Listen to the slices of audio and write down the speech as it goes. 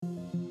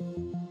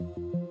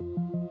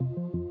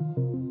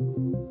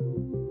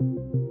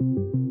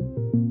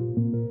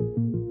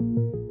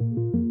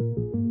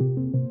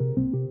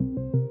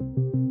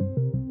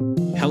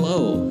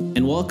Hello,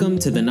 and welcome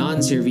to the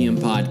Non-Serviam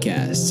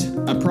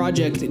Podcast, a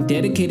project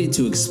dedicated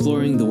to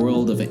exploring the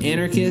world of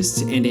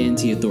anarchist and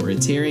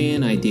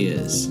anti-authoritarian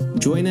ideas.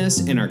 Join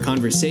us in our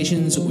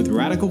conversations with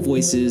radical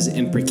voices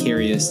in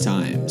precarious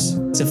times.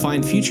 To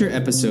find future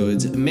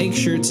episodes, make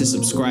sure to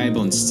subscribe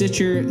on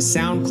Stitcher,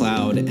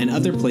 SoundCloud, and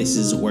other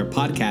places where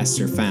podcasts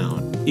are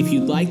found. If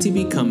you'd like to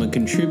become a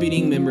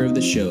contributing member of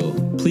the show,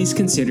 please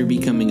consider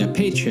becoming a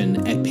patron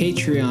at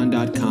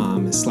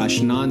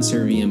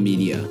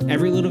patreon.com/nonserviummedia.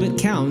 Every little bit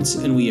counts,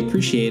 and we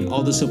appreciate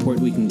all the support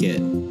we can get.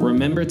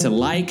 Remember to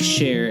like,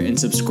 share, and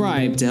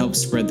subscribe to help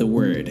spread the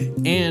word,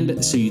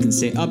 and so you can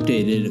stay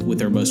updated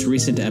with our most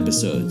recent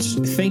episodes.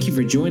 Thank you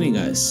for joining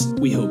us.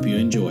 We hope you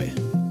enjoy.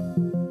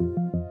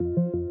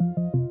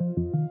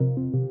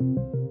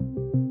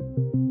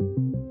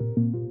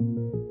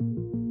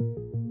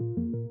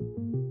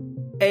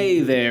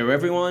 Hey there,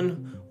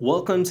 everyone.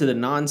 Welcome to the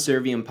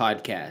Non-Serviam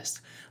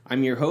Podcast.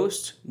 I'm your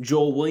host,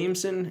 Joel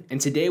Williamson,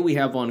 and today we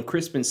have on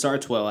Crispin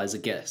Sartwell as a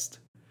guest.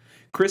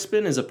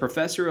 Crispin is a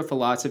professor of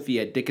philosophy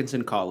at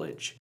Dickinson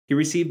College. He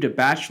received a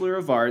Bachelor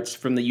of Arts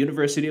from the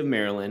University of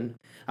Maryland,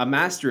 a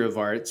Master of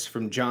Arts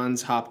from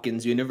Johns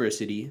Hopkins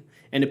University,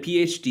 and a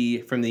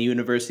PhD from the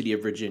University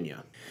of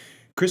Virginia.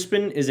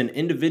 Crispin is an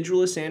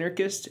individualist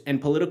anarchist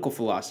and political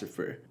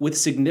philosopher with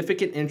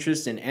significant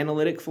interest in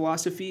analytic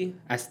philosophy,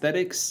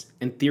 aesthetics,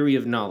 and theory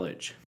of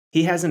knowledge.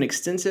 He has an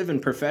extensive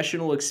and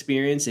professional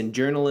experience in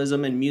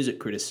journalism and music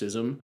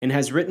criticism and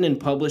has written and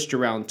published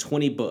around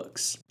 20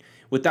 books.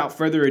 Without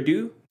further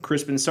ado,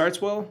 Crispin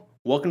Sartwell,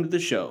 welcome to the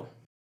show.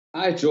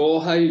 Hi, Joel.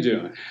 How you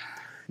doing?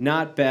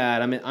 Not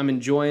bad. I'm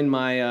enjoying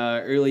my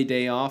early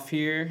day off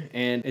here,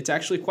 and it's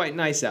actually quite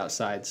nice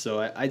outside,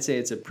 so I'd say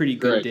it's a pretty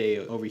good day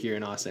over here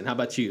in Austin. How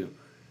about you?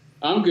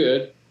 I'm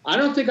good. I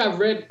don't think I've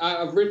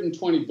written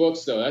 20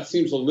 books, though. That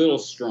seems a little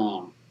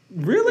strong.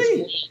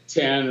 Really?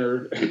 10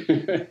 or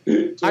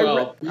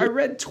 12. I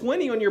read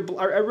 20 on your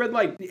blog. I read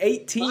like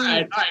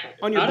 18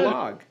 on your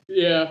blog.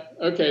 Yeah.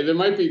 Okay. There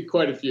might be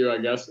quite a few, I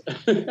guess.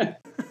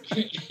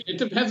 It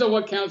depends on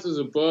what counts as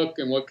a book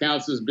and what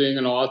counts as being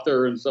an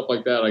author and stuff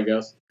like that, I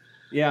guess.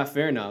 Yeah,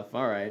 fair enough.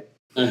 All right.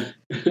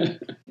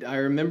 I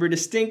remember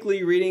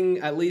distinctly reading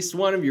at least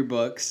one of your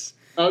books.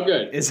 Oh,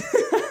 good.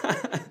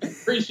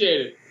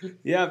 Appreciate it.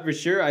 Yeah, for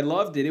sure. I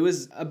loved it. It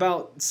was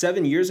about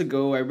 7 years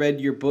ago. I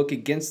read your book,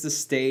 Against the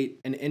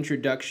State, An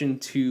Introduction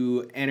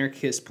to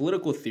Anarchist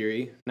Political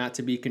Theory, not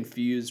to be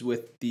confused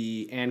with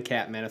the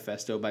ANCAP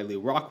Manifesto by Lew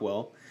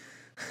Rockwell.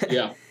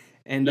 Yeah.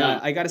 And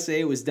I got to say,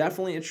 it was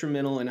definitely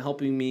instrumental in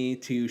helping me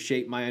to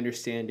shape my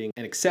understanding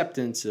and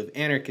acceptance of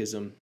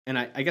anarchism. And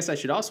I guess I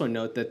should also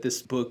note that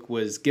this book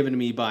was given to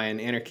me by an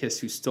anarchist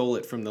who stole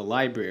it from the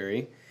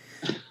library.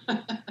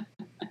 But,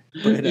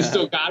 you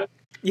still got it?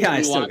 Yeah,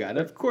 I still got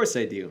it. Of course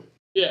I do.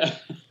 Yeah.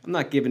 I'm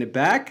not giving it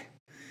back.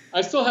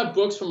 I still have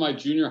books from my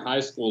junior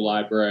high school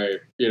library,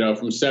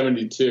 from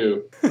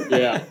 72.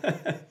 Yeah.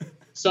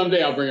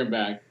 Someday I'll bring them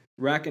back.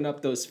 Racking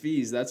up those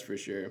fees, that's for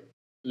sure.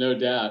 No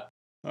doubt.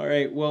 All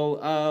right. Well,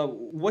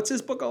 what's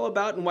this book all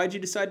about, and why'd you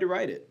decide to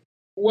write it?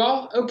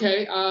 Well,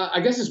 okay.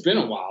 I guess it's been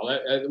a while.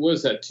 What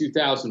was that,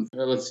 2000?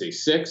 Let's see,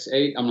 6,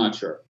 8? I'm not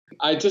sure.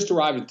 I just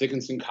arrived at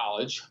Dickinson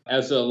College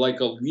as a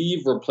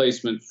leave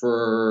replacement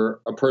for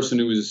a person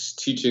who was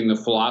teaching the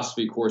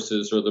philosophy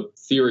courses or the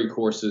theory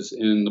courses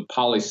in the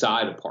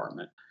poli-sci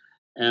department.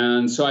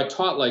 And so I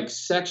taught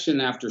section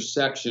after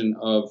section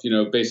of,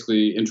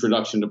 basically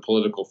introduction to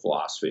political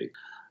philosophy.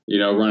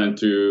 Running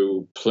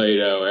through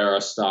Plato,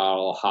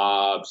 Aristotle,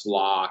 Hobbes,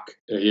 Locke,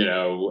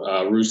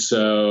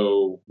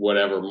 Rousseau,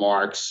 whatever,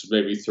 Marx,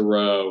 maybe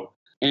Thoreau.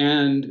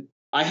 And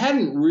I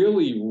hadn't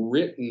really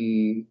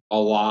written a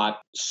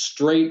lot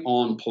straight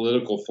on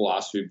political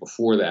philosophy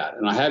before that.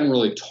 And I hadn't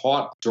really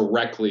taught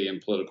directly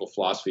in political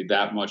philosophy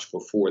that much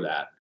before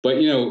that. But,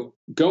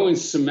 going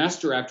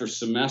semester after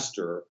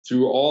semester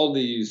through all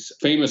these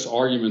famous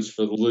arguments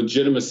for the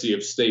legitimacy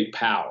of state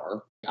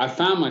power, I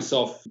found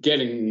myself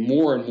getting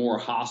more and more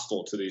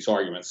hostile to these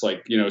arguments,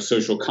 like,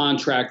 social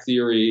contract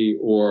theory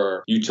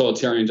or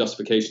utilitarian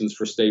justifications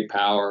for state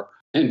power,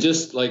 and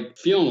just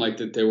feeling like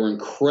that they were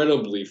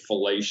incredibly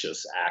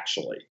fallacious,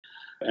 actually,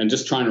 and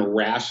just trying to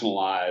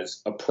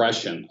rationalize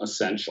oppression,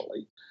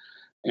 essentially.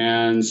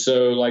 And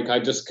so, I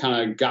just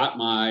kind of got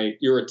my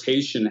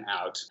irritation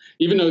out,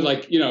 even though,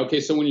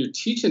 so when you're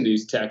teaching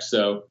these texts,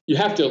 though, you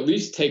have to at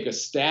least take a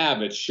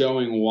stab at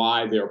showing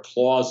why they're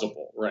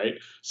plausible, right?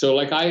 So,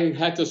 I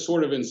had to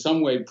sort of in some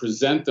way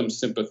present them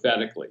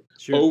sympathetically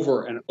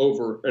over and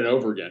over and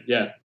over again.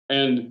 Yeah.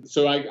 And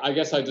so I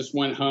guess I just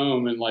went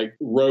home and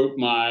wrote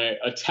my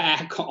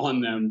attack on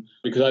them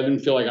because I didn't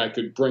feel like I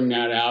could bring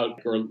that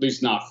out, or at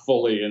least not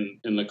fully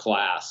in the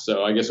class.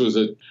 So I guess it was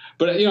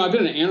but I've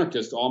been an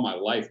anarchist all my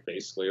life,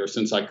 basically, or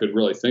since I could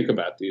really think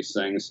about these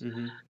things.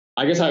 Mm-hmm.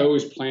 I guess I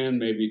always planned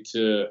maybe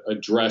to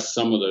address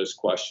some of those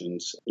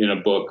questions in a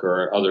book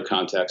or other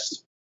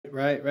context.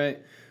 Right.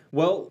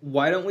 Well,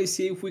 why don't we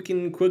see if we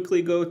can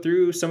quickly go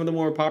through some of the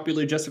more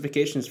popular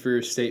justifications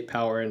for state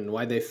power and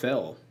why they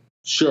fell?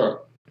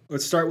 Sure.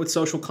 Let's start with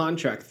social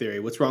contract theory.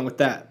 What's wrong with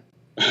that?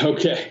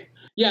 Okay.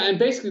 Yeah, and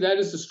basically that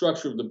is the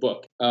structure of the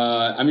book.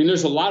 I mean,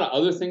 there's a lot of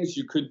other things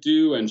you could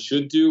do and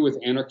should do with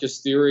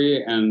anarchist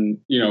theory, and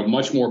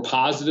much more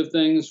positive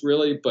things,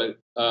 really. But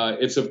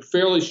it's a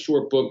fairly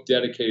short book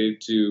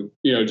dedicated to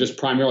just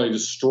primarily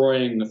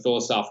destroying the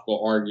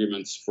philosophical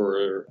arguments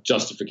for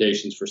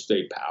justifications for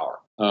state power.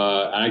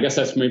 And I guess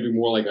that's maybe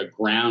more like a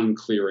ground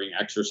clearing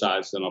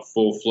exercise than a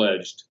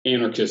full-fledged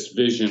anarchist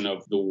vision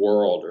of the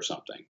world or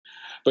something.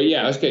 But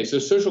yeah, okay, so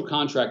social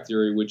contract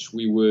theory, which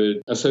we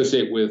would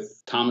associate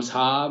with Thomas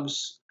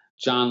Hobbes,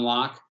 John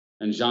Locke,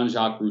 and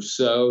Jean-Jacques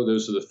Rousseau.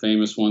 Those are the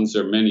famous ones.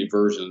 There are many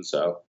versions,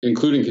 so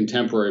including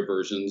contemporary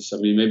versions. I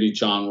mean, maybe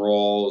John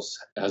Rawls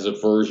has a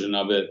version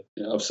of it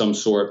of some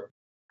sort.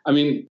 I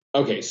mean,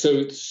 okay,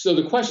 so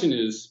the question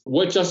is,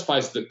 what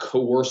justifies the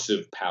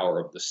coercive power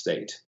of the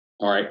state?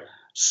 All right.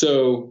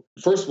 So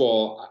first of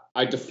all,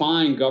 I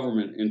define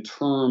government in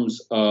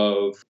terms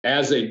of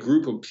as a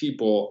group of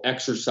people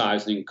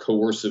exercising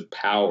coercive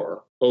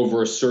power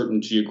over a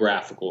certain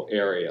geographical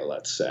area,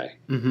 let's say.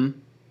 Mm-hmm.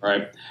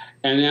 Right.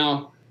 And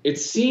now it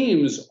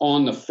seems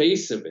on the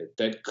face of it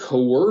that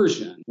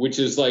coercion, which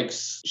is like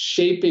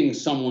shaping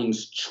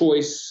someone's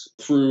choice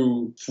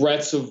through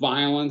threats of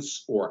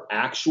violence or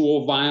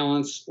actual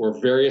violence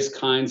or various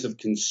kinds of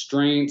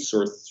constraints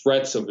or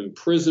threats of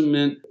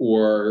imprisonment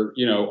or,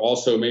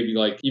 also maybe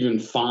like even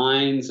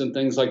fines and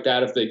things like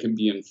that, if they can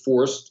be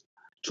enforced,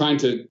 trying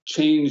to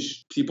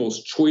change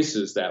people's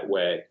choices that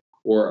way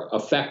or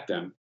affect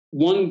them.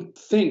 One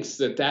thinks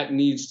that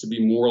needs to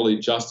be morally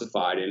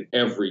justified in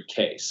every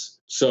case.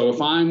 So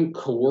if I'm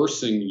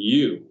coercing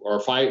you,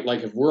 or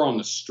if we're on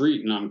the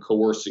street and I'm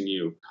coercing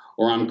you,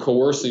 or I'm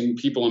coercing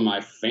people in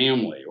my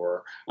family,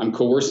 or I'm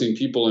coercing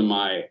people in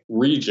my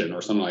region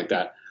or something like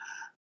that,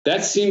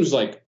 that seems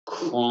like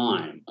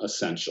crime,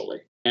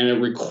 essentially. And it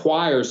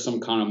requires some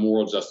kind of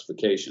moral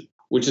justification,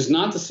 which is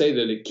not to say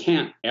that it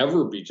can't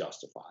ever be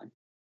justified.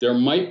 There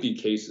might be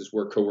cases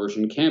where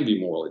coercion can be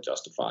morally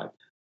justified.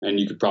 And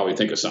you could probably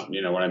think of something,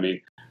 you know what I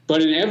mean?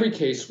 But in every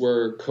case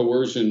where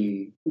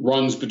coercion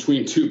runs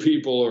between two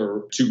people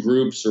or two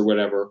groups or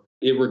whatever,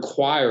 it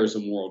requires a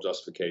moral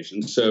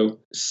justification. So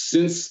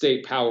since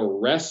state power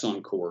rests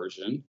on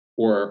coercion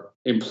or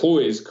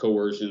employs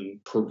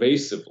coercion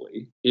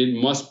pervasively, it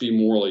must be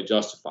morally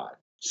justified.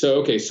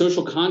 So, okay,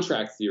 social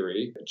contract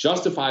theory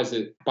justifies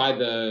it by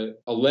the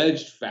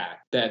alleged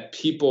fact that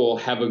people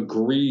have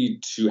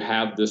agreed to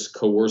have this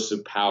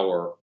coercive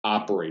power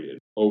operated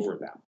over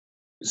them.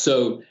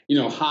 So,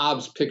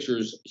 Hobbes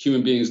pictures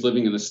human beings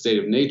living in a state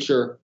of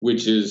nature,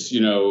 which is,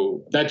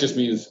 that just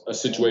means a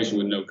situation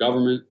with no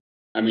government.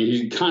 I mean,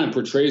 he kind of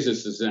portrays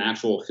this as an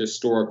actual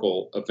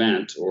historical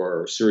event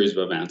or series of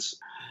events.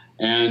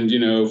 And,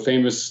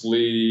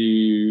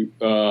 famously,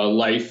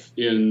 life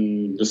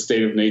in the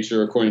state of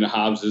nature, according to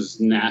Hobbes, is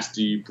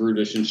nasty,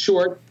 brutish, and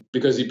short,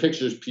 because he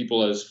pictures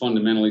people as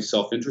fundamentally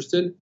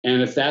self-interested.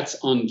 And if that's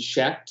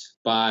unchecked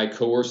by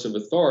coercive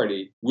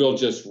authority, we'll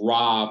just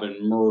rob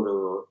and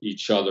murder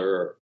each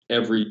other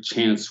every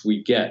chance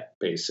we get,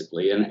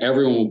 basically. And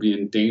everyone will be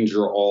in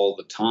danger all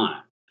the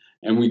time.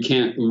 And we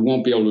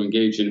won't be able to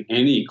engage in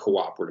any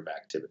cooperative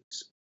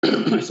activities.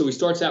 So he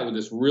starts out with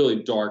this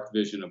really dark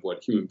vision of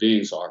what human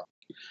beings are.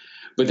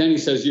 But then he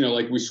says,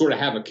 we sort of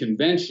have a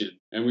convention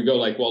and we go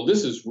like, well,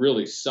 this is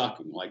really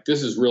sucking. Like,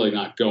 this is really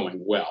not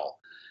going well.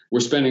 We're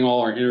spending all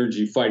our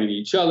energy fighting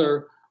each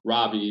other,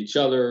 robbing each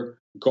other,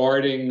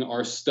 guarding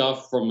our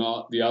stuff from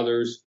the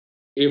others.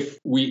 If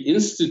we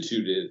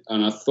instituted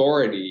an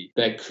authority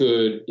that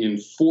could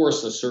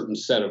enforce a certain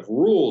set of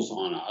rules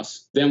on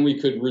us, then we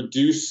could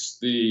reduce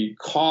the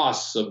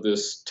costs of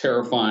this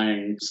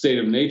terrifying state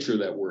of nature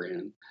that we're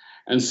in.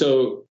 And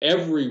so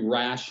every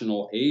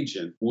rational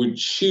agent would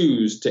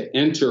choose to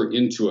enter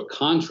into a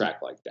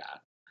contract like that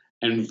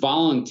and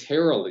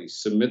voluntarily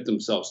submit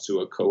themselves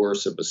to a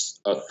coercive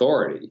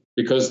authority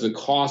because the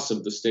costs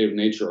of the state of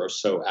nature are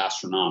so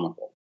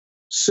astronomical.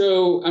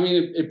 So, I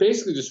mean, it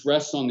basically just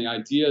rests on the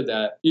idea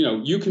that,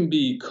 you can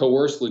be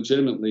coerced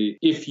legitimately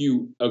if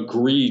you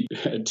agree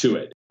to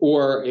it.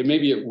 Or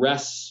maybe it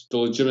rests the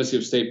legitimacy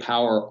of state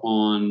power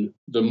on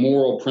the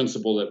moral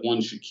principle that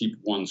one should keep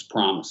one's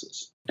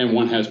promises and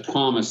one has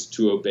promised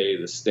to obey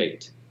the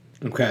state.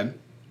 Okay.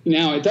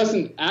 Now, it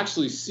doesn't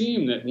actually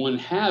seem that one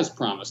has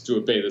promised to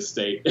obey the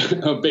state,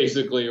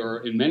 basically,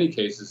 or in many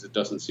cases, it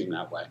doesn't seem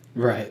that way.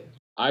 Right.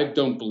 I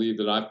don't believe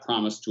that I've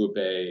promised to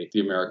obey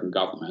the American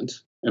government.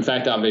 In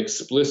fact, I've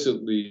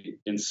explicitly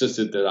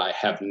insisted that I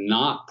have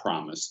not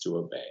promised to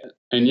obey it.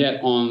 And yet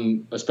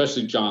on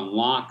especially John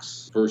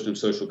Locke's version of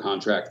social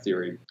contract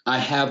theory, I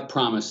have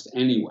promised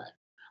anyway.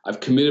 I've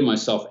committed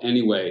myself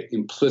anyway,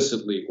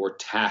 implicitly or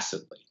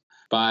tacitly,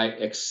 by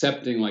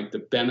accepting like the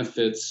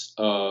benefits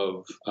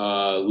of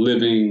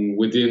living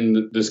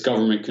within this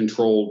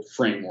government-controlled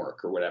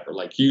framework or whatever,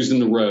 like using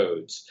the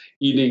roads,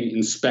 eating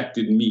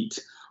inspected meat,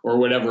 or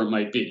whatever it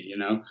might be,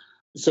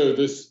 So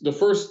the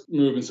first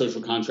move in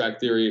social contract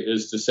theory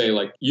is to say,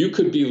 like, you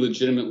could be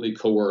legitimately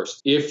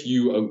coerced if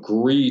you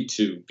agree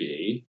to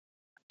be.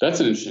 That's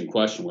an interesting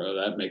question, whether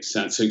that makes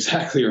sense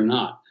exactly or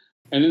not.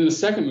 And then the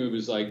second move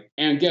is like,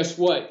 and guess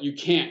what? You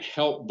can't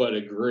help but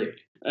agree.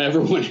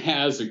 Everyone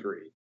has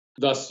agreed.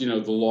 Thus, the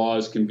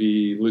laws can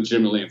be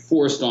legitimately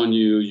enforced on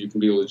you. You can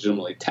be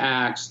legitimately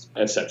taxed,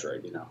 etc.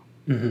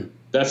 Mm-hmm.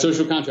 That's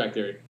social contract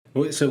theory.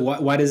 So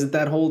why doesn't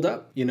that hold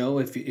up?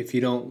 If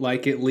you don't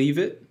like it, leave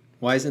it.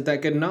 Why isn't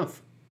that good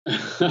enough?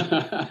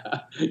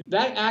 That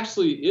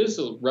actually is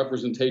a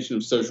representation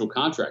of social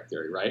contract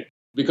theory, right?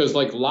 Because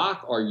like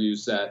Locke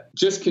argues that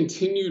just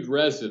continued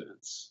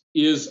residence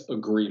is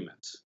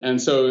agreement.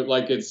 And so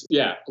like it's,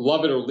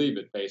 love it or leave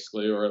it,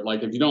 basically. Or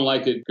like if you don't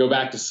like it, go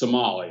back to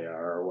Somalia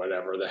or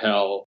whatever the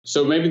hell.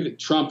 So maybe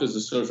Trump is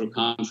a social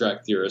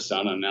contract theorist.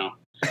 I don't know.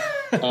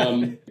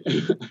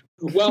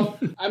 Well,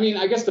 I mean,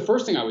 I guess the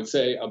first thing I would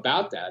say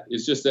about that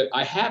is just that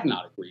I have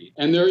not agreed.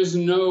 And there is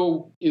in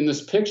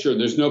this picture,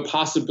 there's no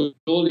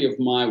possibility of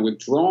my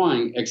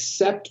withdrawing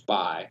except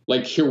by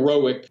like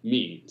heroic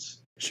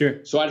means.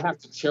 Sure. So I'd have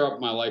to tear up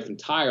my life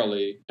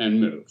entirely and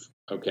move.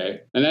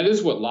 Okay. And that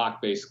is what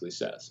Locke basically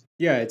says.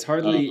 Yeah, it's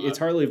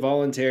hardly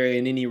voluntary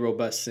in any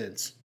robust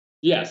sense.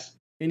 Yes.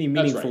 Any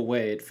meaningful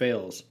way, it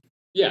fails.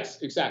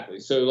 Yes, exactly.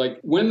 So like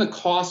when the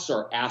costs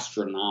are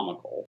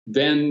astronomical,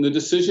 then the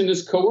decision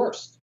is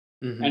coerced.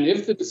 Mm-hmm. And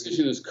if the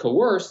decision is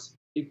coerced,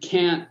 it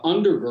can't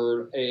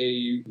undergird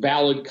a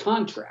valid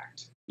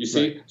contract. You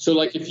see? Right. So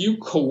like if you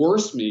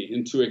coerce me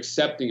into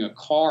accepting a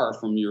car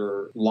from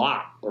your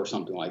lot or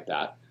something like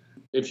that,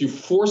 if you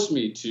force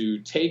me to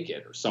take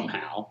it or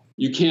somehow,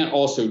 you can't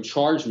also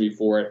charge me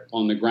for it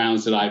on the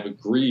grounds that I've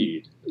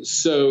agreed.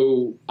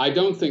 So I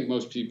don't think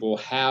most people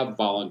have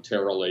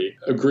voluntarily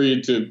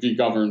agreed to be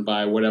governed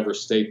by whatever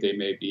state they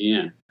may be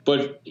in.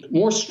 But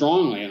more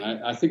strongly, and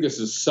I think this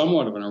is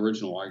somewhat of an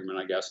original argument,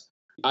 I guess,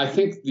 I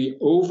think the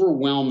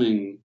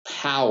overwhelming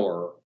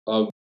power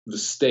of the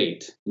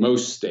state,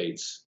 most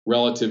states,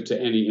 relative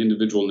to any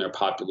individual in their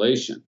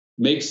population,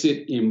 makes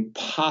it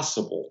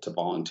impossible to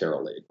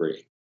voluntarily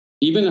agree.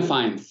 Even if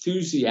I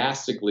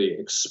enthusiastically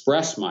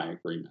express my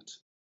agreement,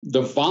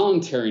 the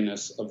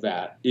voluntariness of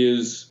that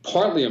is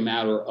partly a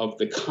matter of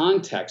the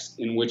context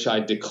in which I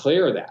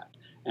declare that.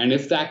 And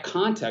if that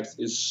context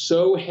is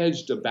so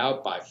hedged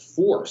about by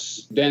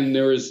force, then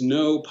there is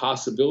no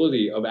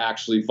possibility of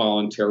actually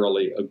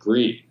voluntarily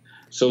agreeing.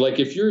 So like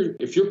if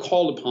you're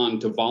called upon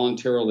to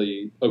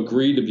voluntarily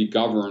agree to be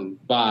governed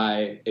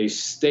by a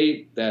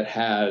state that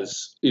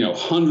has,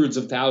 hundreds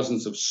of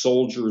thousands of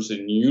soldiers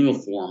in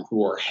uniform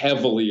who are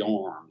heavily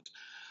armed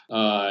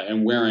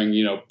and wearing,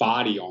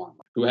 body armor,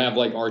 who have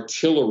like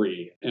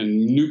artillery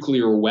and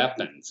nuclear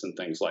weapons and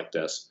things like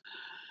this,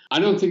 I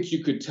don't think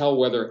you could tell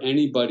whether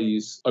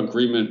anybody's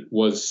agreement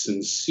was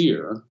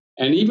sincere.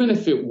 And even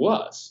if it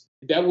was,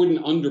 that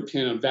wouldn't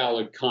underpin a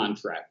valid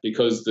contract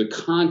because the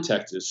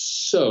context is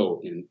so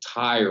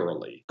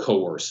entirely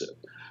coercive.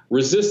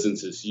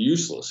 Resistance is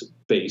useless,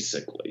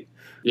 basically.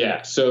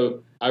 Yeah,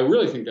 so I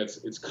really think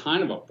it's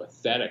kind of a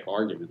pathetic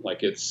argument.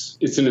 Like it's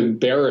an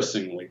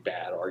embarrassingly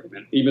bad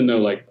argument, even though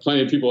like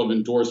plenty of people have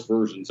endorsed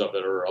versions of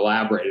it or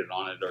elaborated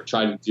on it or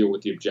tried to deal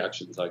with the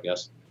objections, I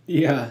guess.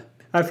 Yeah.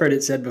 I've heard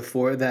it said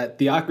before that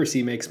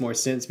theocracy makes more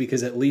sense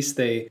because at least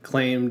they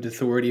claimed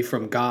authority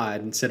from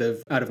God instead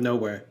of out of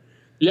nowhere.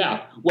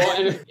 Yeah. Well,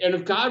 and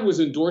if God was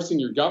endorsing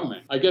your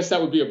government, I guess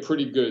that would be a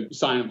pretty good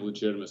sign of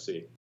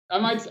legitimacy. I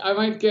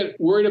might get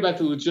worried about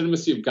the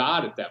legitimacy of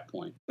God at that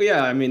point. Well,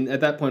 yeah, I mean, at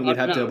that point, we'd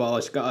have to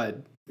abolish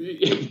God.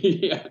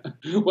 Yeah.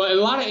 Well,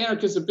 a lot of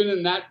anarchists have been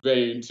in that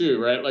vein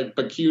too, right? Like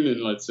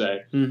Bakunin, let's say.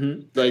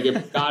 Mm-hmm. Like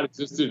if God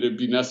existed, it'd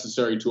be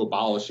necessary to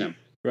abolish him.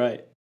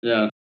 Right.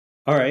 Yeah.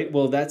 All right.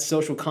 Well, that's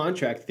social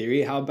contract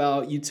theory. How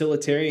about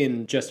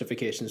utilitarian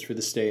justifications for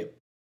the state?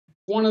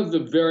 One of the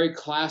very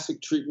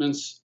classic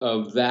treatments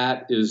of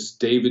that is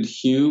David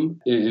Hume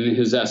in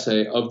his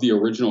essay Of the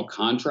Original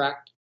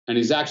Contract. And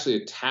he's actually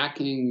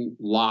attacking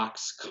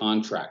Locke's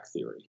contract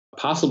theory,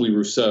 possibly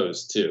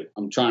Rousseau's too.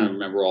 I'm trying to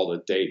remember all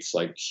the dates.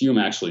 Like Hume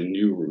actually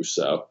knew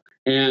Rousseau.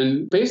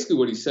 And basically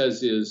what he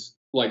says is,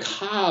 like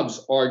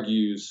Hobbes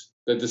argues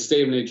that the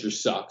state of nature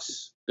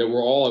sucks, that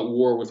we're all at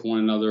war with one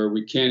another.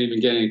 We can't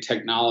even get any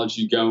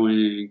technology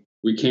going.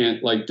 We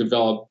can't like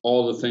develop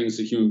all the things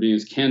that human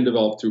beings can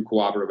develop through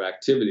cooperative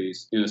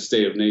activities in a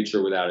state of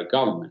nature without a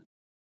government.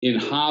 In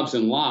Hobbes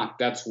and Locke,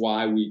 that's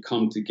why we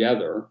come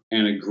together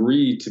and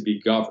agree to be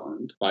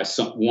governed by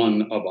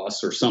one of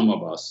us or some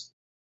of us.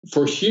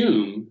 For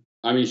Hume,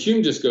 I mean,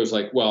 Hume just goes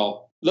like,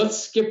 well, let's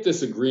skip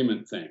this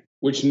agreement thing,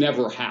 which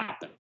never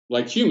happened.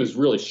 Like Hume is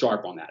really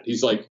sharp on that.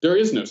 He's like, there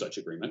is no such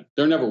agreement.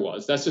 There never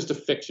was. That's just a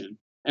fiction.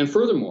 And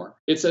furthermore,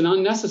 it's an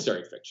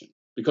unnecessary fiction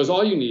because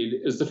all you need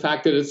is the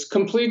fact that it's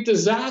complete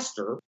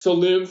disaster to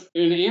live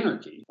in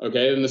anarchy,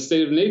 okay, in the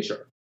state of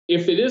nature.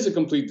 If it is a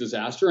complete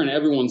disaster and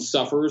everyone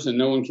suffers and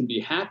no one can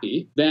be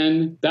happy,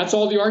 then that's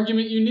all the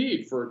argument you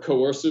need for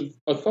coercive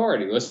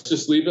authority. Let's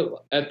just leave it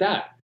at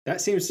that.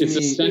 That seems to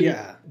me,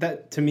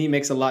 that to me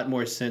makes a lot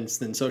more sense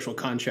than social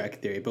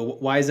contract theory.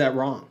 But why is that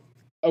wrong?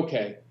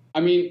 Okay. I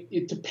mean,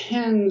 it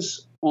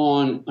depends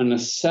on an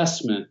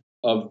assessment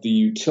of the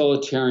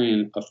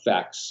utilitarian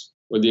effects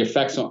or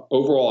the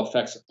overall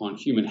effects on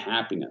human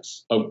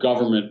happiness of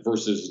government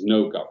versus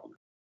no government.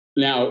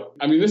 Now,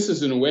 I mean, this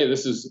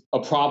is a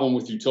problem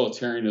with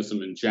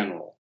utilitarianism in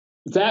general.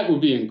 That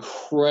would be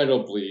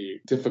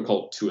incredibly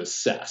difficult to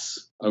assess,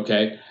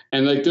 okay?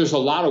 And there's a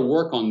lot of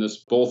work on this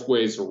both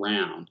ways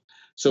around.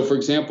 So, for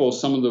example,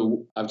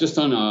 I've just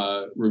done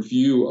a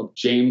review of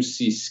James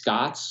C.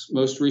 Scott's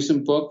most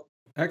recent book.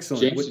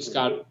 Excellent. James C.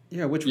 Scott.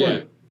 Yeah, which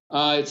one?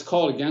 It's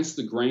called Against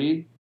the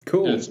Grain.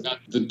 Cool. And it's about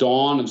the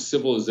dawn of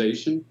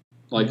civilization,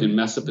 like in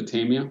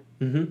Mesopotamia.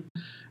 Mm-hmm.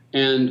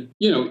 And,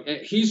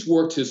 he's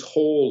worked his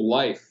whole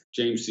life,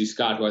 James C.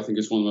 Scott, who I think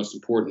is one of the most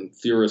important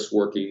theorists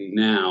working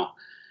now,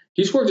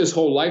 he's worked his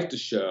whole life to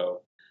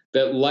show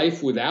that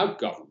life without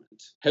government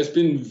has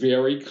been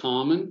very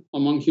common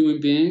among human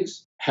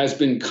beings, has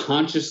been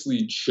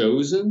consciously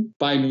chosen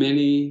by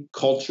many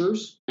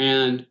cultures,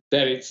 and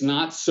that it's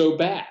not so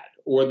bad,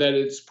 or that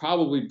it's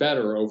probably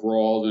better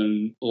overall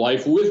than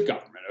life with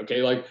government.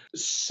 Okay,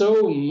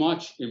 so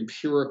much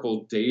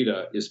empirical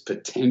data is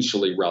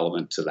potentially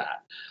relevant to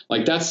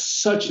that. That's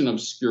such an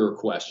obscure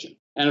question.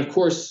 And of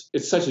course,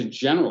 it's such a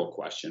general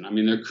question. I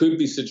mean, there could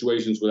be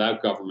situations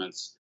without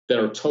governments that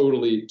are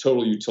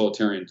total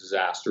utilitarian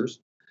disasters.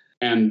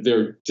 And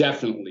there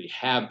definitely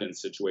have been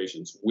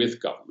situations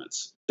with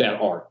governments that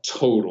are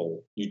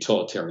total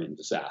utilitarian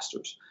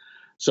disasters.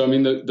 So, I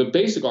mean, the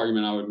basic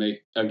argument I would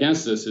make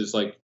against this is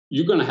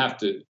you're going to have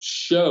to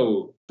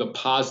show the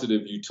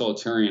positive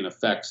utilitarian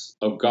effects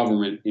of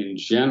government in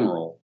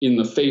general in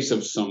the face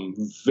of some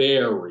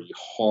very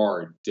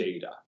hard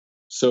data.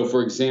 So,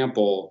 for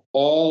example,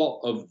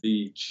 all of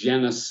the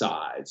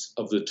genocides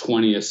of the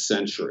 20th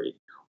century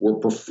were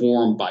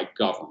performed by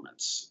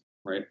governments,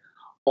 right?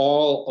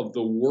 All of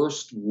the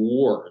worst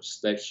wars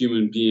that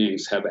human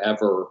beings have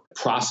ever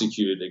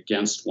prosecuted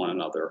against one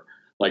another,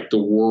 like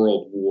the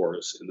world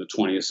wars in the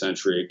 20th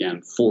century,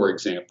 again, for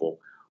example,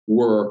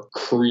 were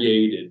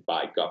created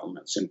by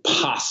governments,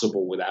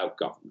 impossible without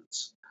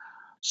governments.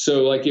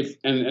 So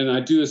and I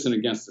do this in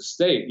Against the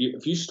State,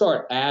 if you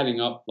start adding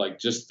up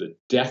just the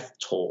death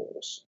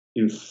tolls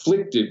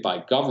inflicted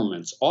by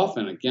governments,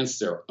 often against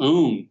their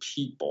own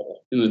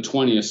people in the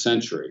 20th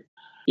century,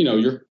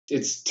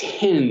 it's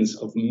tens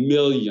of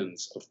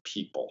millions of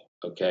people,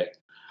 okay?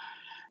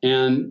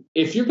 And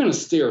if you're going to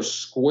stare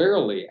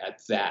squarely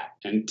at that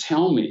and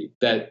tell me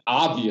that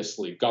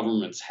obviously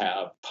governments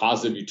have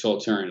positive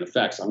utilitarian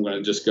effects, I'm going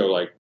to just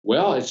go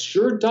well, it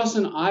sure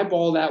doesn't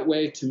eyeball that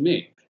way to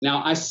me.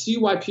 Now, I see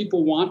why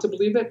people want to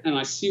believe it, and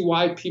I see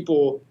why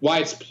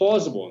it's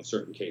plausible in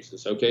certain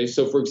cases, okay?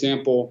 So, for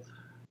example,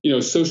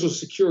 Social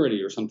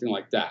Security or something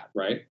like that,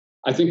 right?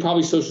 I think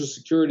probably Social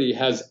Security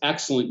has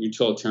excellent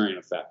utilitarian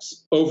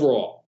effects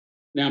overall.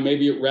 Now,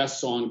 maybe it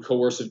rests on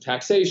coercive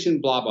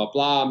taxation, blah, blah,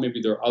 blah.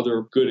 Maybe there are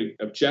other good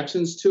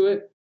objections to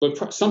it.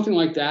 But something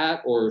like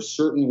that, or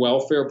certain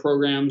welfare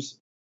programs,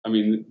 I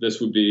mean, this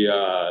would be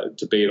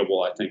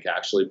debatable, I think,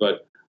 actually.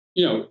 But,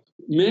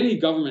 many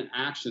government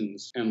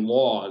actions and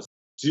laws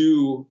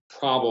do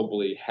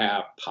probably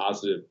have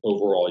positive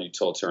overall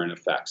utilitarian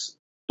effects.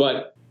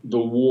 But the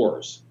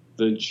wars,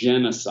 the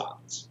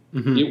genocides,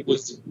 it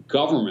was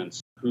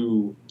governments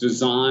who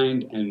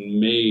designed and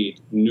made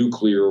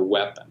nuclear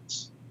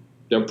weapons.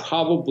 They're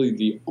probably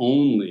the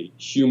only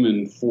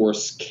human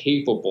force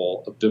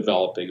capable of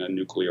developing a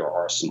nuclear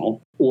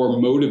arsenal or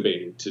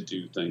motivated to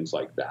do things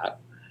like that.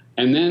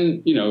 And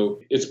then,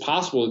 it's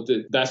possible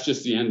that that's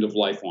just the end of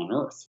life on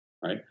Earth,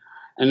 right?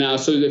 And now,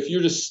 so if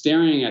you're just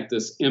staring at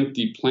this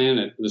empty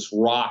planet, this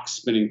rock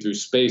spinning through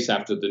space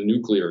after the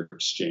nuclear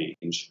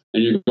exchange,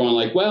 and you're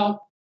going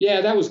well,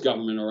 yeah, that was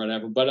government or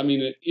whatever. But I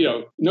mean,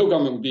 no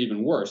government would be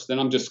even worse. Then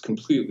I'm just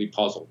completely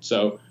puzzled.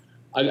 So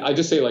I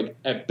just say,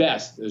 at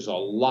best, there's a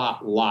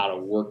lot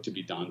of work to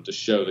be done to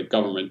show that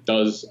government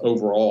does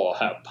overall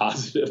have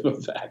positive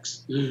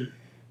effects.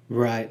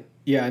 Right.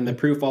 Yeah, and the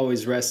proof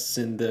always rests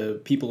in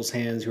the people's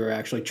hands who are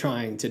actually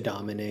trying to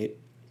dominate.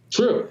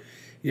 True.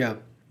 Yeah.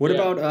 What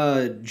about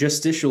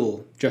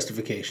justicial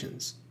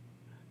justifications?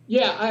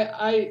 Yeah,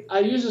 I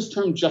use this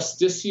term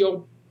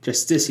justicial.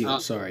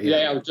 Justicial, sorry.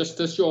 Yeah,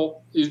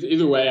 justicial.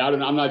 Either way,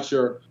 I'm not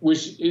sure.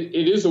 Which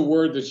it is a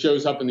word that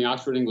shows up in the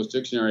Oxford English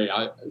Dictionary,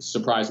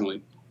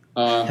 surprisingly,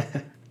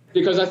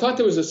 because I thought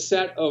there was a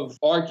set of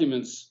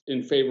arguments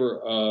in favor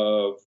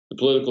of the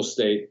political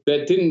state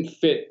that didn't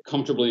fit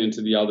comfortably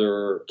into the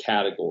other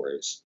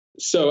categories.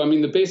 So, I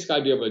mean, the basic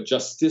idea of a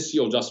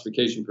justicial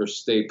justification for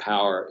state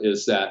power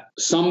is that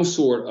some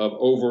sort of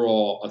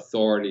overall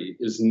authority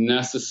is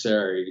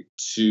necessary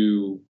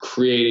to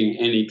creating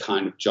any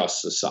kind of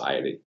just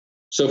society.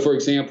 So, for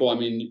example, I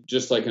mean,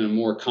 just in a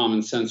more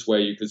common sense way,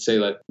 you could say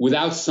that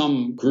without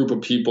some group of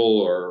people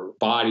or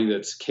body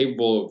that's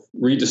capable of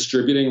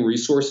redistributing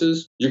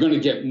resources, you're going to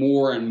get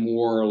more and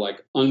more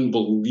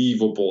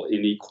unbelievable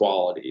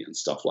inequality and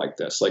stuff like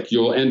this.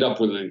 You'll end up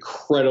with an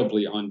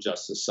incredibly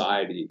unjust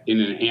society in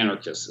an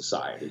anarchist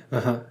society.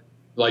 Uh-huh.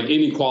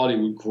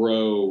 Inequality would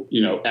grow,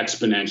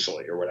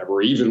 exponentially or whatever,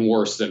 or even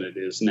worse than it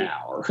is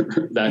now, or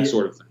that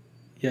sort of thing.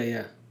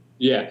 Yeah.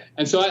 Yeah.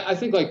 And so I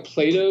think like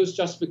Plato's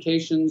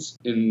justifications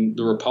in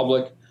the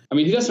Republic, I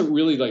mean, he doesn't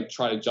really like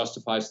try to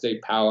justify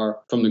state power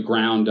from the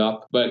ground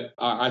up, but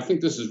I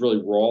think this is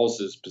really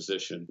Rawls's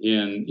position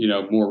in,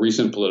 more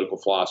recent political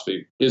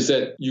philosophy, is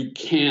that you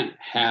can't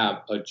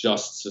have a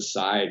just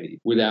society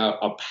without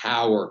a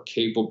power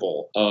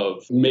capable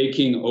of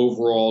making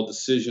overall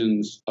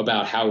decisions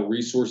about how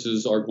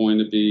resources are going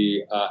to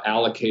be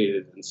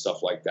allocated and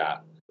stuff like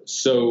that.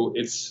 So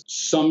it's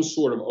some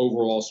sort of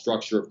overall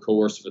structure of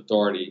coercive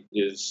authority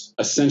is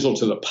essential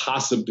to the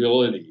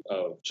possibility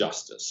of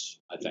justice,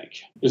 I think,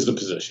 is the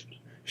position.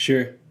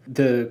 Sure.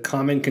 The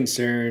common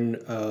concern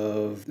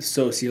of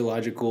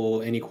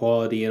sociological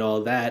inequality and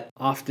all that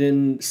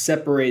often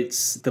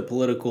separates the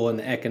political and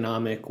the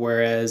economic,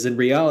 whereas in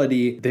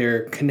reality,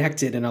 they're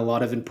connected in a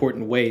lot of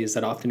important ways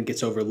that often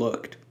gets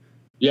overlooked.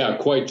 Yeah,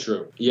 quite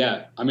true.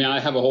 Yeah. I mean, I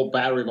have a whole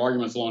battery of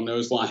arguments along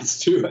those lines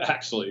too,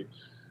 actually.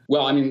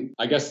 Well, I mean,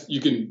 I guess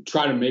you can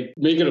try to make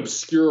it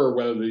obscure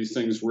whether these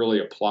things really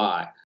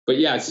apply. But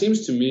yeah, it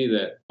seems to me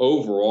that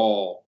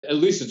overall, at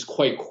least it's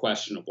quite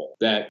questionable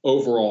that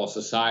overall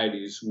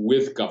societies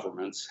with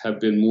governments have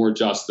been more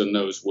just than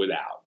those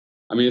without.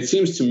 I mean, it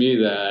seems to me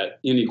that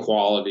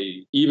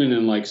inequality, even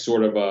in like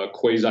sort of a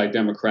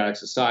quasi-democratic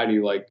society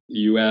like the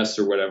US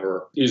or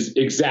whatever, is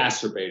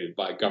exacerbated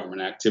by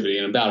government activity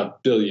in about 1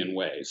 billion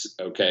ways,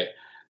 okay?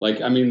 Like,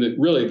 I mean,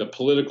 really, the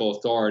political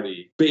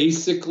authority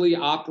basically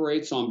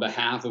operates on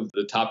behalf of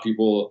the top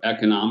people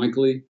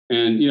economically.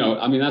 And,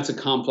 I mean, that's a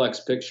complex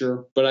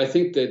picture. But I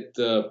think that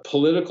the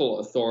political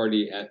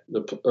authority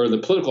or the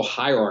political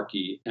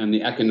hierarchy and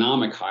the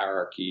economic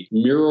hierarchy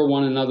mirror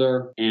one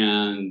another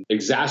and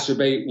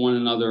exacerbate one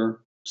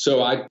another.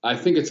 So I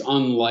think it's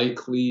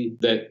unlikely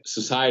that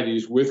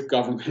societies with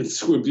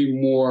governments would be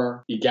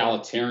more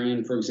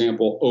egalitarian, for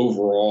example,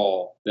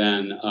 overall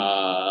than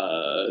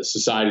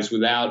societies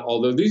without.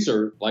 Although these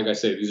are, like I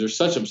say, these are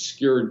such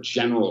obscure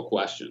general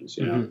questions,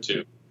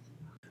 too.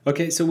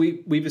 Okay, so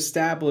we've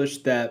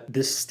established that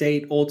the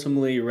state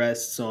ultimately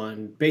rests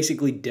on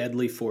basically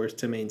deadly force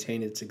to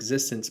maintain its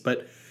existence,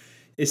 but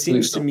it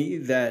seems to me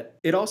that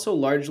it also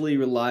largely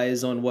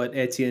relies on what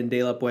Etienne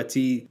de la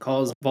Boétie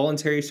calls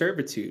voluntary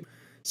servitude.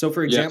 So,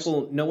 for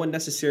example, no one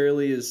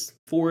necessarily is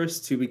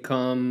forced to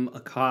become a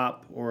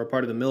cop or a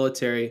part of the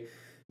military,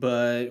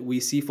 but we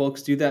see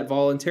folks do that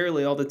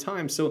voluntarily all the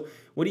time. So,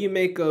 what do you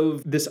make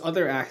of this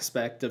other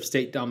aspect of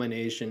state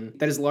domination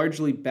that is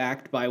largely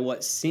backed by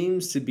what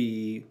seems to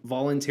be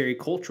voluntary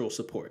cultural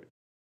support?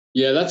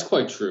 Yeah, that's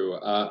quite true.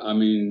 I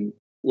mean,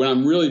 when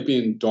I'm really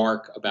being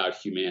dark about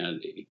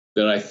humanity,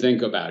 that I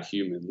think about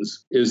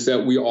humans is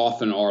that we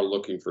often are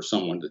looking for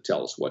someone to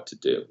tell us what to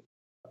do.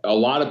 A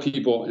lot of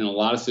people in a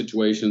lot of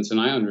situations, and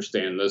I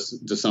understand this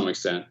to some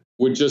extent,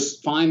 would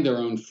just find their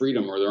own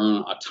freedom or their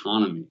own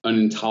autonomy an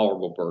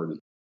intolerable burden.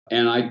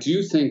 And I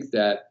do think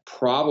that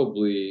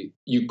probably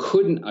you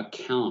couldn't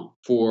account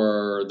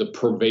for the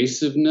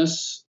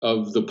pervasiveness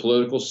of the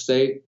political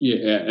state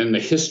and the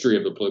history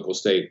of the political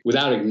state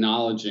without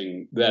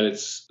acknowledging that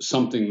it's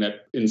something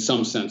that, in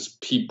some sense,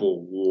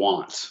 people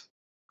want,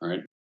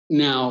 right?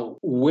 Now,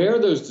 where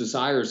those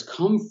desires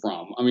come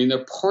from, I mean,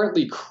 they're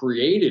partly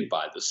created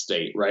by the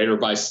state, right? Or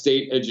by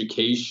state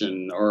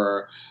education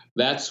or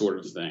that sort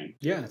of thing.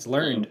 Yeah, it's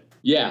learned.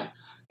 Yeah.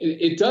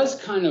 It does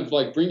kind of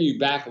like bring you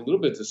back a little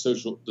bit to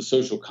the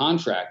social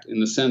contract in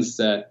the sense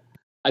that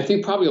I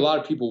think probably a lot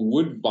of people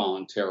would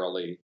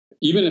voluntarily,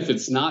 even if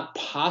it's not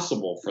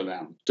possible for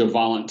them to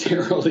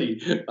voluntarily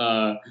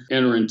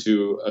enter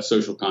into a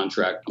social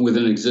contract with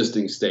an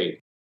existing state.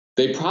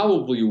 They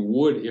probably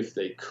would if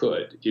they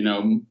could,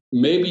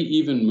 maybe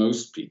even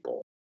most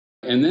people.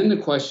 And then the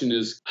question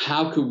is,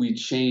 how could we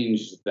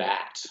change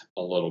that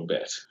a little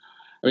bit?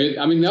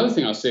 I mean, the other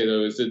thing I'll say,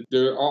 though, is that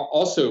there are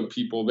also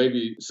people,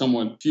 maybe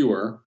somewhat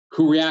fewer,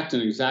 who react in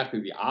exactly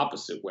the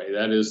opposite way.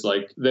 That is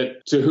like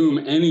that to whom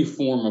any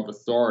form of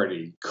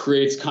authority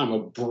creates kind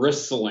of a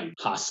bristling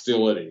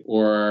hostility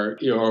or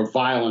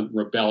violent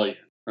rebellion.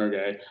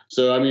 Okay.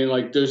 So, I mean,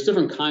 like there's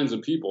different kinds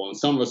of people, and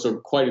some of us are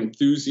quite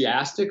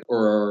enthusiastic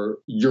or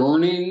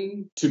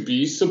yearning to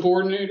be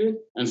subordinated,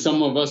 and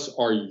some of us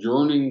are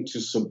yearning to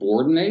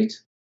subordinate.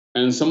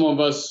 And some of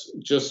us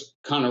just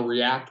kind of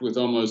react with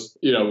almost,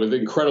 with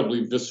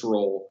incredibly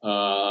visceral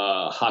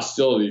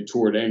hostility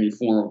toward any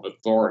form of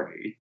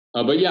authority.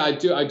 But yeah, I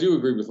do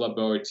agree with La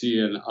Boétie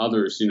and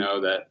others,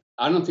 that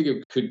I don't think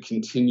it could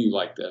continue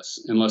like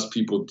this unless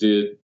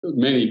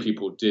many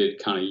people did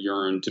kind of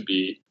yearn to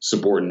be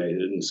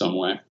subordinated in some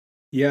way.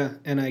 Yeah,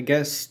 and I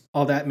guess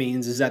all that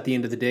means is at the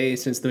end of the day,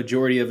 since the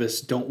majority of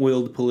us don't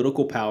wield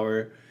political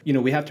power,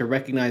 we have to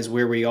recognize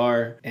where we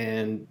are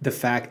and the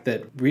fact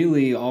that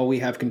really all we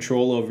have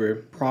control over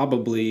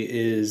probably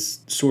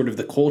is sort of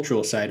the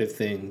cultural side of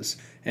things.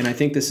 And I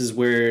think this is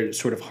where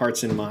sort of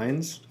hearts and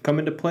minds come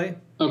into play.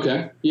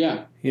 Okay.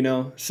 Yeah.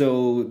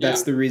 So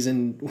that's the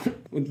reason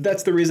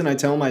I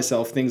tell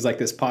myself things like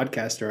this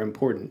podcast are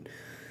important.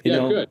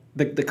 Good.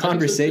 The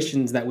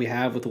conversations that we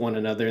have with one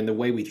another and the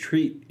way we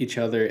treat each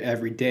other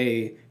every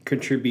day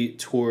contribute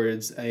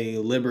towards a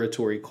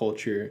liberatory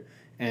culture.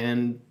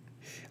 And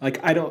Like,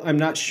 I'm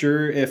not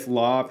sure if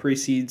law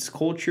precedes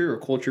culture or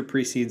culture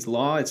precedes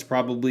law. It's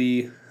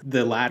probably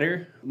the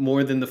latter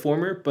more than the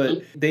former,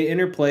 but they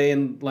interplay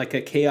in like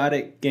a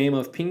chaotic game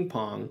of ping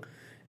pong.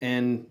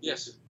 And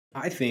Yes.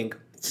 I think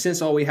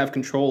since all we have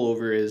control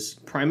over is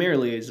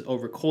primarily is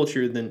over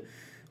culture, then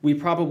we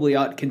probably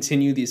ought to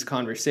continue these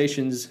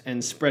conversations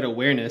and spread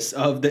awareness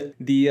of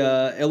the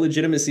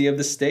illegitimacy of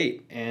the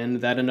state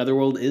and that another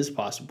world is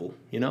possible,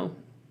 you know?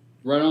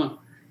 Right on.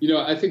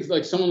 I think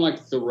like someone like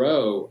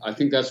Thoreau, I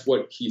think that's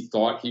what he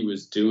thought he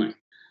was doing,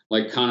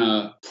 like kind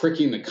of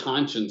pricking the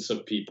conscience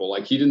of people.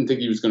 Like he didn't think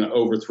he was going to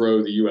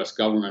overthrow the US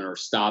government or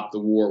stop the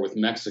war with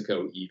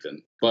Mexico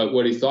even. But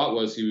what he thought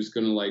was he was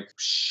going to like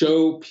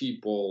show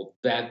people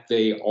that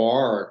they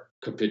are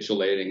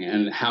capitulating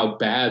and how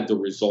bad the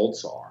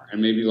results are,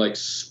 and maybe like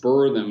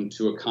spur them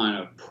to a kind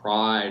of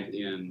pride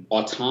in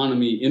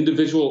autonomy,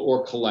 individual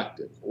or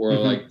collective, or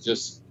like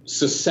just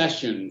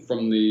secession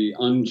from the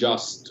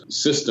unjust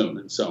system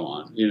and so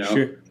on,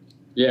 Sure.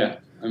 Yeah.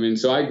 I mean,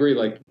 so I agree.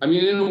 Like, I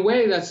mean, in a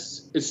way,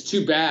 it's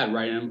too bad,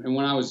 right? And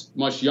when I was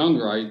much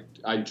younger,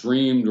 I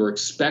dreamed or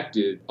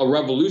expected a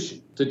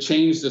revolution to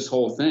change this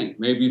whole thing,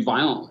 maybe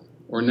violently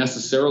or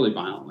necessarily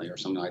violently or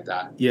something like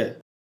that. Yeah.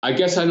 I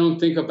guess I don't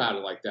think about it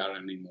like that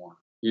anymore.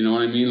 You know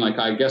what I mean? Like,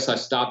 I guess I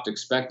stopped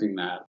expecting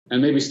that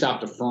and maybe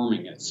stopped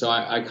affirming it. So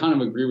I kind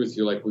of agree with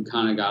you. Like, we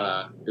kind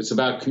of it's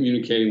about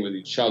communicating with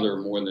each other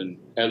more than,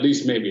 at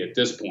least maybe at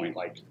this point,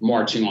 like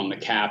marching on the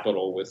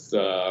Capitol with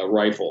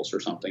rifles or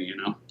something,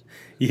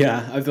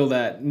 Yeah, I feel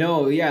that.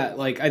 No, yeah,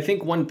 like I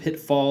think one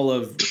pitfall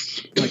of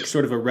like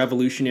sort of a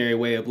revolutionary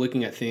way of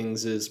looking at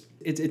things is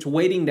it's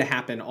waiting to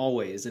happen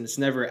always and it's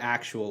never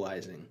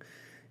actualizing.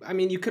 I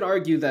mean, you could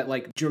argue that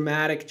like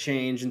dramatic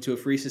change into a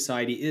free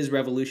society is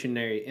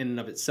revolutionary in and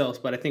of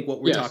itself, but I think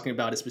what we're talking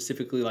about is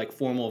specifically like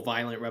formal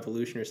violent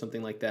revolution or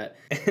something like that.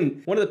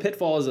 And one of the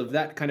pitfalls of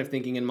that kind of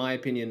thinking, in my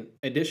opinion,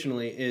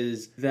 additionally,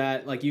 is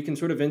that like you can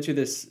sort of enter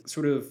this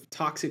sort of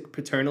toxic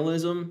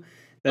paternalism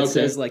that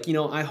says like,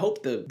 I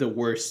hope the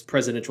worst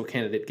presidential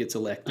candidate gets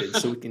elected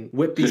so we can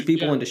whip these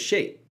people into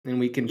shape and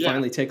we can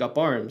finally take up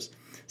arms.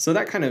 So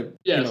that kind of,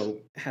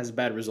 has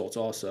bad results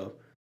also.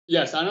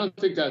 Yes, I don't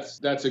think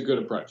that's a good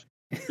approach,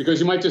 because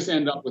you might just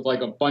end up with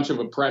like a bunch of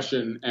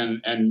oppression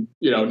and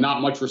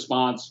not much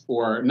response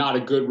or not a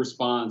good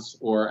response,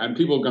 and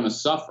people are going to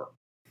suffer.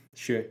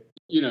 Sure.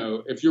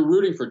 If you're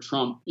rooting for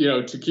Trump,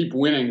 to keep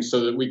winning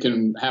so that we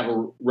can have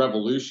a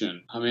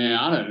revolution, I mean,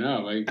 I don't know,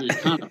 like you're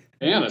kind of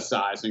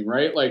fantasizing,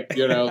 right? Like,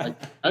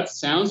 like that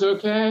sounds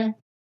okay.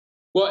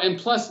 Well, and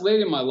plus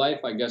late in my life,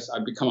 I guess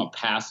I've become a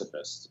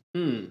pacifist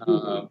and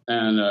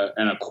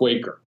a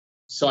Quaker.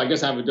 So I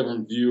guess I have a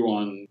different view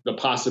on the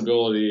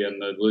possibility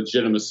and the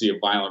legitimacy of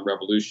violent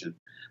revolution.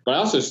 But I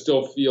also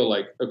still feel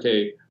like,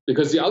 okay,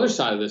 because the other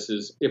side of this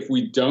is if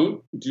we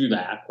don't do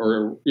that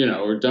or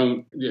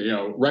don't,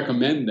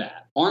 recommend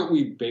that, aren't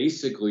we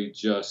basically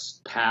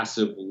just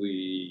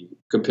passively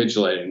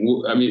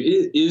capitulating? I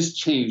mean, is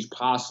change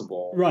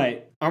possible?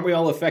 Right. Aren't we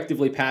all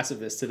effectively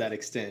pacifists to that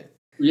extent?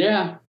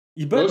 Yeah.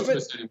 Most of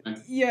us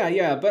anyway.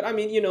 Yeah. But I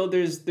mean,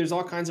 there's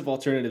all kinds of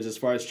alternatives as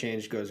far as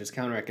change goes. There's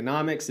counter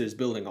economics, there's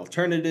building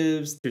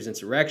alternatives, there's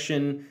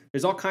insurrection.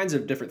 There's all kinds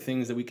of different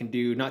things that we can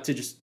do, not to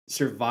just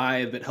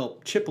survive, but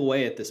help chip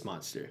away at this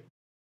monster.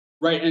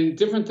 Right. And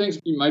different things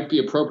might be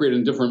appropriate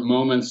in different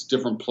moments,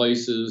 different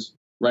places.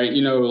 Right.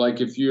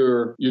 Like if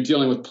you're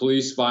dealing with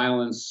police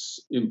violence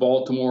in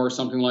Baltimore or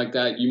something like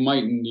that, you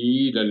might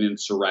need an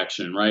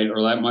insurrection. Right.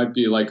 Or that might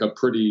be like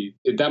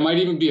that might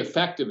even be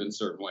effective in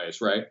certain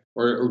ways. Right.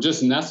 Or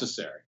just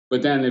necessary.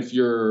 But then if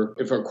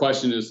a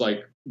question is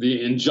like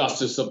the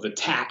injustice of the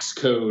tax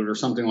code or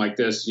something like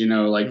this,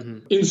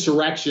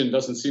 insurrection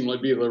doesn't seem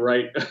like be the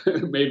right,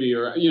 maybe,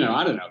 or,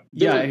 I don't know.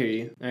 Yeah, I hear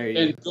you.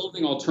 And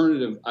building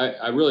alternative,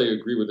 I really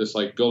agree with this,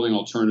 like building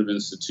alternative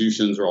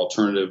institutions or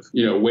alternative,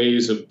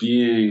 ways of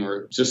being,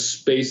 or just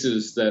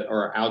spaces that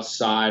are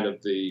outside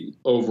of the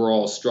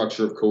overall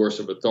structure of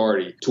coercive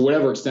authority to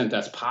whatever extent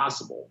that's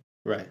possible.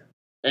 Right.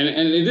 And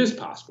it is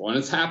possible, and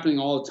it's happening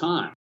all the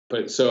time.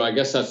 But so I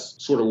guess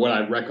that's sort of what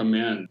I'd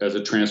recommend as a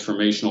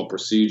transformational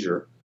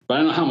procedure. But I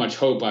don't know how much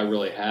hope I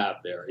really have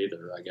there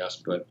either, I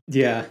guess. But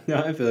yeah, no,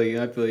 I feel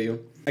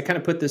you. I kind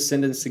of put this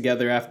sentence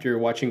together after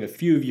watching a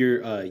few of your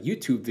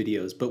YouTube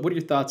videos. But what are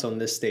your thoughts on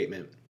this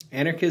statement?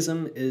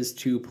 Anarchism is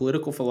to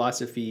political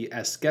philosophy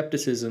as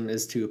skepticism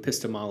is to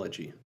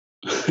epistemology.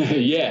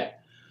 Yeah.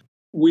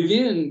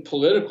 Within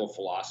political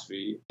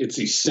philosophy, it's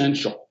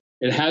essential.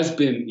 It has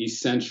been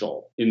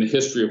essential in the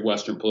history of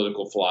Western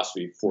political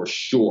philosophy for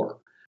sure.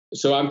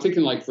 So I'm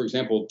thinking, like, for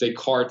example,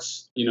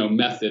 Descartes'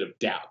 method of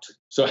doubt.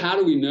 So how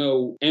do we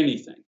know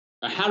anything?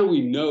 How do we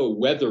know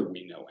whether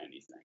we know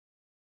anything?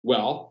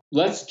 Well,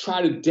 let's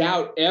try to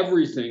doubt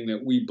everything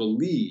that we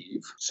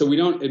believe so we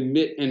don't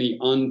admit any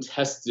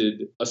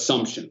untested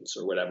assumptions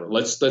or whatever.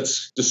 Let's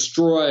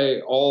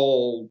destroy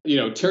all,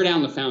 tear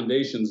down the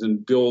foundations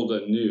and build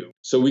anew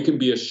so we can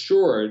be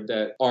assured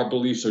that our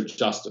beliefs are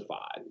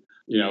justified,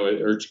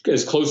 or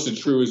as close to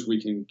true as we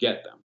can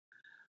get them.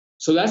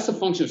 So that's the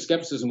function of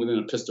skepticism within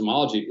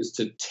epistemology, is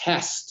to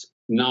test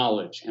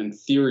knowledge and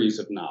theories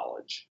of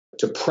knowledge,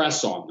 to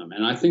press on them.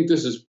 And I think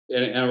this is,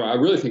 and I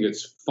really think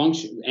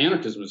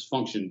anarchism is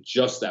functioned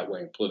just that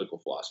way in political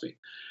philosophy.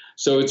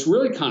 So it's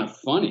really kind of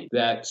funny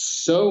that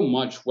so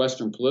much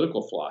Western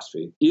political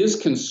philosophy is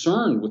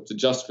concerned with the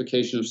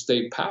justification of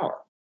state power.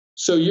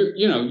 So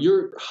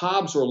you're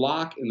Hobbes or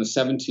Locke in the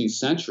 17th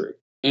century.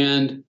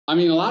 And I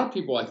mean, a lot of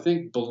people, I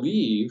think,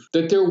 believe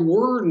that there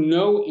were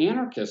no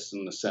anarchists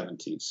in the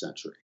 17th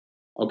century.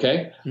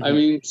 Okay. Mm-hmm. I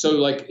mean, so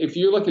like if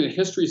you're looking at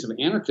histories of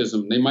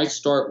anarchism, they might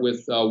start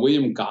with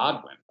William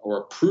Godwin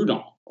or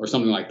Proudhon or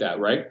something like that,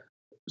 right?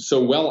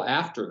 So well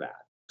after that.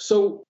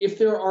 So if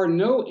there are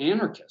no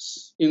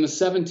anarchists in the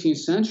 17th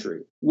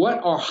century,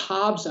 what are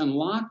Hobbes and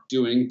Locke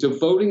doing,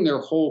 devoting their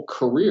whole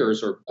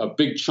careers, or a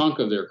big chunk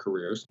of their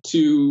careers,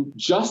 to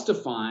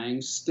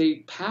justifying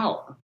state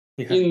power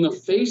in the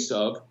face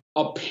of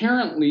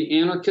apparently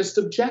anarchist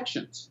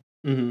objections?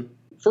 Mm-hmm.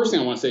 First thing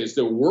I want to say is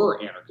there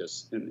were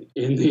anarchists in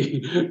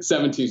the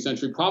 17th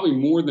century, probably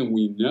more than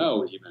we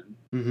know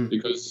even,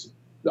 because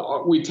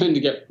we tend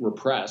to get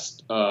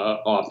repressed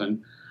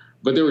often.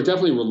 But there were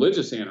definitely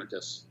religious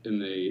anarchists in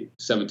the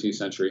 17th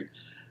century.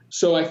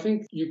 So I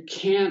think you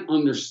can't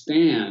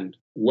understand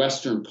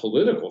Western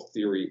political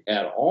theory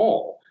at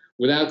all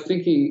without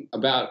thinking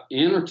about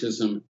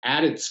anarchism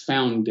at its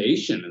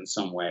foundation in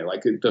some way.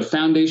 Like the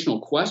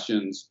foundational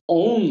questions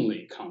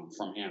only come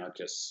from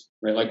anarchists,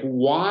 right? Like,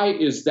 why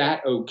is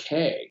that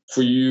okay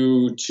for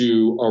you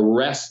to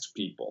arrest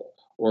people,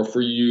 or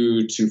for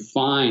you to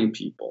fine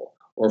people,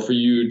 or for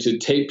you to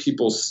take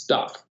people's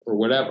stuff or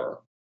whatever,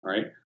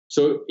 right?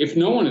 So if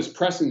no one is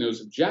pressing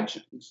those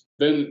objections,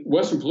 then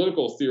Western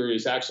political theory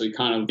is actually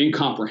kind of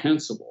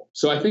incomprehensible.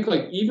 So I think,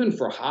 like, even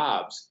for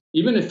Hobbes,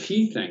 even if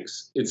he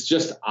thinks it's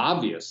just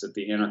obvious that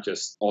the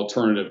anarchist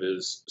alternative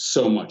is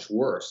so much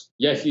worse,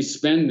 yet he's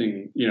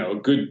spending, a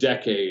good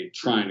decade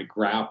trying to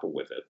grapple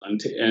with it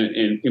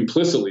and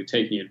implicitly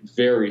taking it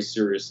very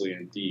seriously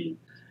indeed.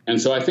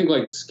 And so I think,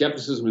 like,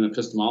 skepticism in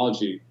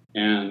epistemology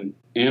and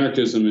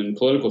anarchism in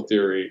political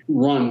theory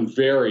run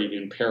very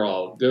in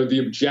parallel. They're the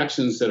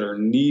objections that are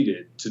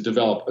needed to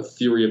develop a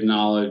theory of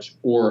knowledge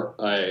or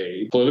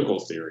a political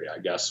theory, I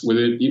guess,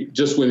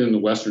 within the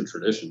Western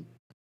tradition.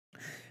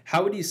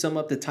 How would you sum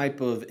up the type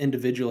of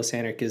individualist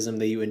anarchism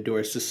that you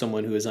endorse to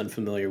someone who is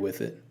unfamiliar with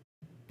it?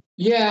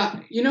 Yeah,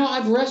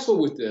 I've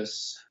wrestled with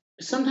this.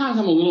 Sometimes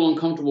I'm a little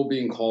uncomfortable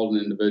being called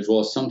an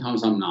individualist.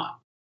 Sometimes I'm not.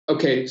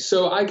 Okay,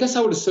 so I guess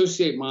I would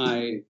associate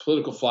my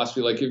political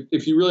philosophy, like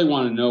if you really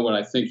want to know what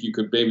I think, you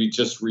could maybe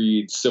just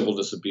read Civil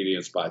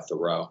Disobedience by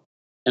Thoreau.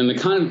 And the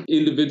kind of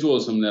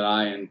individualism that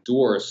I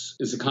endorse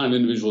is the kind of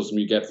individualism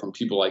you get from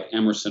people like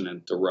Emerson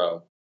and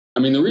Thoreau. I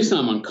mean, the reason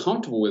I'm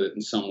uncomfortable with it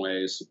in some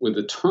ways, with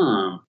the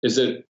term, is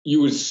that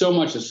you would so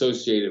much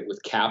associate it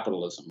with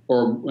capitalism,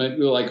 or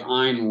like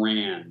Ayn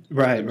Rand.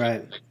 Right.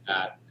 Like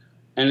that.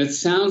 And it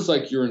sounds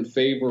like you're in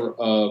favor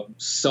of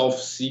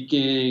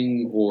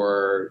self-seeking,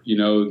 or,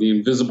 the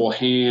invisible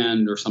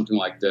hand, or something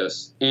like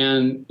this.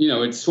 And,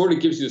 it sort of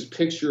gives you this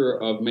picture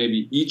of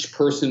maybe each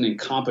person in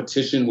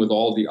competition with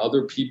all the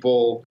other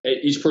people,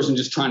 each person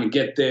just trying to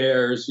get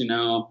theirs,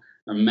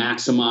 or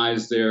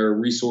maximize their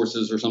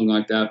resources or something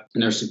like that,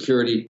 and their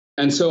security.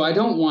 And so I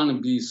don't want to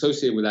be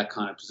associated with that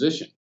kind of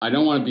position. I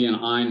don't want to be an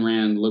Ayn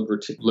Rand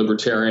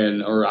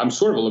libertarian, or I'm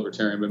sort of a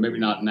libertarian, but maybe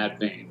not in that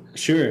vein.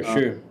 Sure.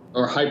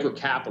 Or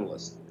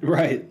hyper-capitalist.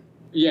 Right.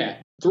 Yeah.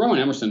 Thoreau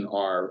and Emerson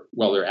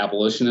they're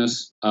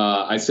abolitionists.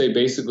 I say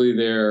basically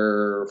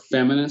they're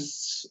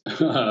feminists.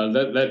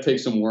 That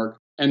takes some work.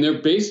 And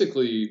they're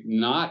basically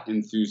not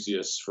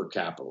enthusiasts for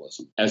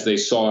capitalism as they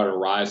saw it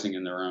arising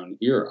in their own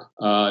era.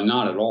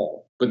 Not at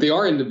all. But they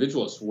are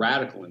individualists,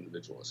 radical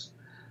individualists.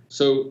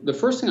 So the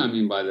first thing I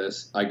mean by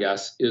this, I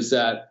guess, is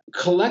that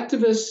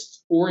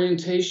collectivist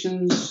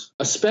orientations,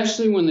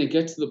 especially when they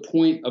get to the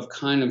point of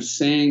kind of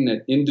saying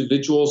that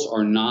individuals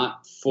are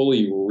not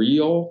fully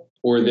real,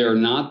 or they're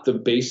not the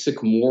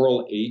basic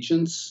moral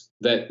agents,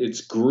 that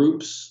it's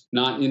groups,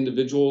 not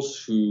individuals,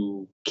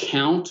 who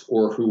count,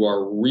 or who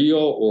are real,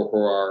 or who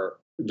are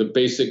the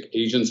basic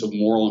agents of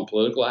moral and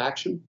political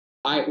action.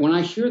 When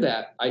I hear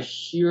that, I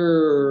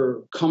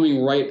hear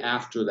coming right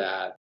after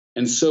that,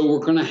 and so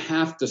we're going to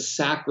have to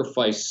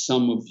sacrifice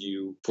some of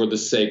you for the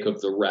sake of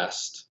the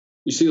rest.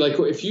 You see, like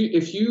if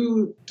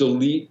you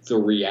delete the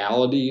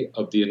reality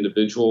of the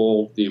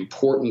individual, the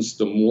importance,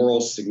 the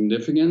moral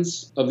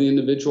significance of the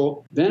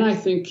individual, then I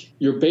think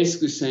you're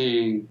basically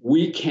saying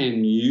we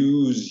can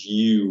use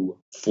you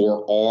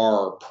for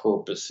our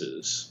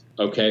purposes.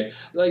 Okay,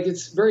 like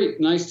it's very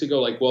nice to go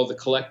like, well, the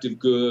collective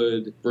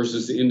good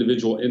versus the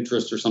individual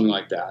interest or something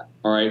like that.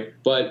 All right.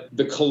 But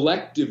the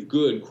collective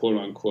good, quote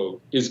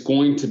unquote, is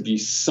going to be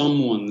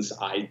someone's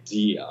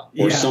idea,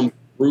 or some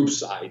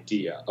group's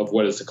idea of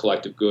what is the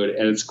collective good.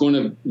 And it's going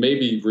to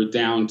maybe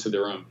redound to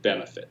their own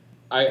benefit.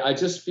 I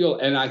just feel,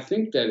 and I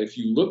think that if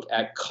you look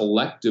at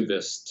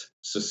collectivist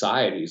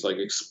societies, like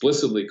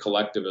explicitly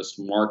collectivist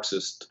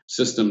Marxist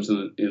systems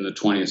in the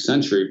 20th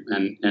century,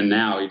 and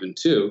now even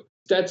too,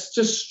 that's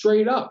just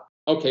straight up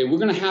okay, we're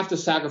going to have to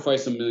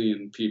sacrifice 1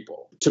 million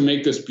people to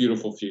make this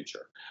beautiful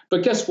future.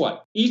 But guess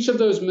what? Each of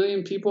those 1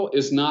 million people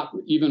is not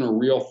even a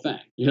real thing.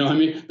 You know what I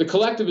mean? The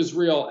collective is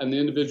real and the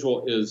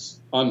individual is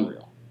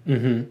unreal.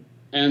 Mm-hmm.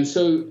 And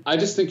so I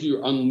just think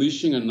you're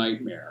unleashing a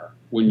nightmare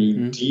when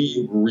you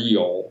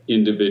de-real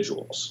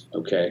individuals,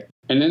 okay?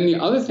 And then the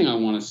other thing I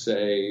want to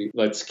say,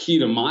 that's key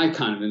to my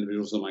kind of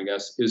individualism, I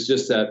guess, is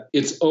just that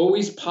it's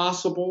always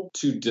possible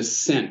to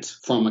dissent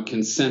from a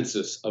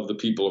consensus of the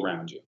people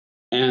around you.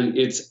 And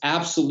it's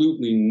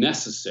absolutely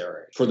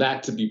necessary for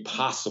that to be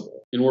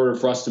possible in order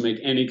for us to make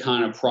any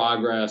kind of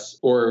progress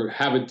or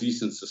have a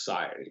decent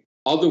society.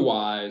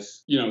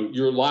 Otherwise,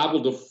 you're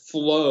liable to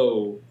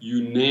flow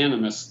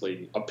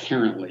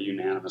apparently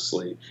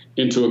unanimously,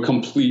 into a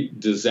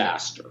complete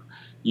disaster.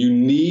 You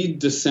need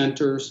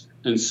dissenters,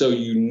 and so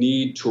you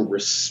need to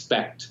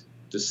respect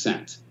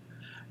dissent.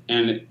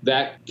 And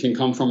that can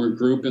come from a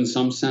group in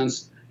some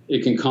sense.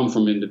 It can come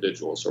from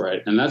individuals,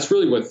 right? And that's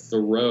really what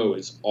Thoreau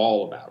is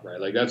all about, right?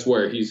 Like, that's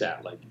where he's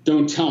at. Like,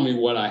 don't tell me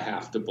what I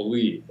have to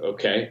believe,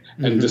 okay?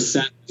 And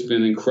dissent has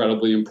been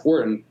incredibly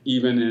important,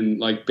 even in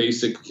like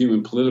basic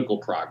human political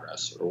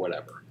progress or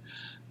whatever.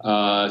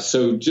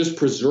 So just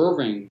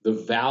preserving the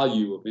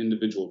value of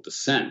individual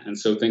dissent. And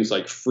so things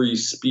like free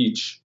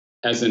speech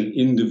as an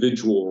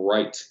individual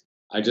right,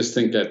 I just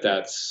think that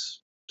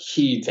that's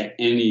key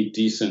to any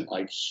decent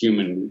like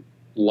human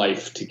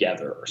life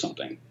together or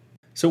something.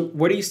 So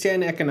where do you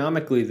stand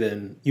economically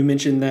then? You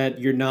mentioned that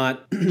you're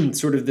not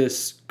sort of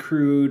this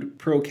crude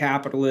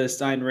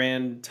pro-capitalist Ayn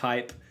Rand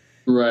type.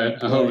 Right.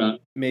 I hope not.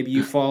 Maybe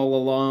you fall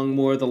along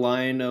more the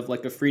line of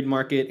like a free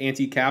market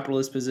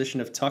anti-capitalist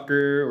position of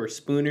Tucker or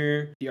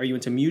Spooner. Are you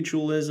into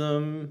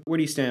mutualism? Where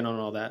do you stand on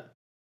all that?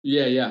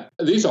 Yeah.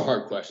 These are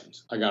hard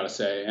questions, I got to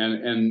say.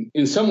 And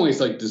in some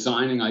ways, like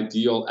designing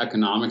ideal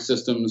economic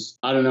systems,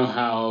 I don't know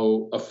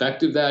how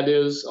effective that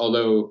is,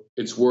 although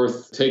it's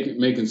worth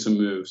making some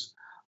moves.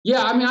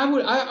 Yeah, I mean,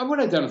 I would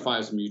identify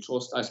as a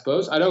mutualist, I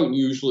suppose. I don't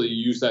usually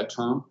use that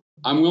term.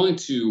 I'm willing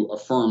to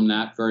affirm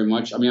that very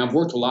much. I mean, I've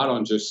worked a lot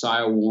on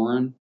Josiah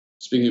Warren,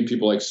 speaking of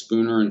people like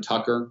Spooner and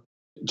Tucker.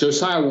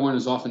 Josiah Warren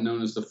is often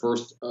known as the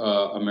first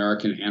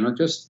American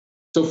anarchist.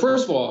 So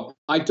first of all,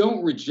 I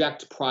don't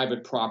reject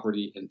private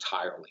property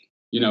entirely.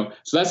 So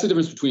that's the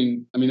difference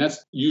between, I mean,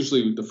 that's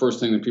usually the first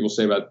thing that people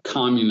say about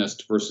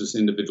communist versus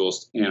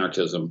individualist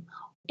anarchism.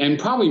 And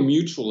probably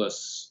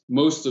mutualists,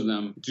 most of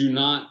them do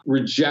not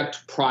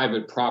reject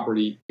private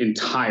property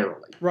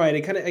entirely. Right.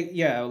 It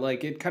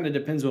kind of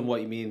depends on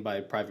what you mean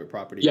by private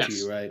property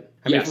too, right?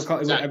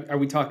 Exactly. Are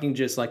we talking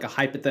just like a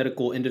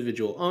hypothetical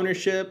individual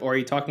ownership, or are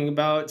you talking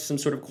about some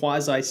sort of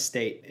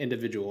quasi-state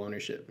individual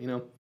ownership,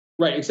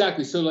 Right,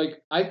 exactly. So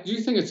like, I do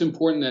think it's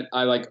important that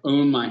I like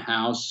own my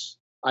house.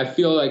 I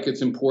feel like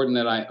it's important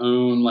that I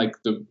own like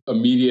the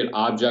immediate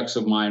objects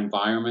of my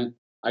environment.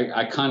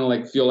 I kind of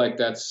like feel like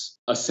that's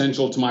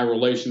essential to my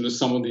relation to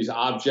some of these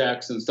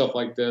objects and stuff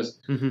like this.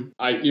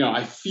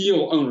 I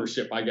feel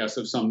ownership, I guess,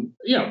 of some,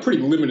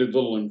 pretty limited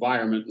little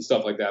environment and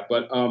stuff like that.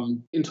 But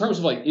in terms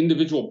of like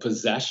individual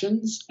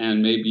possessions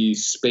and maybe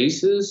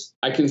spaces,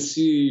 I can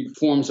see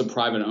forms of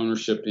private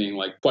ownership being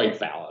like quite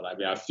valid. I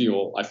mean, I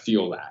feel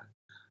that.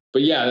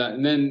 But yeah,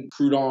 and then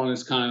Proudhon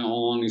is kind of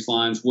along these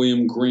lines.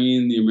 William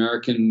Green, the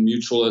American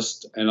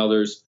mutualist, and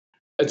others.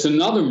 It's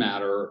another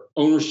matter,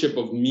 ownership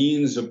of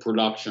means of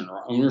production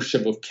or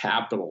ownership of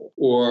capital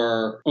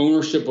or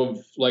ownership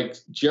of, like,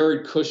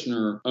 Jared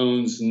Kushner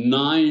owns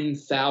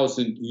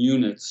 9,000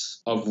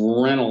 units of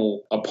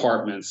rental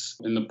apartments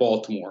in the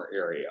Baltimore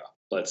area,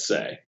 let's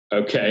say.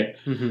 Okay.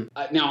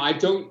 Now, I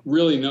don't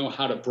really know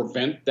how to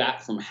prevent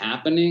that from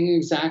happening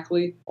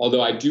exactly,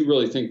 although I do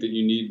really think that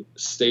you need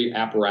state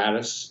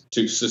apparatus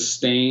to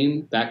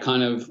sustain that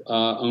kind of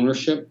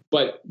ownership.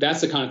 But that's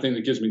the kind of thing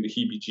that gives me the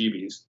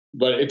heebie-jeebies.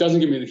 But it doesn't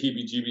give me the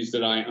heebie-jeebies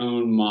that I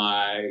own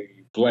my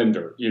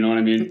blender. You know what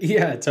I mean?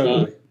 Yeah,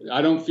 totally.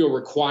 I don't feel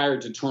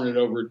required to turn it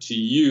over to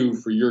you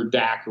for your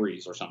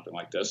daiquiris or something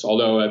like this,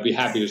 although I'd be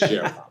happy to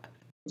share.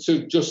 So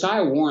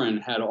Josiah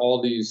Warren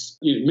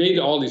made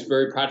all these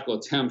very practical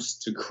attempts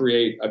to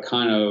create a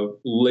kind of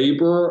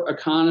labor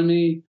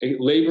economy, a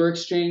labor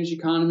exchange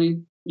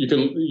economy.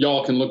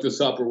 Y'all can look this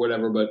up or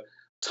whatever, but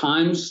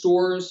time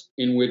stores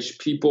in which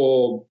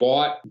people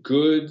bought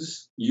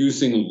goods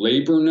using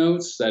labor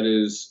notes, that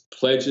is,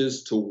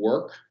 pledges to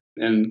work,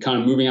 and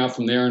kind of moving out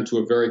from there into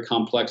a very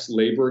complex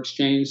labor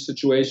exchange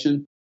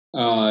situation.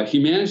 He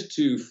managed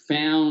to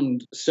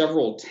found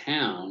several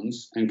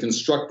towns and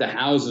construct the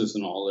houses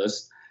and all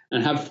this,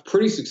 and have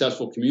pretty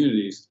successful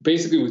communities,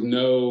 basically with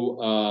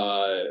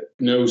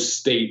no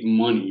state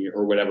money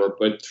or whatever,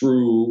 but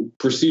through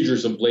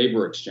procedures of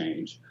labor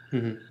exchange.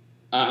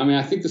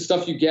 I think the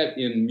stuff you get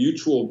in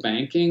Mutual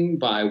Banking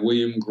by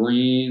William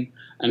Green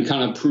and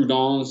kind of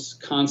Proudhon's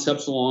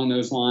concepts along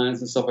those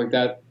lines and stuff like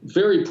that,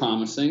 very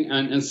promising.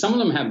 And some of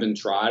them have been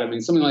tried. I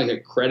mean, something like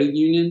a credit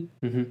union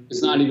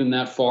is not even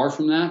that far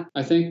from that,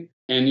 I think.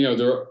 And,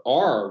 there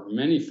are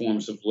many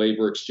forms of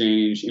labor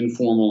exchange,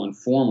 informal and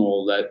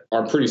formal, that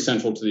are pretty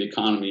central to the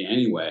economy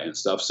anyway and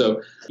stuff.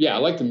 So, yeah, I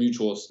like the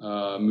mutualist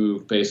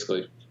move,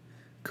 basically.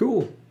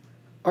 Cool.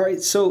 All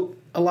right, so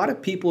a lot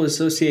of people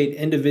associate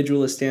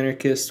individualist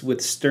anarchists with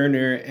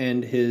Stirner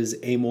and his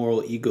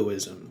amoral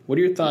egoism. What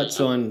are your thoughts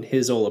on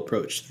his whole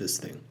approach to this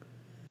thing?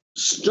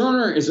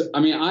 Stirner is,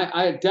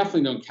 I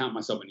definitely don't count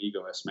myself an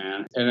egoist,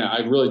 man. And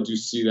I really do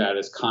see that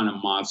as kind of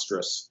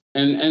monstrous.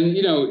 And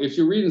if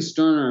you're reading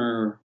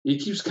Stirner, he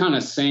keeps kind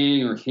of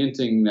saying or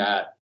hinting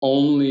that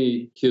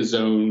only his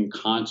own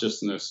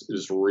consciousness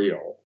is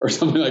real or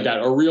something like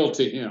that, or real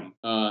to him.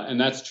 And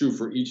that's true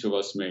for each of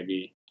us,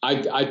 maybe.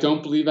 I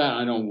don't believe that.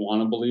 I don't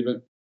want to believe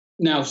it.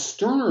 Now,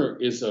 Stirner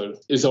is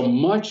a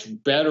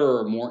much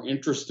better, more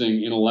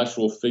interesting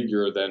intellectual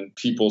figure than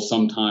people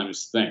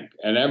sometimes think.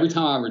 And every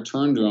time I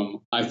return to him,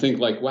 I think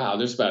like, wow,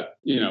 there's about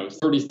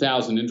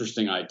 30,000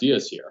 interesting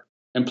ideas here.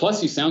 And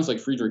plus, he sounds like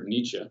Friedrich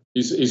Nietzsche.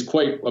 He's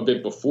quite a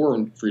bit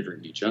before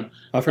Friedrich Nietzsche.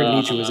 I've heard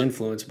Nietzsche was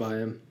influenced by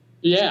him.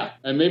 Yeah,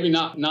 and maybe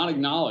not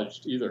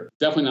acknowledged either.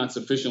 Definitely not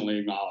sufficiently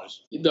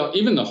acknowledged.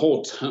 Even the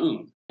whole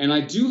tone. And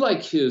I do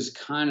like his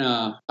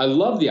I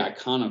love the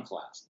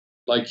iconoclast.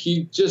 Like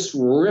he just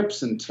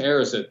rips and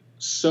tears at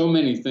so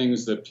many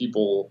things that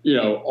people,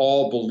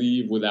 all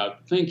believe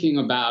without thinking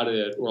about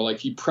it, or like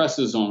he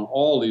presses on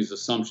all these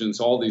assumptions,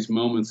 all these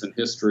moments in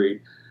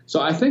history. So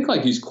I think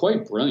like he's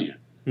quite brilliant.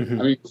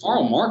 Mm-hmm. I mean,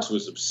 Karl Marx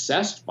was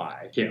obsessed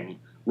by him,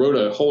 wrote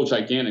a whole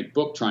gigantic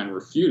book trying to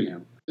refute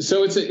him.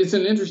 So it's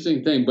an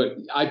interesting thing, but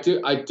I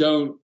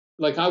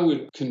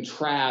would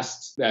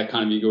contrast that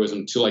kind of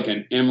egoism to like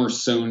an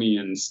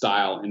Emersonian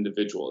style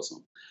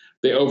individualism.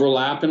 They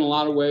overlap in a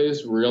lot of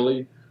ways,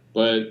 really,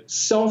 but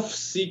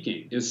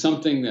self-seeking is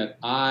something that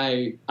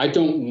I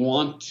don't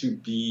want to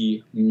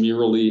be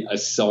merely a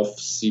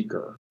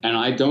self-seeker, and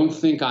I don't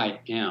think I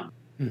am,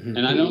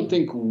 and I don't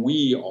think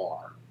we are.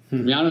 I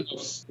mean, I don't know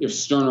if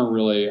Stirner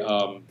really,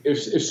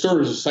 if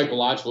Stirner is a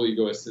psychological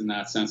egoist in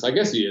that sense. I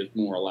guess he is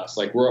more or less.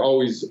 Like we're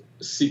always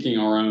seeking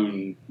our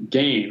own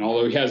gain,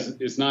 although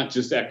it's not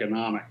just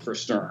economic for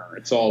Stirner.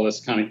 It's all this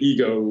kind of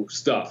ego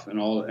stuff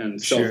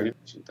and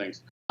self-image and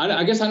things.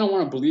 I guess I don't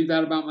want to believe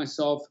that about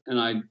myself, and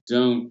I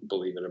don't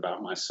believe it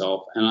about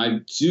myself. And I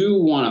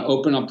do want to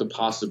open up the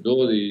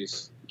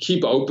possibilities,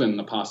 keep open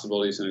the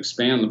possibilities, and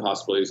expand the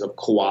possibilities of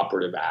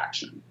cooperative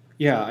action.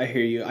 Yeah, I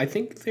hear you. I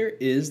think there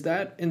is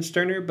that in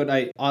Stirner, but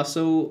I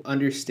also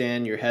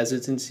understand your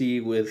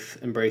hesitancy with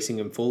embracing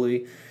him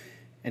fully.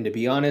 And to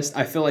be honest,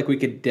 I feel like we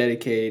could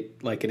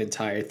dedicate like an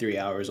entire 3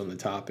 hours on the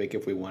topic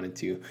if we wanted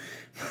to.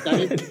 I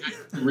need to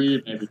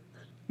read maybe.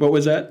 What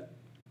was that?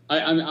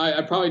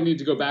 I probably need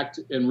to go back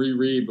and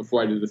reread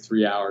before I do the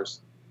 3 hours.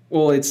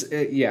 Well,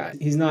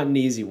 he's not an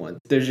easy one.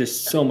 There's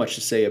just so much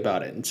to say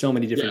about it and so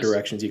many different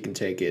directions you can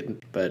take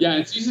it. But yeah,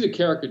 it's easy to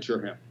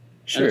caricature him.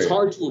 Sure. And it's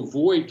hard to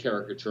avoid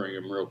caricaturing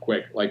him real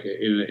quick, like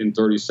in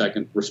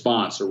 30-second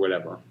response or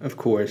whatever. Of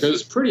course.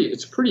 Because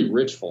it's pretty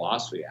rich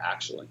philosophy,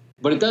 actually.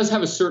 But it does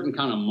have a certain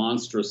kind of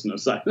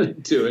monstrousness, I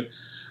think, to it.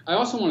 I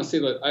also want to say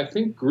that I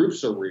think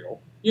groups are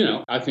real.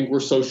 I think we're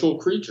social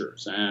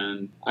creatures,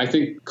 and I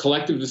think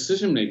collective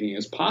decision-making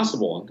is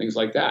possible and things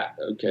like that,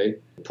 okay?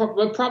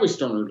 But probably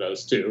Stirner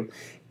does, too.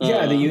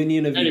 Yeah, the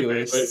union of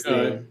egoists.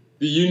 The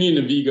union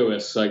of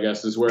egoists, I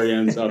guess, is where he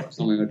ends up,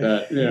 something like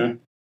that, yeah.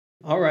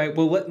 All right,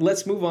 well,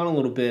 let's move on a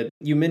little bit.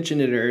 You mentioned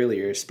it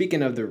earlier.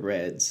 Speaking of the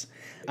Reds,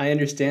 I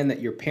understand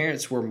that your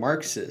parents were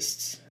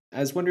Marxists.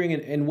 I was wondering,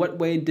 in what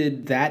way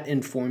did that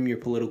inform your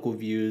political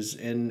views,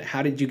 and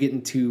how did you get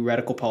into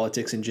radical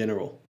politics in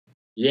general?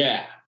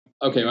 Yeah.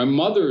 Okay, my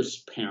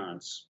mother's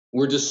parents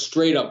were just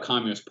straight up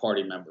Communist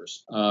Party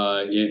members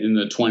in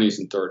the 20s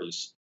and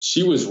 30s.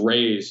 She was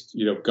raised,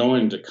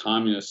 going to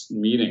communist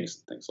meetings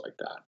and things like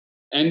that.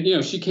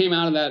 And, she came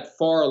out of that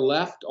far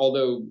left,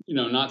 although,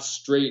 not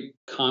straight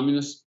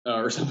communist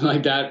or something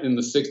like that in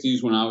the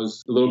 60s when I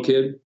was a little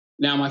kid.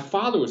 Now, my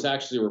father was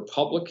actually a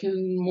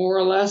Republican, more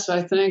or less,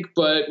 I think,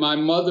 but my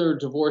mother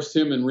divorced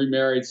him and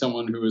remarried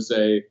someone who was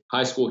a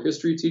high school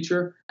history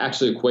teacher,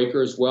 actually a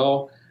Quaker as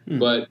well,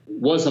 but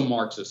was a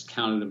Marxist,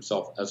 counted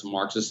himself as a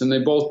Marxist. And they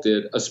both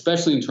did,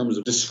 especially in terms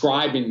of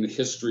describing the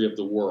history of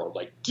the world,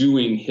 like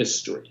doing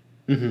history.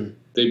 Mm-hmm.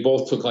 They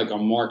both took like a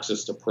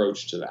Marxist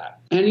approach to that.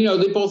 And,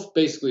 they both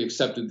basically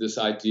accepted this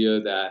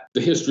idea that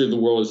the history of the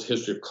world is a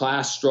history of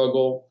class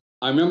struggle.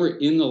 I remember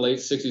in the late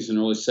 60s and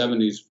early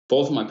 70s,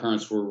 both of my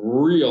parents were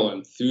real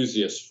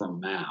enthusiasts for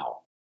Mao.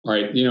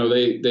 Right.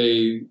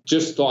 They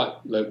just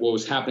thought that what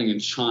was happening in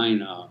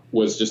China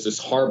was just this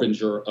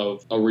harbinger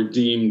of a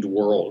redeemed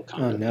world.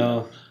 Oh,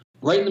 no.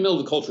 Right in the middle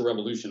of the Cultural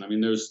Revolution. I mean,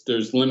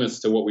 there's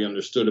limits to what we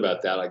understood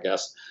about that, I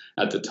guess,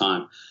 at the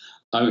time.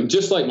 I mean,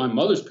 just like my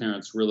mother's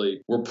parents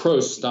really were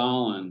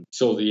pro-Stalin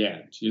till the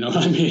end. You know what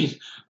I mean?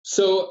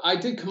 So I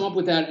did come up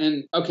with that.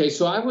 And, okay,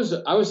 so I was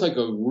like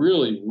a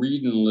really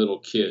reading little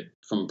kid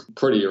from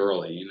pretty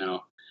early,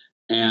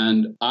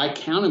 And I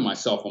counted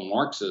myself a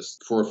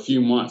Marxist for a few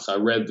months. I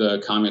read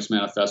the Communist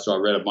Manifesto. I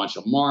read a bunch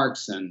of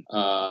Marx and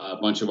a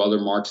bunch of other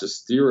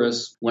Marxist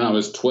theorists when I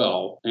was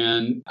 12.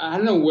 And I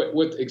don't know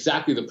what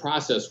exactly the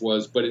process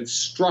was, but it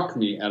struck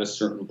me at a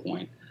certain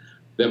point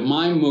that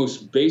my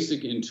most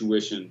basic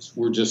intuitions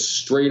were just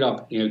straight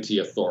up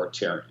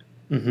anti-authoritarian.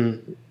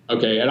 Mm-hmm.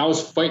 Okay, and I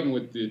was fighting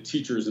with the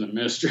teachers and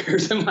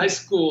administrators in my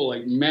school,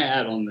 like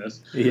mad on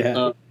this,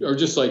 or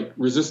just like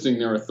resisting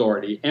their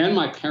authority and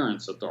my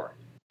parents' authority.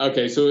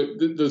 Okay, so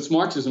this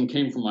Marxism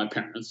came from my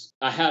parents.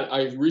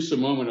 I reached a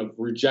moment of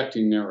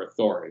rejecting their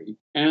authority,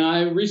 and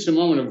I reached a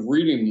moment of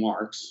reading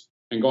Marx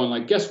and going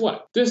like, guess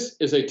what? This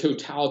is a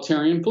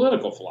totalitarian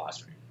political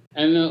philosophy,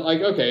 and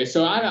like, okay,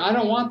 so I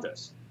don't want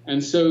this.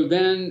 And so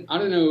then I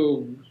don't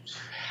know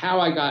how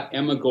I got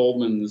Emma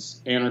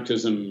Goldman's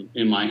Anarchism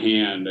in my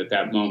hand at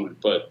that moment,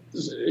 but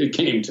it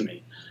came to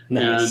me.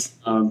 Nice.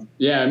 And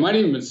it might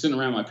even been sitting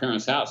around my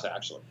parents' house,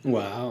 actually.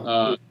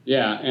 Wow.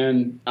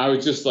 And I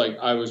was just like,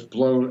 I was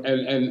blown.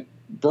 And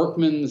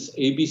Berkman's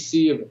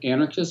ABC of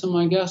Anarchism,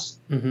 I guess.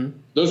 Mm-hmm.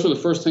 Those were the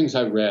first things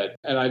I read.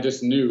 And I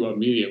just knew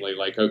immediately,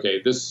 like,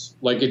 okay, this,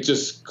 like, it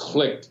just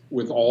clicked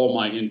with all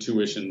my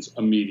intuitions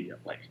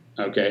immediately.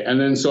 Okay. And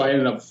then so I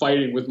ended up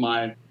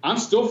I'm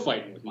still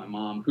fighting with my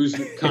mom, who's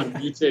kind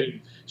of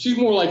mutated. She's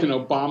more like an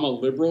Obama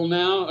liberal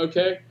now.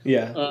 Okay.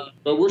 Yeah.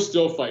 But we're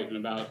still fighting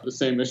about the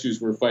same issues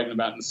we were fighting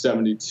about in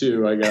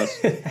 72, I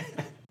guess.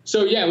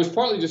 So, yeah, it was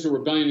partly just a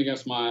rebellion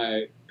against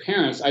my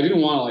parents. I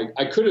didn't want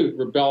to, I could have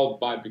rebelled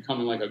by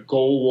becoming like a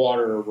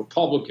Goldwater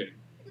Republican.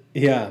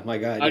 Yeah, my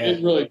God. I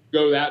didn't really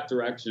go that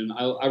direction.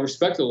 I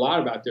respect a lot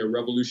about their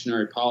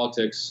revolutionary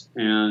politics.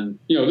 And,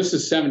 this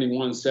is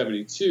 71,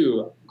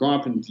 72. Growing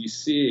up in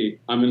D.C.,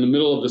 I'm in the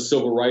middle of the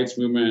civil rights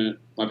movement.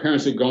 My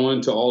parents are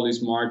going to all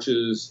these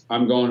marches.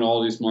 I'm going to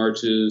all these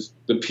marches.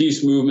 The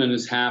peace movement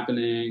is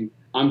happening.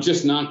 I'm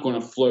just not going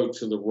to float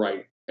to the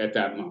right at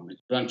that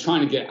moment. But I'm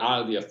trying to get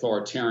out of the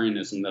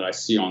authoritarianism that I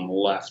see on the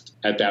left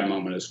at that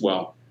moment as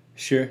well.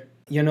 Sure.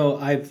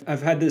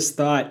 I've had this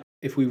thought.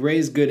 If we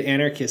raise good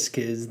anarchist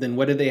kids, then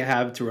what do they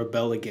have to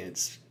rebel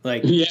against?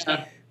 Like,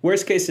 yeah.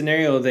 Worst case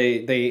scenario,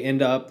 they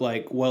end up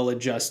like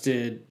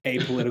well-adjusted,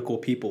 apolitical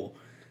people.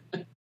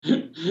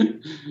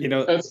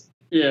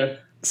 Yeah.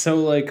 So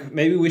like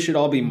maybe we should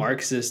all be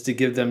Marxists to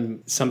give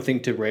them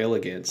something to rail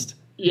against.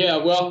 Yeah,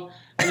 well,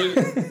 I mean,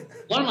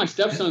 one of my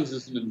stepsons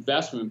is an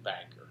investment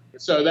banker.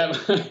 So that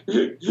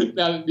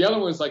now the other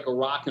one's like a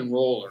rock and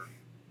roller.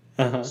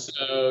 Uh-huh.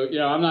 So,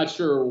 I'm not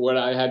sure what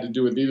I had to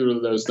do with either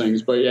of those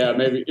things, but yeah,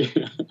 maybe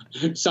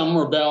some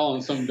rebel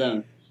and some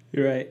don't.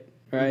 Right.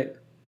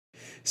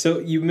 So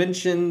you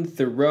mentioned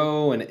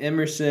Thoreau and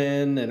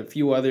Emerson and a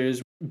few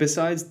others.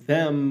 Besides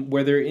them,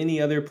 were there any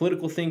other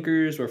political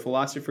thinkers or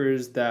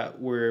philosophers that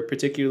were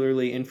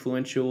particularly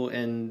influential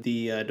in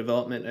the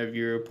development of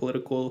your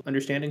political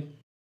understanding?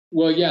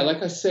 Well, yeah,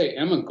 like I say,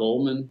 Emma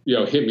Goldman,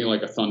 hit me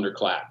like a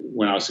thunderclap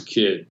when I was a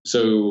kid.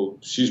 So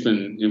she's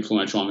been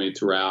influential on me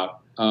throughout.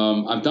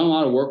 I've done a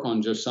lot of work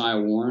on Josiah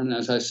Warren,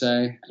 as I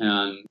say,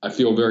 and I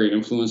feel very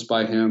influenced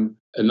by him.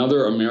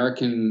 Another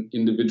American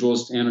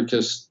individualist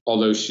anarchist,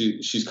 although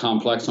she's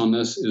complex on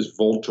this, is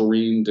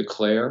Voltairine de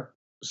Cleyre.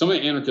 Some of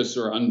the anarchists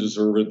are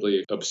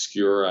undeservedly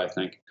obscure, I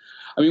think.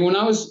 I mean, when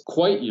I was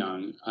quite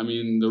young,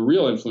 the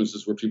real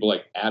influences were people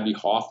like Abbie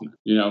Hoffman.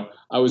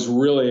 I was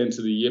really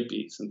into the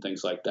Yippies and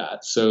things like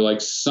that. So like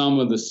some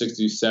of the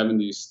 60s,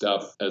 70s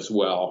stuff as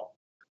well.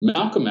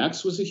 Malcolm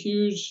X was a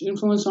huge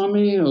influence on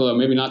me, although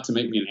maybe not to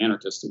make me an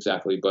anarchist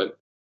exactly, but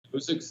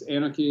Nozick's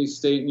Anarchy,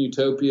 State and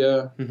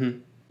Utopia. Mm-hmm.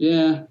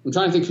 Yeah, I'm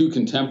trying to think who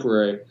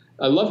contemporary.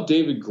 I love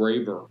David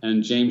Graeber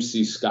and James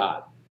C.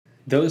 Scott.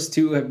 Those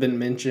two have been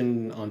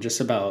mentioned on just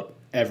about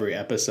every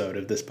episode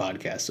of this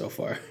podcast so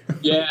far.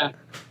 Yeah.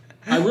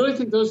 I really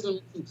think those are the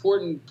most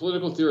important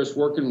political theorists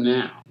working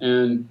now.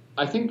 And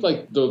I think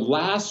like the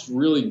last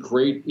really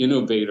great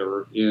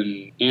innovator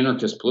in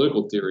anarchist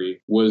political theory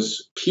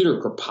was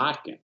Peter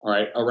Kropotkin, all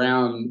right,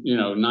 around,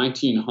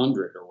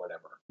 1900 or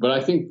whatever. But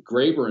I think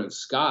Graeber and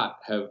Scott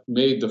have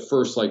made the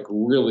first like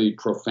really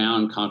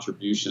profound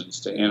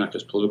contributions to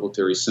anarchist political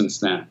theory since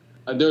then.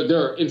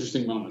 There are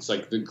interesting moments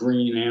like the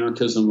green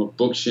anarchism of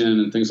Bookchin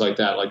and things like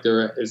that. Like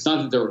it's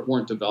not that there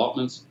weren't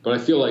developments, but I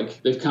feel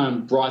like they've kind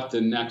of brought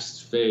the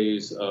next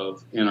phase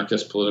of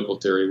anarchist political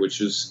theory,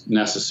 which is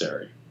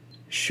necessary.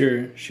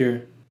 Sure.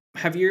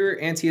 Have your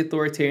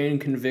anti-authoritarian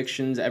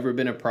convictions ever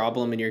been a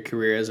problem in your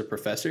career as a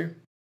professor?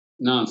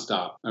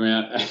 Nonstop.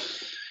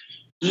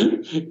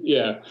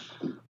 Yeah.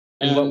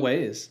 In what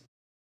ways?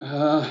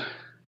 Well,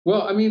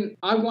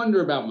 I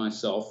wonder about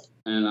myself.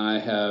 And I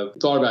have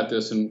thought about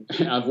this, and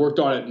I've worked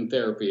on it in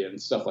therapy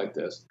and stuff like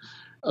this,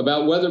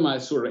 about whether my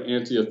sort of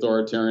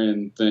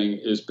anti-authoritarian thing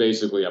is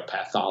basically a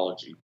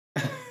pathology.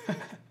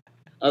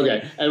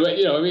 Okay. And,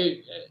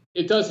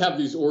 it does have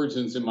these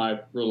origins in my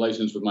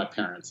relations with my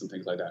parents and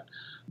things like that.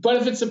 But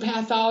if it's a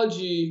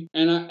pathology,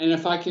 and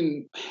if I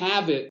can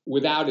have it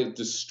without it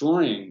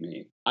destroying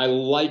me, I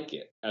like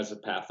it as a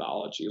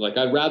pathology. Like,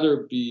 I'd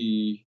rather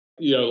be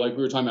like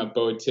we were talking about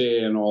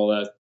Boete and all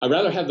that, I'd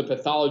rather have the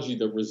pathology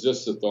that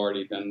resists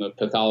authority than the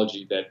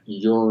pathology that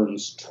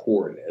yearns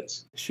toward it.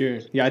 Sure.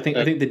 Yeah, I think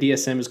the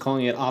DSM is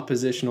calling it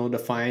oppositional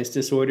defiance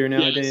disorder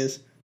nowadays.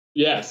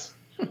 Yes.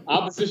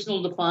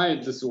 Oppositional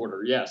defiant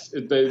disorder. Yes.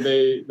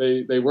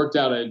 They worked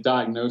out a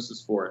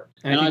diagnosis for it.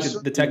 And I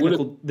think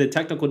the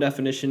technical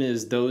definition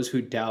is those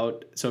who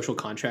doubt social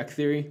contract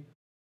theory.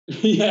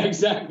 Yeah,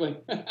 exactly.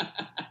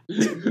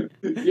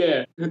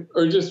 Yeah.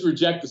 Or just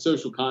reject the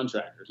social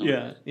contract or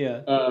something.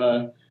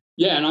 Yeah.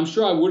 Yeah, and I'm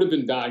sure I would have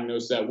been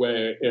diagnosed that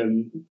way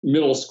in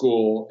middle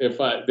school if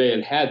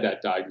they had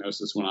that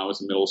diagnosis when I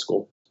was in middle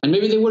school. And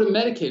maybe they would have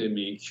medicated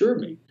me and cured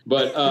me.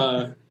 But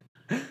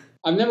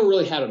I've never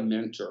really had a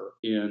mentor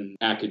in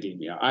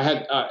academia.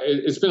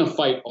 It's been a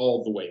fight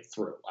all the way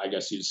through, I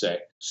guess you'd say.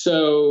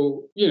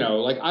 So,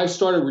 I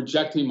started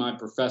rejecting my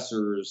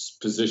professors'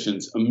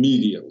 positions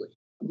immediately.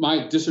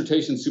 My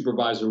dissertation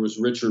supervisor was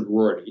Richard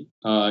Rorty,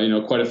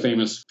 quite a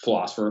famous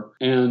philosopher.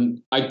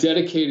 And I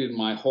dedicated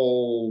my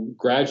whole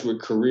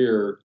graduate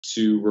career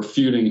to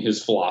refuting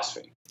his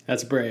philosophy.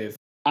 That's brave.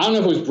 I don't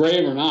know if it was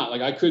brave or not.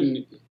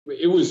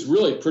 It was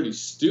really pretty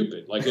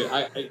stupid.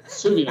 It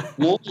took me a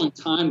long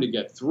time to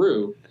get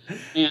through.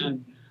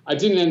 And I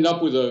didn't end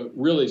up with a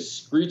really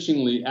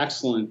screechingly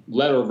excellent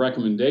letter of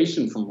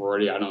recommendation from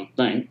Rorty, I don't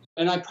think.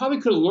 And I probably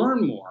could have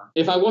learned more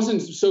if I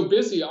wasn't so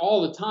busy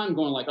all the time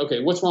going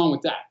okay, what's wrong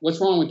with that?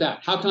 What's wrong with that?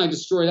 How can I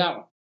destroy that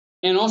one?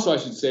 And also, I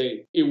should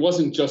say, it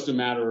wasn't just a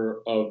matter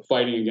of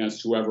fighting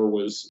against whoever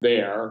was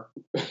there.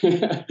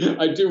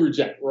 I do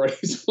reject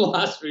Rorty's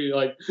philosophy,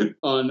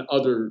 on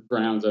other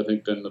grounds, I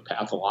think, than the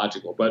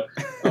pathological. But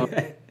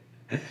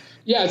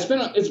yeah, it's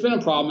been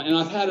a problem, and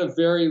I've had a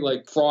very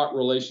fraught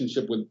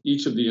relationship with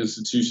each of the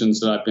institutions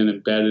that I've been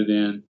embedded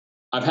in.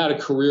 I've had a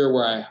career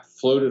where I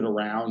floated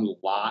around a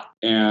lot,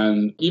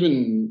 and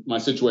even my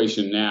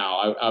situation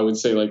now, I would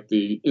say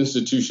the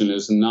institution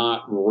is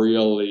not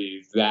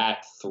really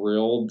that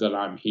thrilled that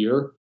I'm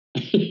here,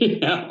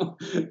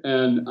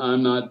 and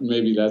I'm not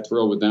maybe that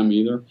thrilled with them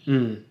either.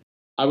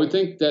 I would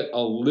think that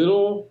a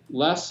little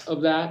less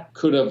of that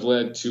could have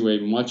led to a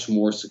much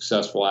more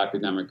successful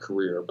academic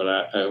career. But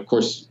of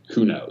course,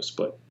 who knows?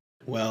 But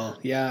well,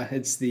 yeah,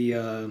 it's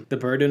the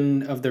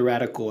burden of the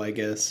radical, I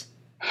guess.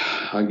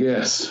 I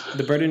guess.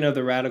 The burden of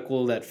the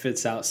radical that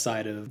fits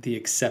outside of the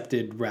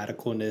accepted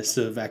radicalness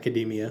of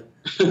academia.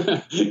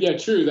 Yeah,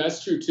 true.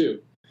 That's true,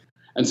 too.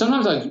 And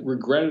sometimes I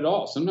regret it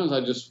all. Sometimes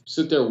I just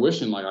sit there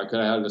wishing I could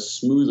have had a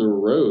smoother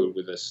road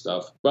with this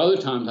stuff. But other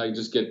times I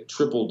just get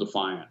triple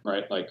defiant,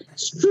 right?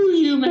 Screw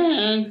you,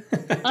 man.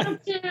 I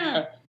don't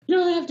care. You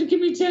don't have to give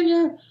me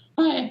tenure.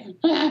 And,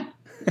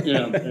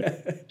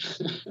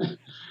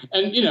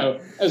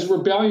 as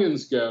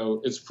rebellions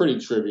go, it's pretty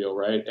trivial,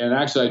 right? And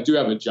actually, I do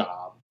have a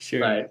job,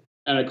 sure, right?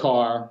 And a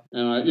car,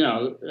 and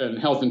and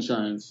health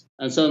insurance.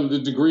 And so the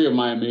degree of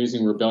my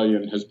amazing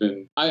rebellion has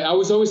been, I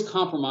was always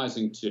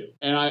compromising too.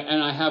 And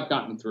I have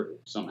gotten through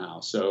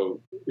somehow.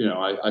 So,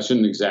 I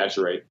shouldn't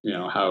exaggerate,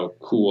 how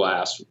cool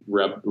ass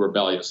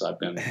rebellious I've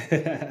been.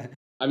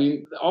 I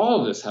mean, all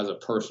of this has a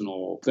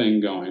personal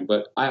thing going,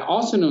 but I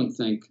also don't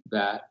think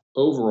that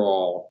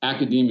overall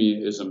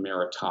academia is a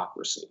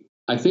meritocracy.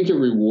 I think it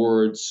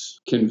rewards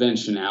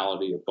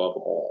conventionality above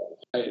all.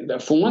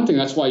 For one thing,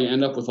 that's why you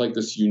end up with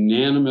this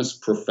unanimous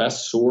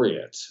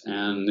professoriate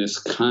and this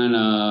kind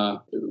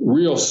of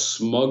real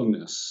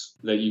smugness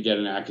that you get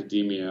in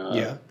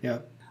academia. Yeah.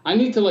 I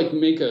need to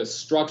make a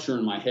structure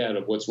in my head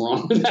of what's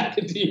wrong with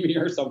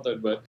academia or something,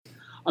 but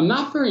I'm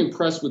not very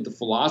impressed with the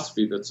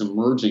philosophy that's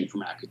emerging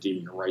from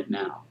academia right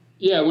now.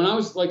 Yeah, when I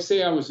was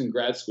say I was in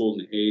grad school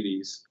in the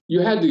 80s,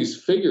 you had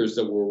these figures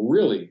that were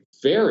really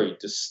very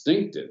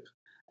distinctive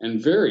and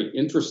very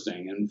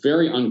interesting and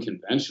very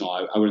unconventional.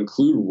 I would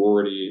include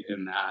Rorty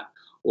in that,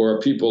 or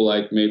people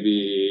like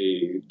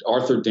maybe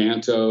Arthur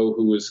Danto,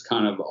 who was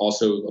kind of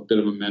also a bit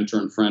of a mentor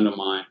and friend of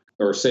mine,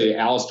 or say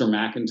Alistair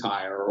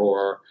McIntyre,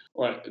 or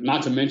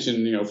not to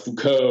mention,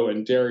 Foucault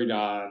and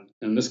Derrida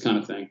and this kind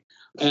of thing.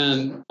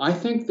 And I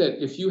think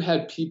that if you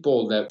had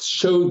people that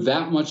showed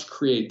that much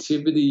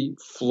creativity,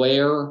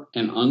 flair,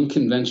 and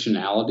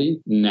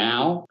unconventionality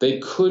now, they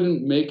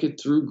couldn't make it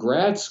through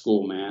grad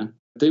school, man.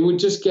 They would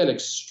just get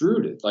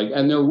extruded.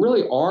 And there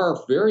really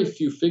are very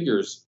few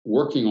figures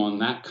working on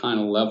that kind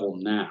of level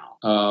now,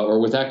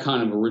 or with that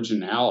kind of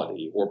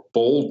originality or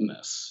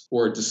boldness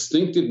or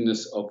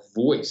distinctiveness of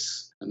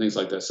voice and things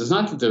like this. It's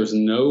not that there's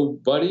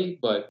nobody,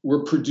 but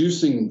we're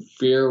producing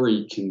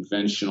very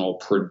conventional,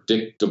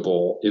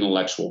 predictable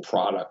intellectual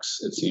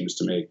products, it seems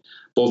to me,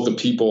 both the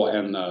people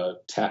and the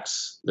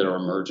texts that are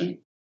emerging.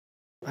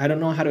 I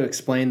don't know how to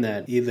explain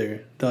that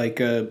either.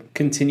 A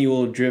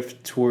continual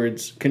drift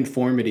towards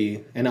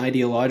conformity and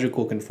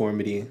ideological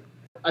conformity.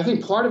 I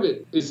think part of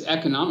it is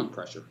economic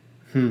pressure.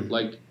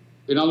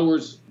 In other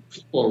words,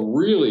 people are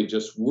really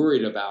just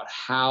worried about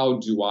how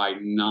do I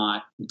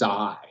not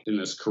die in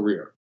this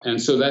career? And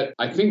so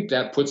I think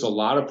that puts a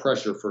lot of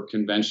pressure for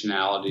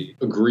conventionality,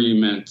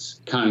 agreement,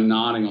 kind of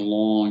nodding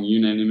along,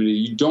 unanimity.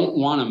 You don't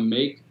want to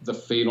make the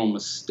fatal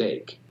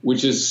mistake,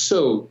 which is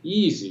so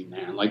easy,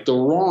 man. Like the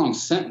wrong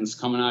sentence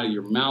coming out of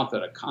your mouth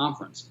at a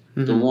conference,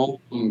 the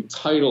wrong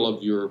title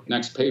of your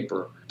next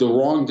paper, the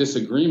wrong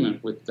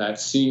disagreement with that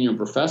senior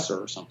professor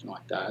or something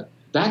like that,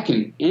 that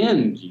can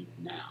end you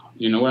now.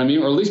 You know what I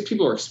mean? Or at least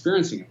people are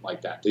experiencing it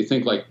like that. They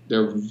think like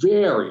they're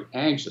very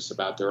anxious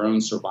about their own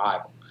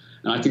survival.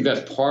 And I think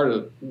that's part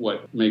of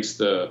what makes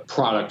the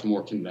product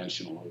more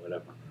conventional or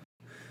whatever.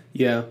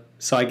 Yeah.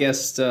 So I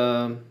guess,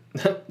 do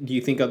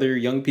you think other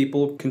young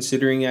people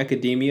considering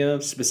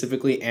academia,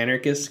 specifically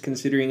anarchists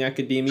considering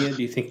academia,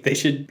 do you think they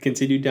should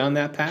continue down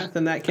that path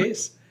in that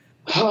case?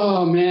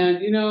 Oh,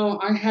 man,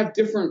 I have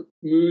different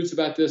moods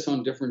about this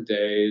on different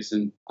days.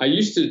 And I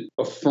used to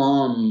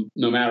affirm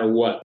no matter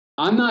what.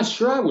 I'm not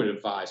sure I would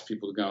advise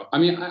people to go. I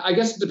mean, I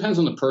guess it depends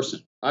on the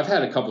person. I've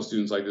had a couple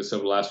students like this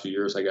over the last few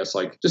years, I guess,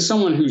 like just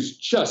someone who's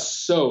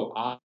just so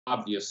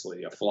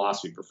obviously a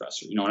philosophy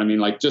professor. You know what I mean?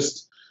 Like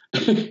just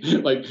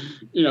like,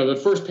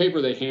 the first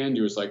paper they hand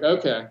you is like,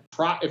 okay,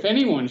 if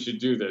anyone should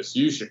do this,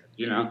 you should,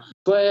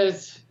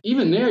 But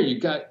even there, you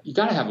got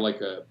to have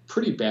like a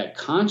pretty bad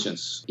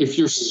conscience if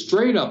you're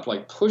straight up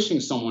like pushing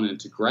someone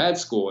into grad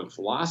school in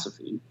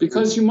philosophy,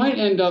 because it might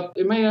end up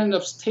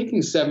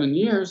taking 7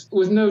 years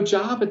with no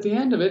job at the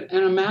end of it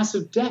and a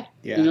massive debt.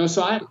 Yeah.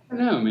 So I don't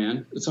know,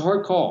 man. It's a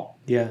hard call.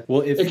 Yeah.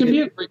 Well, it can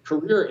be a great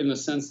career in the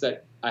sense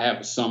that I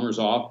have summers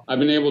off. I've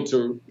been able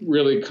to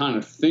really kind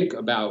of think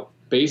about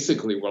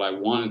basically what I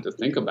wanted to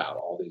think about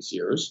all these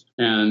years.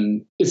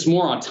 And it's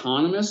more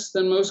autonomous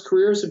than most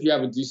careers if you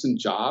have a decent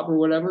job or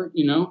whatever,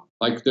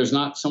 like there's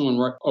not someone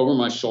right over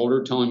my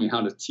shoulder telling me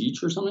how to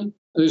teach or something.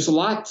 There's a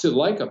lot to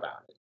like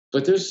about it,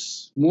 but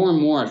there's more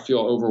and more I feel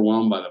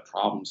overwhelmed by the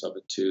problems of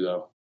it too,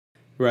 though.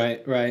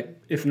 Right.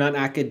 If not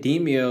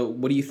academia,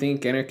 what do you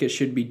think anarchists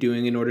should be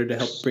doing in order to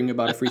help bring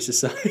about a free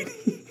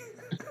society?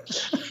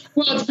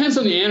 Well, it depends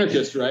on the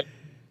anarchist, right?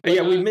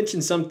 Yeah, we've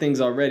mentioned some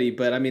things already,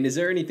 but I mean, is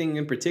there anything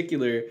in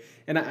particular?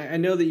 And I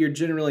know that you're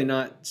generally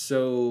not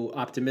so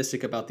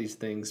optimistic about these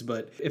things,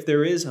 but if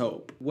there is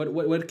hope,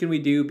 what can we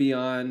do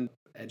beyond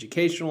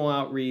educational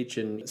outreach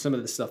and some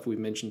of the stuff we've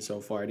mentioned so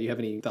far? Do you have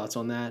any thoughts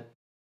on that?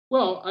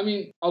 Well, I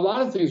mean, a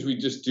lot of things we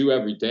just do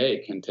every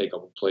day can take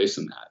up a place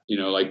in that.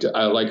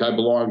 I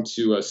belong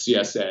to a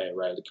CSA,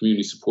 right, the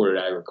community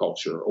supported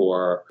agriculture,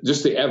 or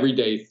just the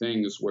everyday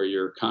things where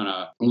you're kind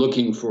of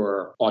looking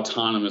for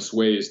autonomous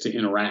ways to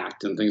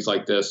interact and things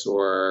like this,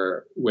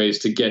 or ways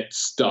to get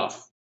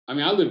stuff. I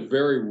mean, I live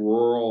very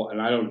rural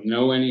and I don't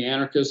know any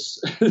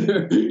anarchists,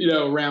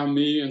 around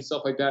me and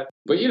stuff like that.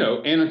 But,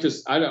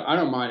 anarchists, I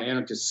don't mind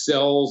anarchist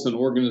cells and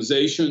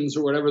organizations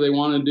or whatever they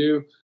want to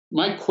do.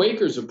 My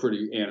Quakers are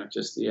pretty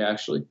anarchisty,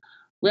 actually.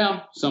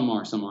 Well, some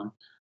are.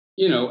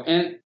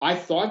 And I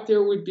thought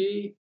there would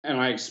be, and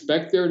I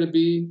expect there to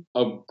be,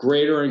 a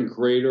greater and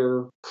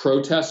greater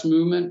protest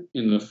movement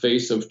in the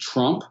face of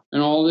Trump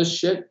and all this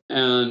shit.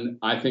 And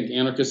I think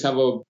anarchists have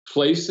a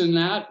place in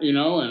that,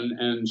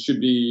 and should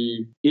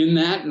be in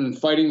that and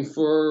fighting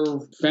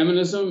for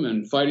feminism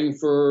and fighting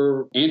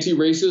for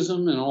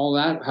anti-racism and all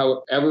that,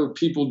 however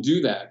people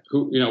do that,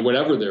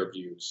 whatever their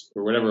views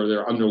or whatever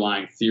their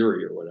underlying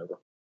theory or whatever.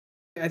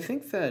 I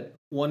think that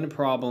one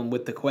problem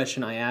with the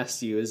question I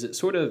asked you is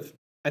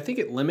I think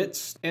it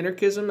limits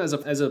anarchism as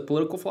a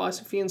political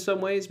philosophy in some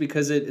ways,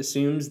 because it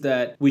assumes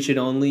that we should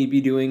only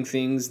be doing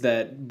things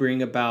that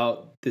bring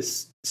about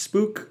this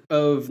spook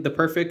of the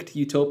perfect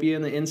utopia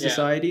in the end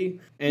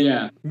society.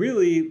 And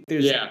really,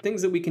 there's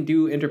things that we can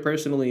do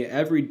interpersonally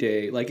every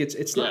day. Like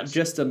it's not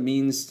just a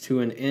means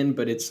to an end,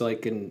 but it's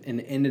like an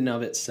end in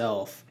of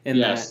itself.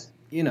 And that,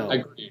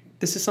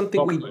 this is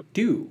something we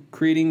do,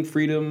 creating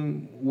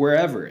freedom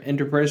wherever,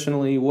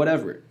 interpersonally,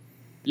 whatever.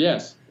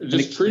 Yes,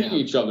 just treating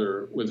each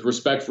other with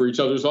respect for each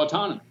other's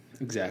autonomy.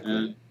 Exactly.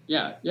 And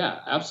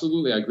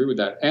absolutely, I agree with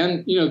that.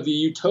 And, the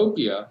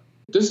utopia,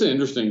 this is an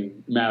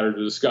interesting matter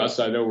to discuss.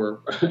 I know we're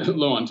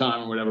low on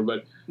time or whatever,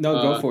 but...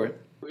 No, go for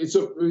it. It's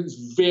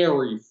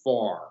very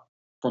far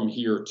from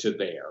here to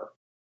there.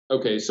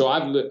 Okay, so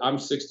I'm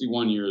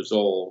 61 years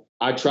old.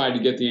 I tried to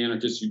get the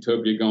anarchist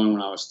utopia going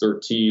when I was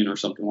 13 or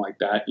something like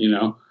that,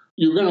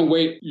 You're going to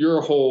wait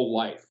your whole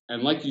life.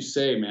 And like you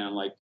say, man,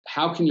 like,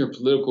 how can your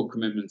political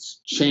commitments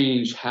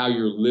change how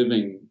you're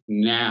living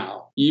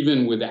now,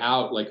 even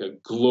without like a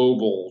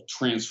global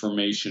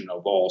transformation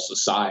of all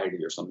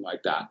society or something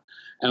like that?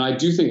 And I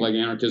do think like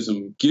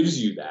anarchism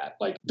gives you that.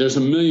 Like there's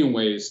a million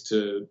ways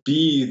to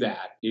be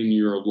that in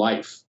your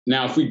life.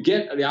 Now, if we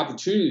get the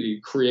opportunity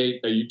to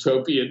create a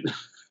utopian,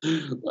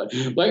 like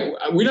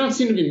we don't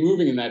seem to be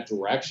moving in that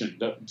direction,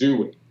 do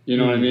we? You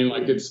know what I mean?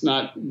 Like it's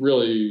not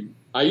really...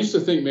 I used to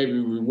think maybe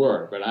we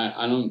were, but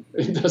I don't.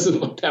 It doesn't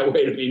look that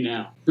way to me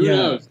now. Who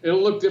knows?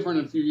 It'll look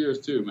different in a few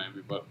years too,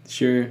 maybe. But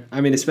sure. I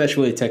mean,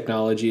 especially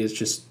technology is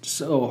just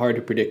so hard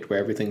to predict where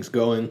everything's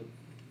going.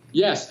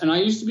 Yes, and I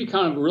used to be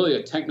kind of really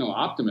a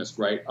techno-optimist,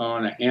 right,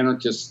 on an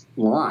anarchist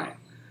line.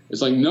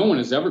 It's like no one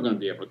is ever going to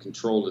be able to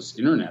control this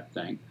internet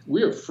thing.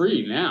 We are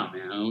free now,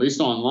 man, at least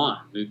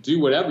online. To do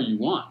whatever you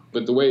want.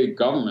 But the way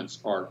governments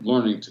are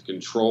learning to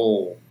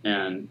control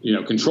and,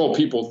 control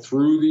people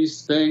through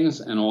these things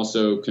and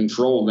also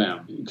control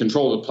them,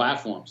 control the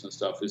platforms and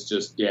stuff is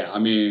just,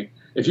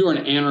 if you were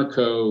an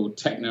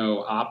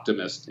anarcho-techno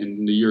optimist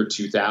in the year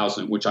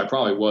 2000, which I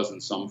probably was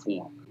in some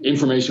form,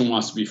 information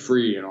wants to be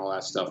free and all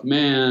that stuff,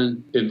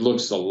 man, it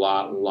looks a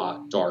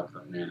lot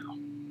darker now.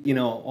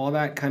 All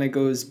that kind of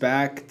goes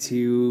back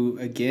to,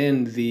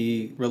 again,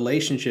 the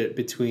relationship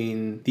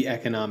between the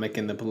economic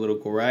and the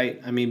political,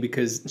 right? I mean,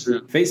 because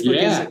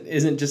Facebook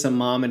isn't just a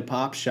mom and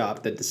pop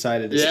shop that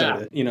decided to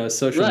start a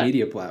social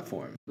media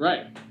platform.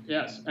 Right.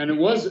 Yes. And it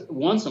was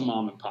once a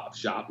mom and pop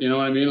shop, you know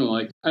what I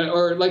mean?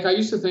 I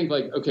used to think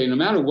okay, no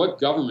matter what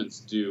governments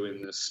do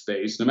in this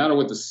space, no matter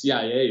what the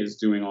CIA is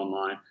doing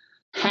online,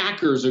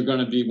 hackers are going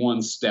to be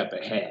one step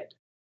ahead.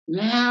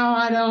 Now,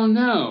 I don't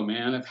know,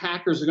 man. If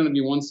hackers are going to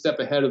be one step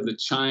ahead of the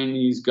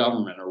Chinese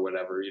government or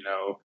whatever,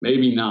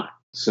 maybe not.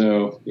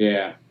 So,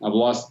 yeah, I've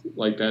lost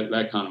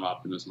that kind of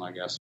optimism, I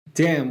guess.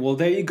 Damn. Well,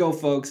 there you go,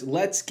 folks.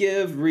 Let's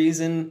give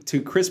reason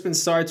to Crispin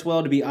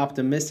Sartwell to be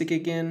optimistic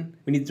again.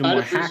 We need some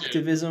more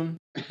hacktivism.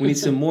 We need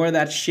some more of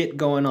that shit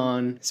going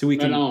on so we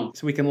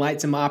can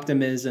light some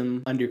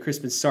optimism under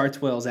Crispin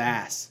Sartwell's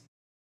ass.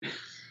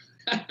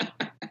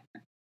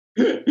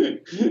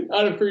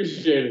 I'd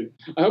appreciate it.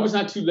 I hope it's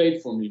not too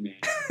late for me, man.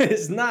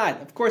 It's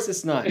not. Of course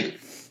it's not.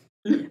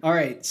 All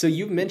right. So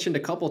you've mentioned a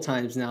couple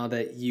times now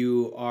that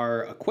you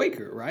are a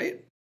Quaker,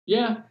 right?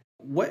 Yeah.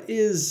 What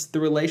is the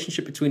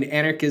relationship between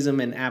anarchism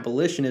and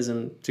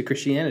abolitionism to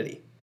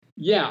Christianity?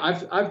 Yeah,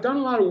 I've done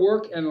a lot of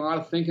work and a lot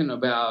of thinking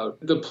about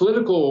the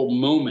political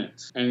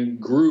moment and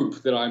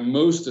group that I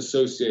most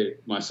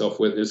associate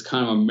myself with is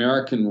kind of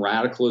American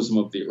radicalism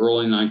of the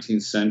early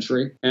 19th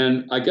century.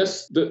 And I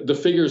guess the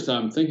figures that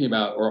I'm thinking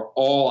about are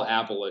all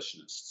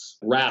abolitionists,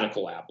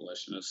 radical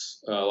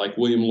abolitionists, like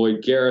William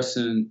Lloyd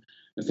Garrison,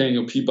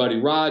 Nathaniel Peabody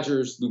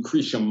Rogers,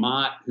 Lucretia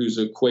Mott, who's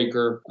a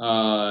Quaker.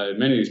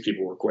 Many of these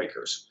people were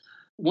Quakers.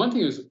 One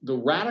thing is the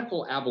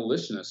radical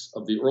abolitionists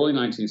of the early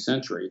 19th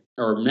century,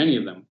 or many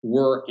of them,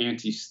 were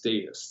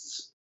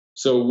anti-statists.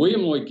 So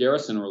William Lloyd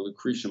Garrison or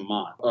Lucretia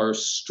Mott are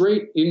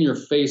straight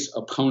in-your-face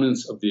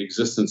opponents of the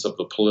existence of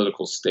the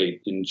political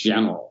state in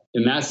general.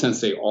 In that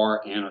sense, they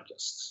are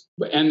anarchists.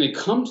 And they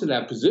come to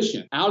that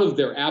position out of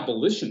their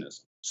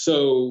abolitionism.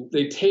 So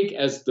they take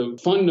as the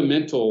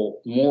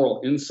fundamental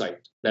moral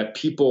insight that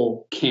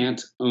people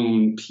can't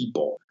own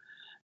people.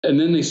 And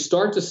then they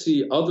start to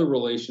see other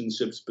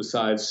relationships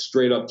besides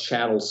straight up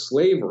chattel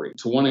slavery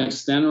to one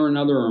extent or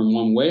another, or in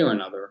one way or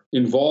another,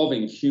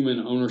 involving human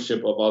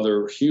ownership of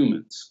other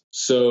humans.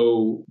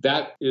 So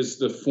that is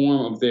the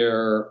form of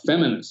their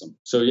feminism.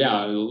 So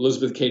yeah,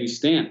 Elizabeth Cady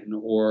Stanton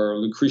or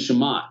Lucretia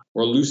Mott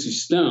or Lucy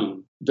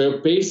Stone,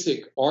 their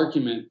basic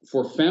argument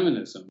for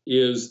feminism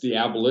is the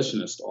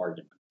abolitionist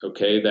argument,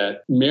 okay,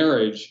 that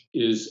marriage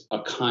is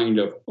a kind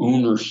of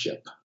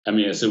ownership. I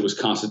mean, as it was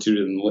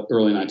constituted in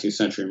early 19th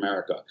century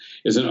America,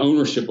 is an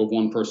ownership of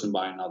one person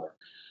by another.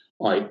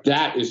 All right,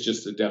 that is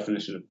just the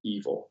definition of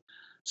evil.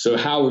 So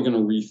how are we going to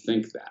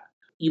rethink that?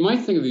 You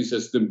might think of these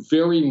as the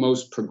very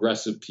most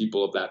progressive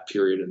people of that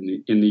period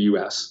in the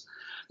U.S.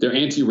 They're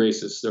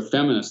anti-racist, they're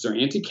feminists, they're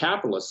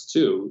anti-capitalists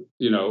too,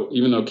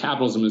 even though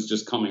capitalism is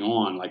just coming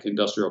on, like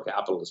industrial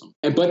capitalism.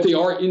 But they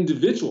are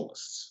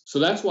individualists. So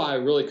that's why I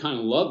really kind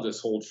of love this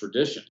whole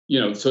tradition.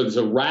 So there's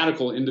a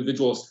radical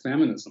individualist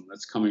feminism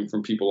that's coming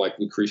from people like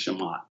Lucretia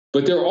Mott.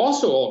 But they're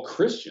also all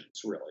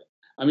Christians, really.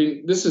 I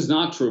mean, this is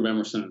not true of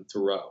Emerson and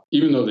Thoreau,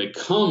 even though they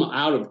come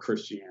out of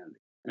Christianity.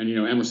 And,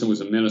 Emerson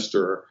was a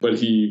minister, but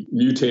he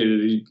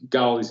mutated, he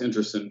got all these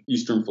interests in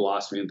Eastern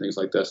philosophy and things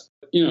like this.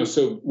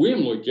 So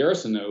William Lloyd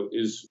Garrison, though,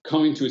 is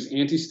coming to his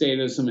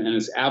anti-statism and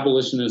his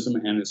abolitionism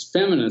and his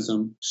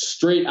feminism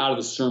straight out of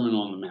the Sermon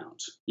on the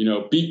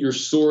Mount. Beat your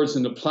swords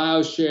into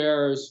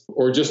plowshares,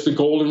 or just the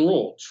golden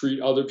rule,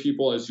 treat other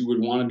people as you would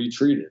want to be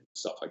treated,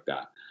 stuff like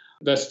that.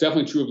 That's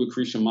definitely true of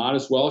Lucretia Mott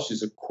as well.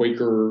 She's a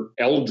Quaker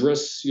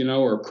eldress,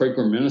 or a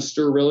Quaker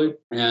minister, really.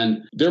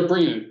 And they're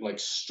bringing it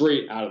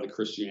straight out of the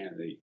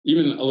Christianity.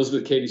 Even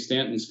Elizabeth Cady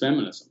Stanton's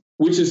feminism,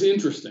 which is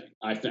interesting,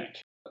 I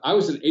think. I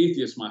was an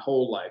atheist my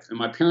whole life, and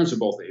my parents are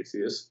both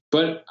atheists.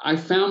 But I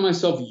found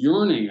myself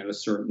yearning at a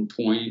certain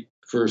point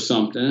for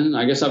something.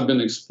 I guess I've been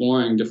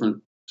exploring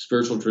different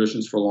spiritual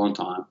traditions for a long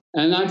time.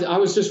 And I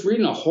was just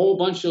reading a whole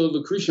bunch of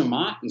Lucretia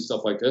Mott and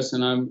stuff like this.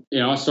 And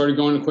I started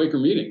going to Quaker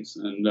meetings.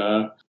 And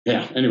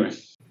anyway.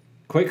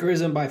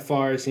 Quakerism by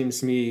far seems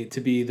to me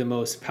to be the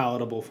most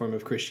palatable form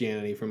of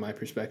Christianity from my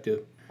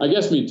perspective. I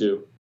guess me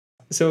too.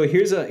 So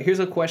here's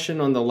a question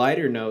on the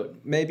lighter note,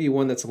 maybe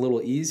one that's a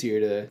little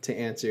easier to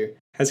answer.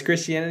 Has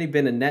Christianity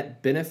been a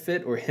net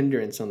benefit or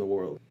hindrance on the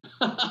world?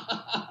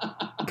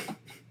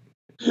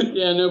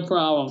 Yeah, no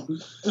problem.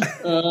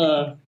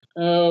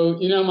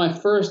 My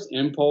first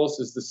impulse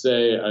is to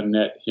say a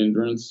net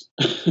hindrance.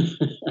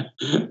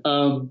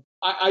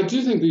 I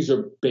do think these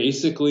are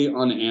basically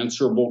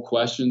unanswerable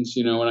questions.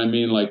 You know what I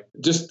mean? Like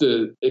just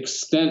the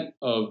extent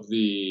of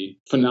the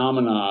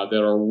phenomena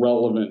that are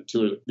relevant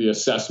to the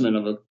assessment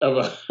of a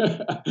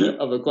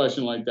of a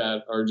question like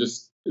that are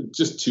just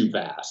too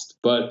vast.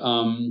 But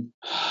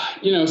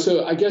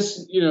so I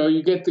guess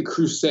you get the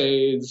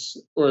Crusades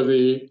or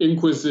the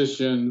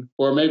Inquisition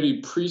or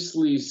maybe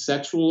priestly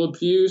sexual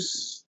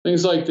abuse,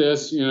 things like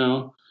this.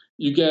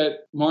 You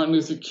get Martin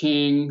Luther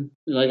King,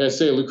 like I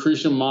say,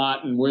 Lucretia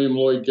Mott and William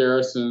Lloyd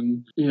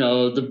Garrison,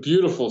 the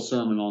beautiful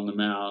Sermon on the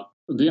Mount,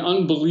 the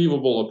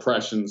unbelievable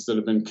oppressions that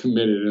have been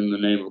committed in the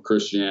name of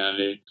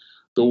Christianity,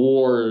 the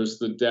wars,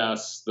 the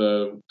deaths,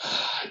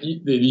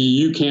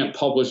 you can't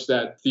publish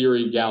that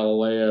theory,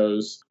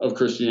 Galileos of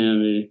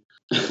Christianity.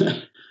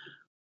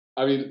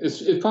 I mean,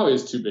 it probably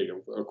is too big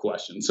a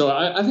question. So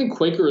I think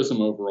Quakerism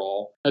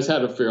overall has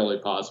had a fairly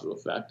positive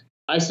effect.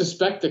 I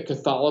suspect that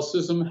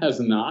Catholicism has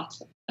not.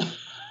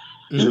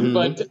 Mm-hmm.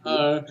 But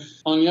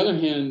on the other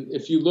hand,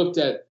 if you looked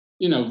at,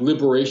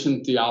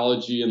 liberation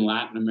theology in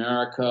Latin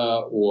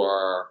America,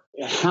 or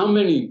how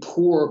many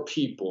poor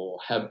people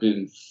have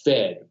been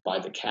fed by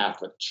the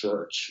Catholic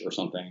Church or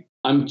something,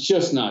 I'm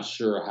just not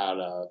sure how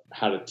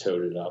to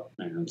tote it up,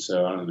 man.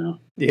 So I don't know.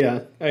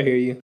 Yeah, I hear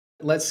you.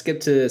 Let's skip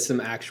to some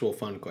actual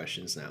fun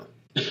questions now.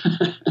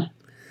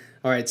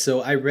 All right, so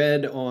I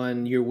read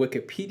on your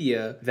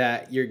Wikipedia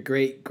that your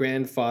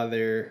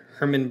great-grandfather,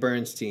 Herman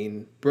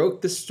Bernstein,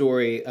 broke the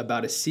story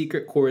about a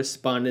secret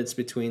correspondence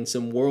between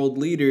some world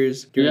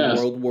leaders during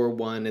World War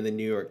I in the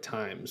New York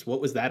Times. What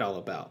was that all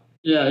about?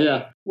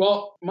 Yeah.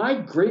 Well, my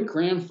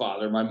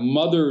great-grandfather, my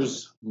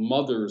mother's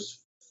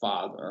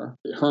father,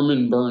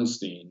 Herman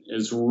Bernstein,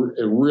 is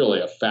really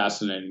a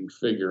fascinating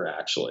figure,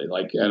 actually.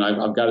 And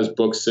I've got his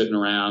book sitting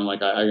around.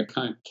 I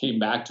kind of came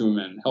back to him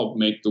and helped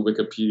make the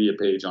Wikipedia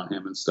page on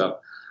him and stuff.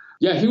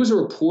 Yeah, he was a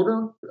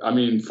reporter. I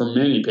mean, for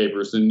many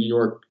papers, the New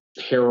York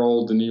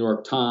Herald, the New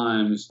York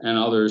Times, and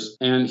others.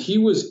 And he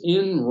was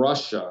in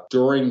Russia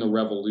during the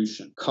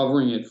revolution,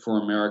 covering it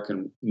for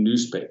American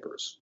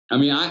newspapers. I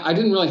mean, I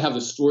didn't really have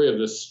the story of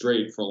this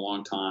straight for a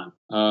long time.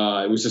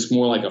 It was just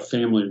more like a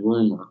family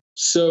rumor.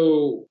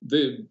 So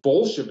the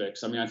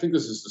Bolsheviks, I mean, I think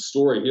this is the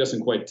story. He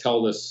doesn't quite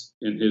tell this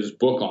in his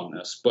book on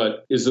this,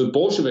 but is the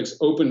Bolsheviks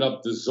opened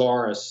up the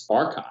Tsarist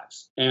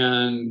archives.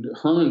 And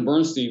Herman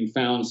Bernstein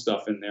found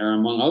stuff in there,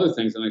 among other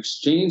things, an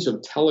exchange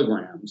of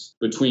telegrams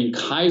between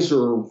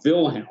Kaiser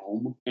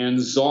Wilhelm and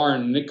Tsar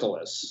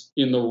Nicholas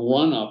in the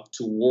run-up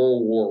to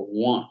World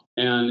War I.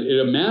 And it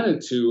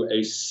amounted to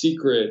a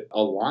secret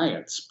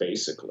alliance,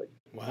 basically.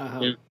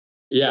 Wow.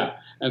 Yeah.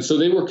 And so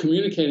they were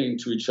communicating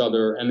to each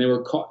other, and they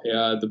were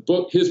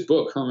his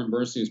book, Herman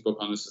Bernstein's book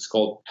on this,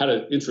 had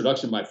an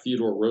introduction by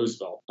Theodore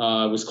Roosevelt.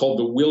 It was called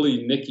the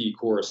Willie Nicky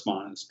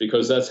Correspondence,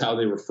 because that's how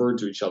they referred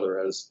to each other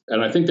as,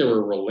 and I think they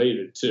were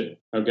related too.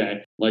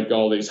 Okay. Like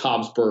all these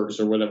Habsburgs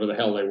or whatever the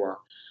hell they were.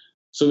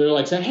 So they're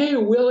like saying, "Hey,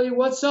 Willie,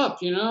 what's up?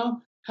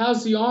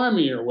 How's the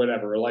army," or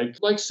whatever.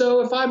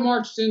 So if I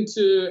marched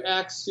into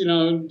X,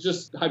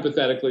 just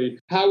hypothetically,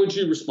 how would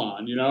you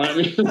respond? You know what I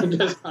mean?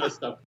 This kind of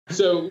stuff.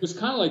 So it was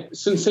kind of like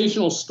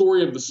sensational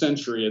story of the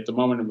century at the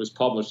moment it was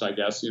published, I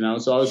guess,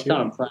 So I was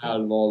kind of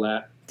proud of all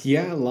that.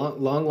 Yeah,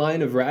 long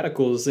line of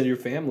radicals in your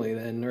family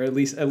then, or at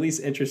least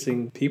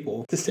interesting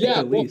people, to say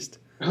the least.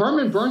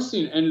 Herman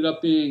Bernstein ended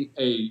up being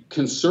a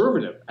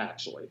conservative,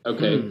 actually.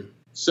 Okay.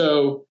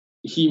 So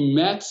he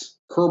met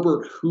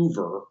Herbert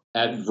Hoover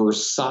at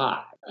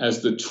Versailles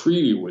as the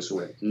treaty was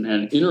written,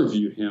 and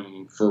interviewed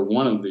him for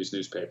one of these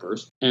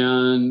newspapers.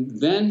 And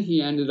then he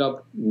ended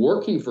up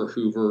working for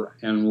Hoover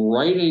and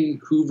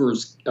writing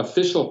Hoover's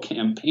official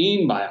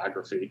campaign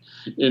biography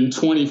in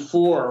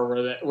 24,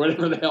 or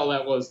whatever the hell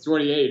that was,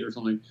 28 or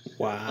something.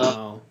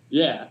 Wow.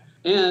 Yeah.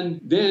 And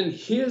then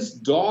his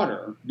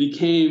daughter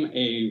became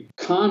a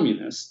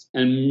communist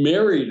and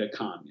married a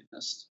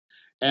communist.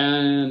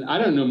 And I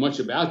don't know much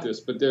about this,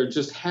 but there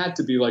just had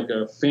to be like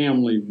a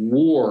family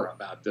war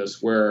about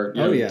this, where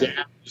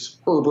Dad was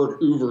Herbert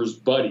Hoover's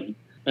buddy,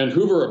 and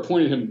Hoover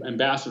appointed him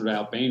ambassador to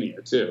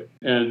Albania too.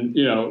 And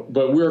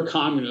but we're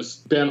communists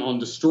bent on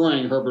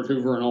destroying Herbert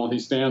Hoover and all he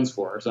stands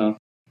for. So.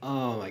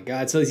 Oh my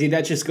God! So see,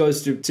 that just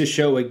goes to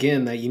show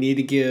again that you need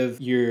to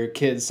give your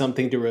kids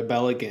something to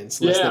rebel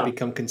against, lest they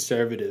become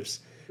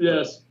conservatives.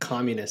 Yes.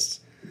 Communists.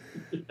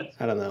 Yes.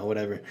 I don't know.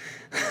 Whatever.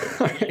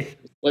 All right.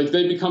 Like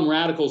they become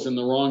radicals in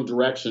the wrong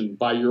direction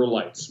by your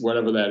lights,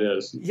 whatever that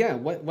is. Yeah.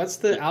 What's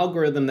the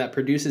algorithm that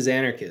produces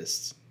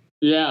anarchists?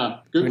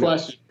 Yeah. Good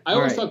question. I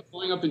always thought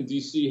growing up in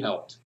D.C.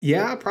 helped.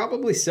 Yeah,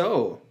 probably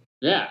so.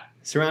 Yeah.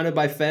 Surrounded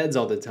by feds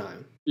all the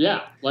time.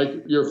 Yeah. Like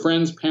your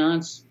friends'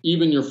 parents,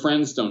 even your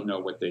friends don't know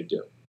what they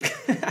do.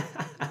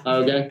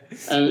 Okay.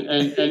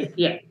 And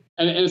yeah.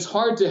 And it's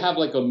hard to have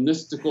like a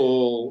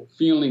mystical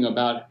feeling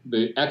about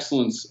the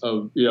excellence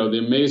of, the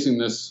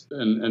amazingness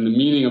and the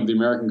meaning of the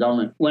American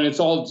government when it's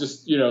all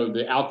just,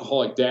 the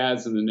alcoholic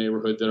dads in the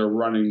neighborhood that are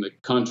running the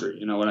country.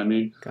 You know what I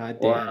mean? God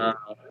damn.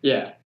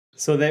 Yeah.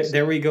 So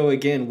there we go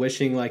again,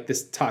 wishing like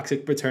this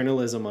toxic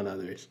paternalism on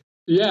others.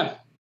 Yeah.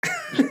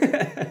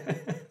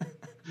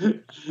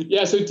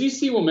 Yeah, so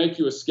DC will make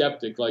you a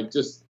skeptic, like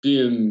just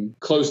being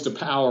close to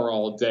power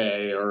all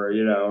day, or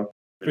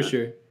For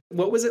sure.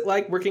 What was it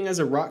like working as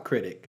a rock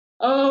critic?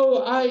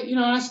 Oh,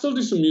 I still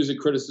do some music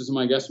criticism,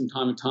 I guess, from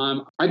time to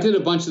time. I did a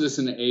bunch of this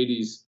in the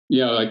 '80s,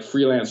 like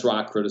freelance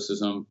rock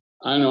criticism.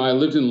 I don't know. I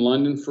lived in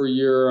London for a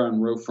year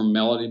and wrote for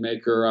Melody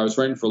Maker. I was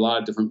writing for a lot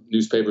of different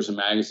newspapers and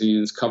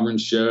magazines, covering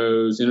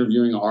shows,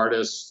 interviewing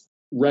artists.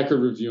 Record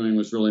reviewing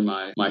was really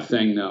my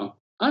thing, though.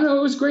 I don't know.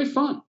 It was great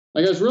fun.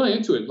 Like I was really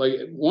into it.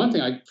 Like one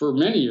thing, for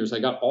many years, I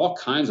got all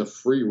kinds of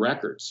free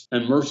records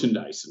and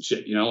merchandise and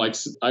shit. Like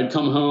I'd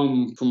come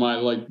home from my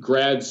like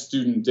grad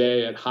student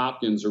day at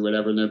Hopkins or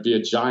whatever, and there'd be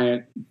a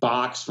giant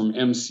box from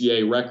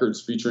MCA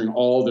Records featuring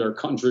all their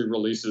country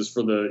releases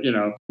for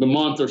the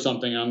month or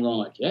something. And I'm going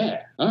like,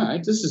 yeah, all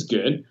right, this is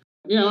good.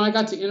 I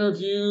got to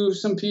interview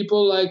some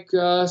people like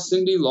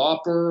Cyndi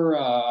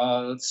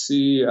Lauper,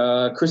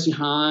 Chrissie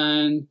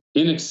Hynde,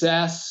 In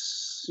Excess.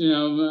 I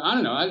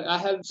don't know. I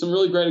had some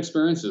really great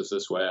experiences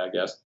this way, I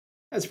guess.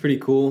 That's pretty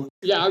cool.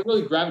 Yeah, I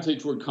really gravitate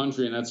toward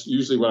country, and that's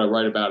usually what I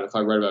write about if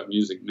I write about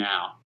music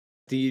now.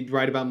 Do you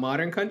write about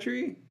modern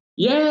country?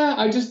 Yeah,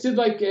 I just did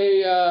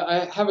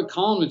I have a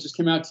column that just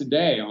came out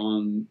today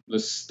on the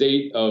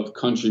state of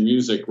country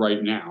music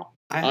right now.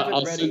 I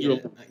haven't read it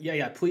yet.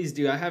 Yeah, please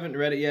do. I haven't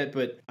read it yet,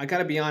 but I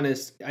gotta be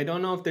honest, I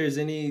don't know if there's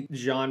any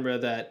genre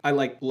that I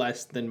like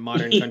less than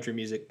modern country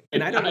music.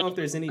 And I don't know if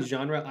there's any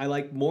genre I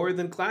like more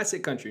than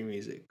classic country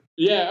music.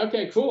 Yeah,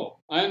 okay, cool.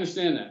 I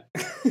understand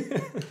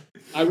that.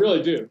 I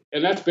really do.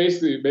 And that's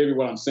basically maybe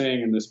what I'm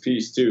saying in this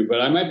piece too.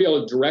 But I might be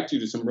able to direct you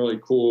to some really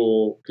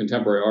cool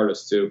contemporary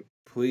artists too.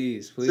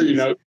 Please. So,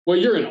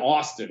 you're in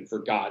Austin, for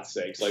God's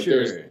sakes. Like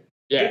sure.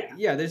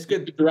 There's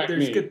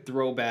good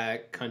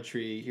throwback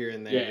country here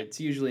and there. Yeah. It's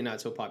usually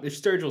not so popular.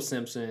 There's Sturgill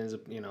Simpsons,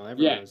 everyone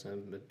knows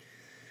him. But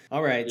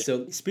all right,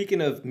 so speaking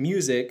of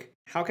music,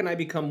 how can I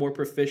become more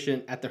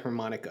proficient at the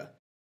harmonica?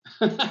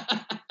 I'm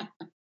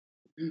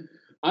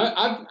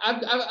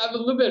a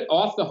little bit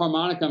off the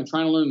harmonica. I'm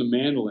trying to learn the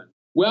mandolin.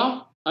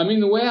 Well, I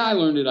mean, the way I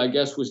learned it, I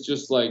guess, was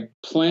just like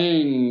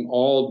playing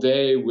all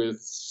day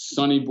with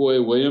Sonny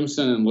Boy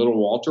Williamson and Little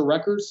Walter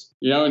records,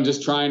 and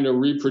just trying to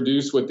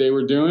reproduce what they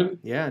were doing.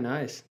 Yeah,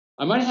 nice.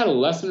 I might have had a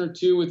lesson or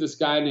two with this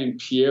guy named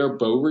Pierre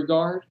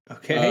Beauregard.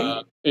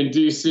 Okay. In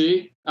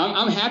DC.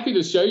 I'm happy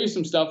to show you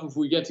some stuff if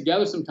we get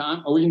together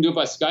sometime, or we can do it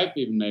by Skype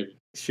even maybe.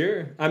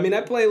 Sure. I mean, I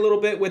play a little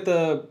bit with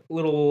a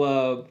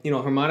little,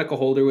 harmonica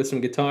holder with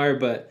some guitar,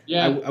 but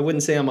I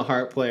wouldn't say I'm a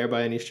harp player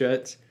by any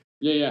stretch.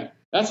 Yeah.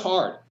 That's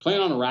hard. Playing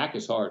on a rack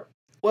is hard.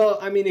 Well,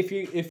 I mean, if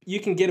you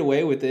can get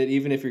away with it,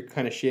 even if you're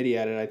kind of shitty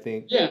at it, I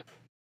think. Yeah.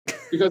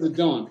 Because of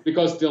Dylan.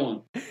 Because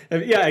Dylan.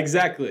 Yeah,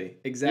 exactly.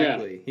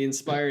 Yeah. He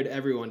inspired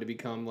everyone to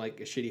become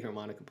like a shitty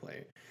harmonica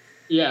player.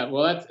 Yeah,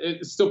 well,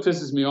 it still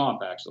pisses me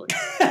off, actually.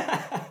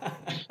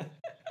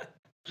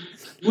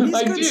 Well,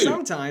 he's good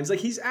sometimes. Like,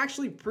 he's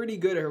actually pretty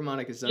good at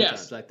harmonica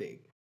sometimes, I think.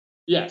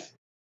 Yes.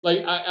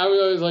 Like, I was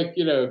always like,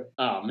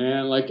 oh,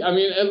 man. Like, I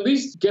mean, at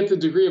least get the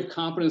degree of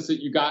competence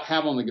that you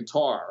have on the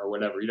guitar or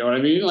whatever. You know what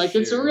I mean? Like,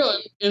 It's a real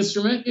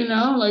instrument,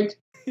 Like,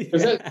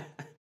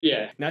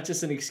 Not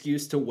just an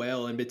excuse to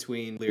wail in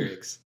between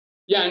lyrics.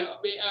 Yeah, and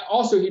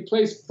also he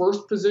plays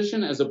first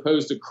position as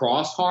opposed to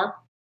cross harp.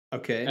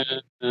 Okay.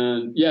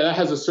 And that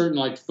has a certain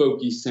like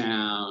folky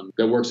sound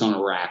that works on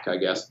a rack, I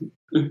guess.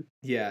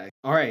 Yeah.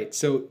 All right.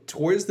 So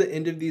towards the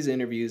end of these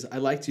interviews, I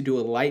like to do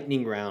a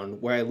lightning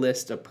round where I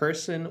list a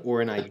person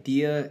or an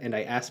idea and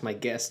I ask my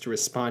guests to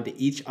respond to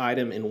each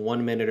item in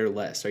 1 minute or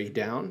less. Are you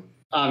down?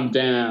 I'm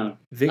down.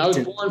 I was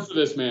born for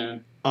this,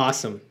 man.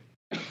 Awesome.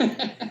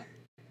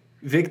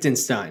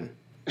 Wittgenstein.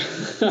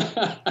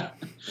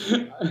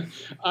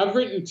 I've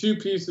written 2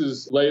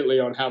 pieces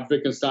lately on how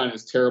Wittgenstein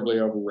is terribly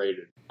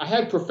overrated. I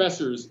had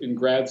professors in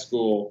grad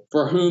school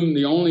for whom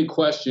the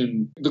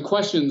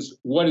questions,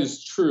 what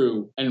is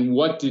true and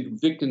what did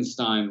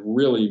Wittgenstein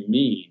really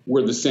mean,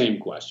 were the same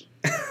question.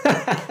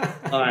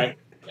 All right.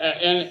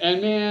 And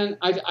man,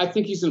 I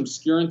think he's an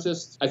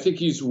obscurantist. I think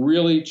he's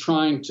really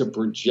trying to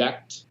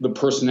project the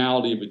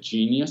personality of a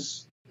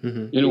genius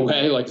in a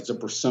way, like it's a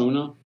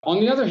persona. On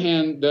the other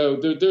hand, though,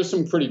 there's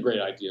some pretty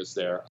great ideas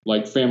there,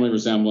 like family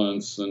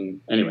resemblance. And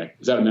anyway,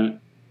 is that a minute?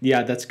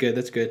 Yeah, that's good.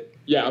 That's good.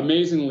 Yeah,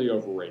 amazingly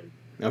overrated.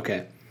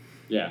 Okay.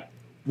 Yeah.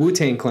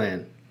 Wu-Tang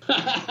Clan.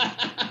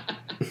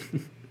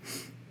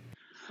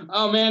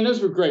 Oh, man,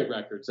 those were great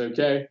records,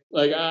 okay?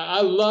 Like,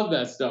 I love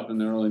that stuff in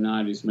the early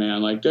 90s,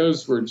 man. Like,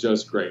 those were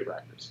just great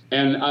records.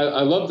 And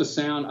I love the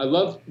sound. I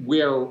love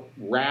where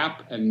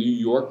rap and New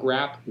York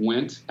rap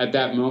went at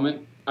that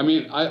moment. I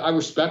mean, I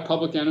respect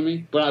Public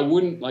Enemy, but I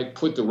wouldn't, like,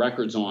 put the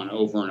records on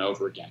over and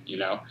over again,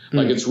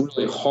 Like, it's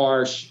really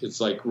harsh.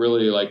 It's, like,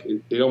 really, like,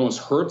 it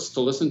almost hurts to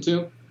listen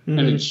to. And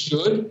it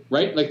should,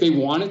 right? Like, they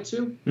wanted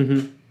to.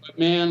 But,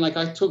 man, like,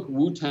 I took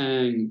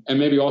Wu-Tang and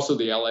maybe also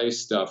the L.A.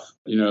 stuff,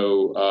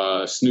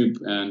 Snoop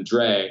and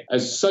Dre,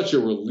 as such a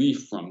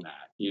relief from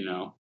that,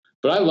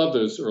 But I love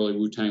those early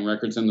Wu-Tang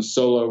records and the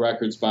solo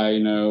records by,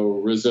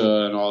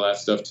 RZA and all that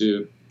stuff,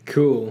 too.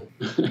 Cool.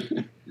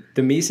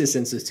 The Mises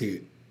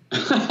Institute.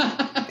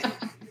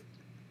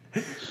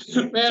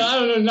 Man, I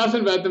don't know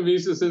nothing about the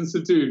Mises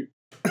Institute.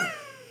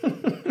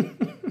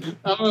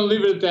 I'm going to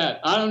leave it at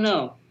that. I don't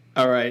know.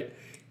 All right.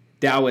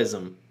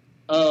 Taoism.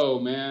 Oh,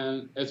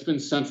 man, it's been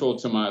central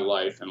to my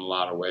life in a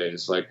lot of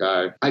ways. Like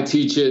I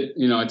teach it,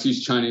 I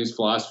teach Chinese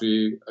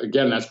philosophy.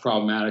 Again, that's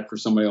problematic for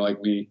somebody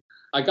like me.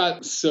 I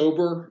got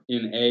sober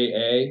in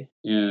AA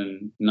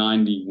in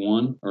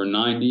 91 or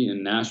 90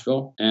 in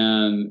Nashville,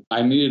 and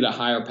I needed a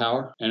higher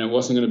power, and it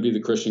wasn't going to be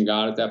the Christian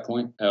God at that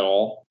point at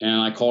all.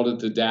 And I called it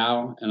the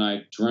Tao, and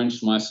I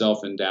drenched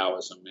myself in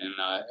Taoism. And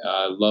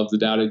I love the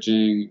Tao Te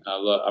Ching.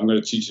 I'm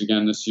going to teach it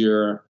again this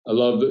year. I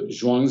love the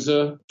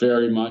Zhuangzi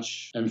very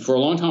much. And for a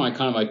long time, I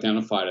kind of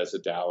identified as a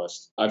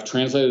Taoist. I've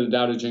translated the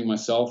Tao Te Ching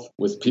myself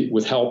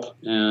with help.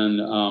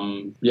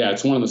 And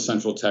it's one of the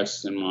central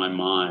texts in my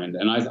mind.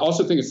 And I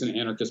also think it's an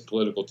anarchist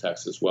political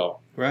text as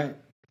well. Right.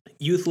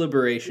 Youth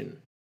liberation.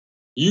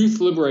 Youth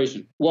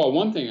liberation. Well,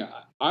 one thing,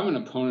 I'm an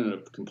opponent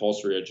of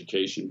compulsory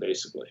education,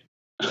 basically.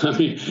 I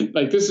mean,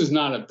 like, this is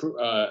not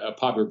a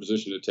popular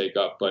position to take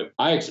up, but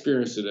I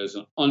experience it as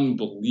an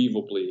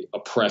unbelievably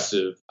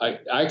oppressive. I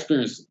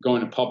experienced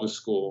going to public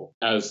school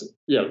as,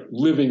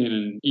 living in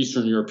an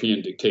Eastern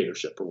European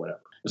dictatorship or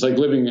whatever. It's like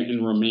living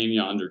in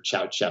Romania under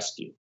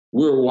Ceausescu.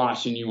 We're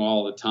watching you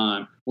all the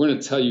time. We're going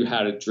to tell you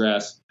how to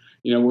dress.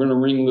 We're going to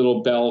ring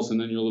little bells,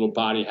 and then your little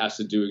body has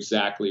to do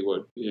exactly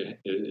what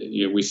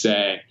we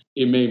say.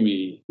 It made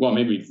me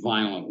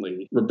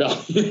violently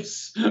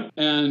rebellious.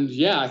 And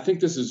I think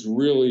this is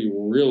really,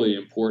 really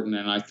important.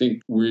 And I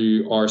think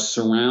we are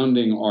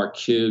surrounding our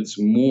kids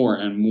more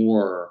and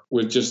more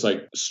with just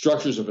like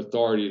structures of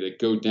authority that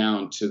go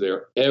down to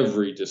their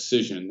every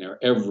decision, their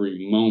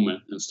every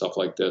moment and stuff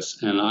like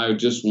this. And I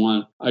just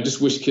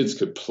wish kids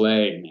could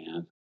play,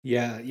 man.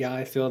 Yeah,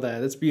 I feel that.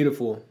 That's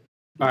beautiful.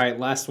 All right,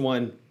 last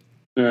one.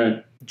 All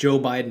right. Joe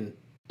Biden.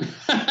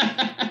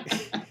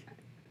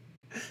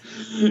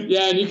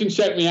 Yeah, and you can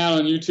check me out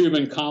on YouTube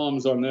and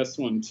columns on this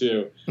one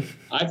too.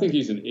 I think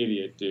he's an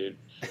idiot, dude.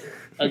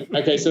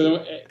 Okay,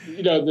 so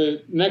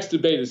the next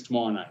debate is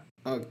tomorrow night.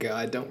 Oh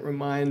God, don't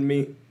remind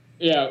me.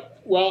 Yeah,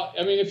 well,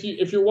 I mean,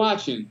 if you're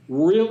watching,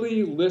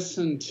 really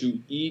listen to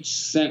each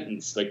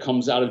sentence that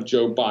comes out of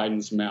Joe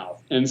Biden's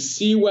mouth and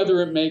see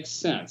whether it makes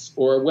sense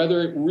or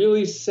whether it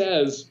really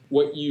says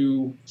what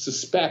you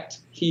suspect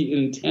he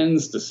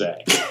intends to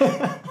say.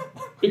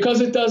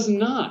 Because it does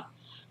not.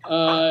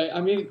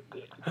 I mean,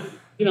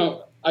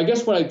 I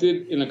guess what I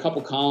did in a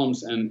couple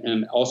columns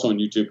and also on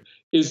YouTube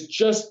is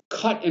just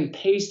cut and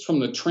paste from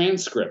the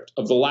transcript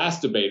of the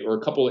last debate or a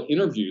couple of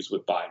interviews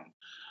with Biden.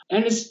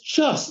 And it's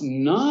just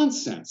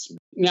nonsense.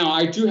 Now,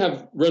 I do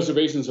have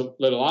reservations that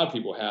a lot of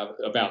people have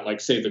about,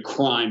 like, say, the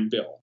crime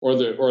bill or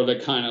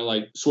the kind of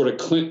like sort of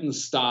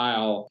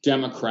Clinton-style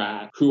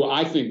Democrat who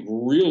I think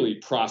really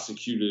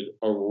prosecuted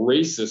a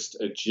racist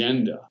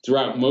agenda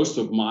throughout most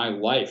of my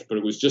life, but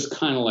it was just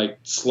kind of like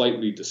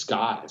slightly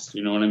disguised.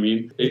 You know what I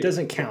mean? It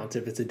doesn't count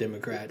if it's a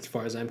Democrat, as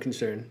far as I'm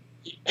concerned.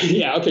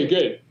 Yeah, okay,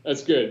 good.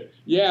 That's good.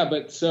 Yeah,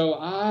 but so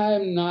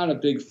I'm not a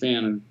big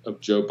fan of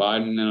Joe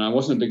Biden, and I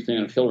wasn't a big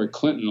fan of Hillary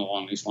Clinton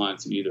along these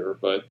lines either,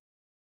 but...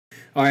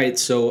 All right,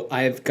 so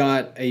I've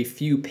got a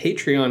few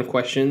Patreon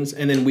questions,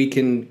 and then we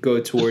can go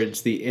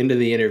towards the end of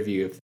the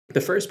interview.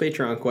 The first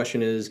Patreon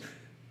question is,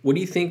 what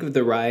do you think of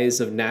the rise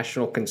of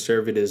national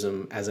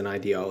conservatism as an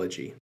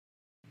ideology?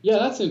 Yeah,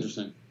 that's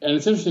interesting. And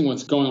it's interesting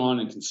what's going on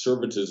in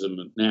conservatism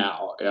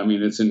now. I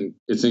mean, it's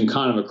in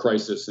kind of a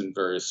crisis in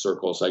various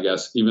circles, I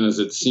guess, even as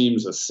it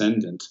seems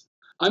ascendant.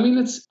 I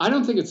mean, I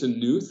don't think it's a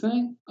new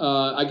thing.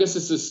 I guess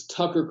it's this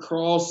Tucker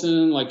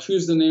Carlson, like,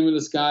 who's the name of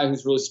this guy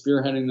who's really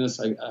spearheading this?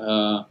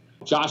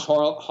 Josh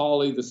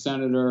Hawley, the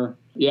senator.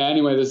 Yeah,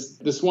 anyway,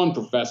 this one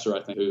professor,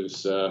 I think,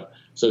 who's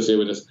associated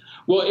with this.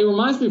 Well, it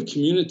reminds me of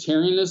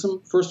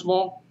communitarianism, first of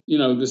all.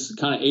 This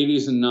kind of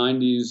 80s and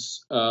 90s,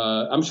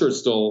 I'm sure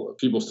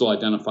people still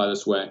identify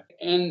this way.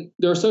 And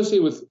they're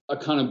associated with a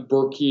kind of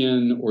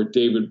Burkean or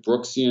David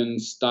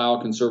Brooksian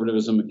style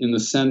conservatism in the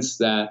sense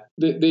that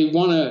they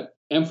want to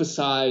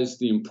emphasize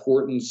the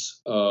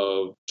importance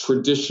of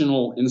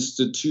traditional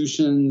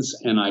institutions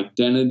and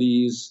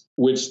identities,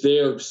 which they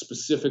are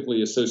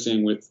specifically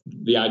associating with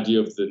the idea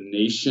of the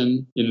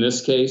nation in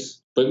this case.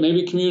 But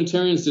maybe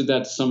communitarians did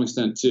that to some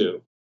extent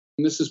too.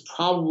 And this is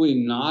probably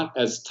not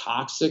as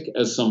toxic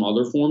as some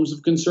other forms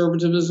of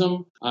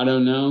conservatism. I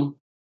don't know.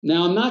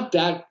 Now, I'm not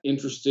that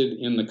interested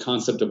in the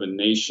concept of a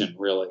nation,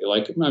 really.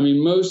 I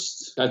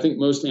think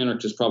most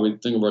anarchists probably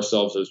think of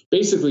ourselves as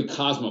basically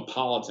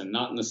cosmopolitan,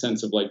 not in the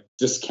sense of like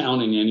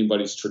discounting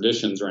anybody's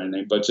traditions or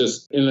anything, but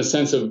just in the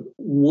sense of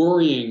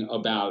worrying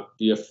about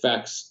the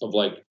effects of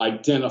like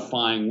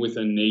identifying with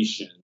a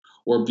nation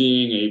or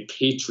being a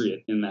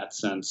patriot in that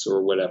sense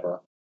or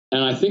whatever.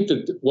 And I think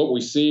that what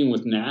we're seeing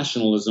with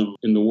nationalism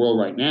in the world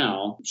right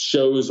now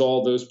shows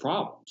all those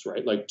problems,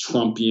 right? Like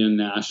Trumpian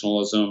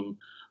nationalism,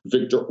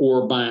 Viktor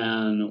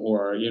Orban,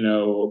 or,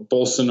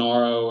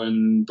 Bolsonaro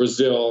in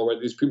Brazil, where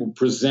these people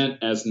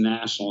present as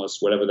nationalists,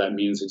 whatever that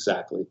means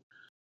exactly.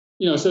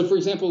 So for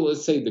example,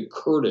 let's say the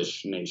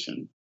Kurdish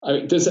nation.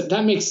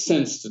 That makes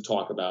sense to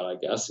talk about, I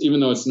guess, even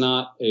though it's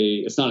not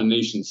a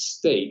nation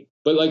state,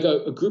 but like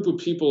a group of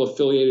people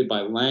affiliated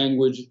by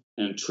language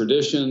and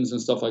traditions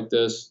and stuff like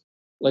this.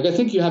 Like, I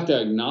think you have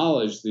to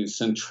acknowledge the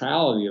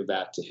centrality of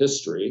that to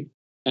history.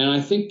 And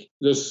I think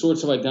those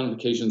sorts of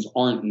identifications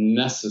aren't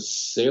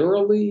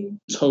necessarily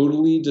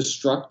totally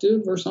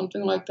destructive or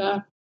something like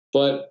that.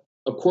 But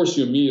of course,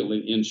 you immediately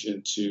inch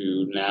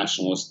into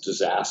nationalist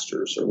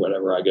disasters or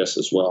whatever, I guess,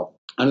 as well.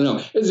 I don't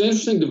know. It's an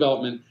interesting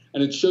development,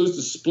 and it shows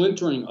the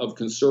splintering of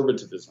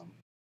conservatism.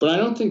 But I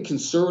don't think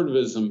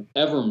conservatism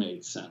ever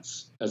made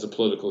sense as a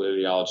political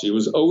ideology. It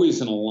was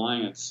always an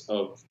alliance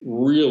of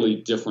really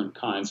different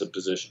kinds of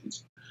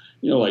positions,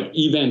 like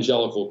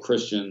evangelical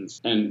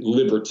Christians and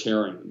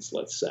libertarians,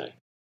 let's say.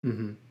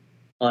 Mm-hmm.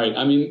 All right.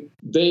 I mean,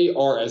 they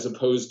are as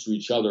opposed to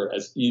each other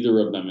as either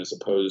of them is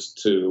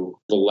opposed to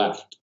the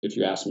left, if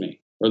you ask me,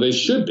 or they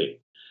should be.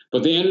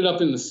 But they ended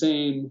up in the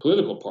same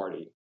political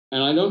party.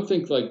 And I don't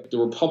think like the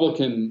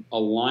Republican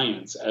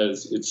alliance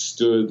as it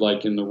stood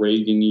like in the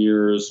Reagan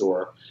years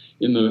or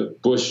in the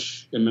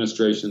Bush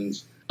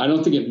administrations, I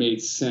don't think it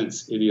made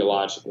sense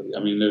ideologically. I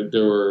mean,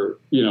 there were,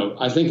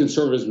 I think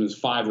conservatism is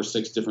 5 or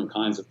 6 different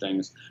kinds of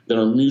things that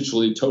are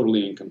mutually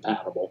totally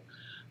incompatible.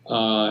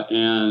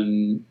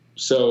 And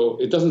so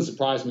it doesn't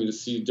surprise me to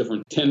see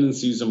different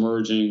tendencies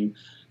emerging.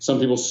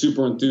 Some people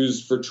super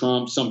enthused for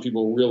Trump, some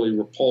people really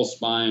repulsed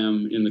by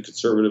him in the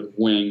conservative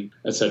wing,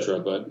 etc.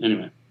 But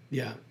anyway.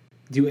 Yeah.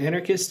 Do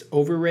anarchists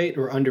overrate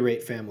or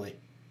underrate family?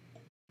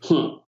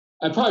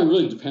 It probably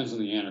really depends on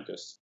the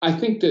anarchist. I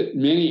think that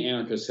many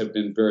anarchists have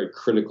been very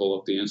critical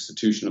of the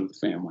institution of the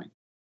family.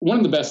 One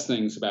of the best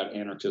things about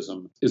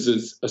anarchism is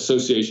its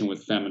association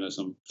with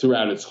feminism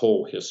throughout its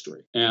whole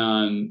history.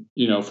 And,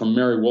 from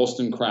Mary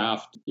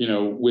Wollstonecraft,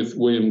 with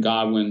William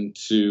Godwin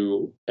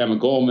to Emma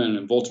Goldman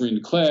and Voltairine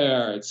de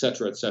Cleyre, et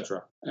cetera, et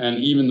cetera.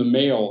 And even the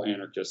male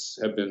anarchists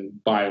have been,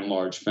 by and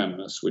large,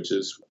 feminists, which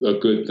is a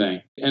good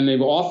thing. And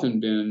they've often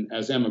been,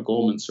 as Emma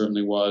Goldman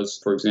certainly was,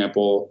 for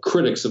example,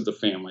 critics of the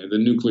family, the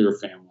nuclear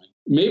family.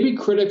 Maybe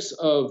critics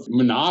of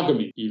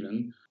monogamy,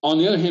 even. On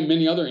the other hand,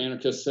 many other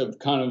anarchists have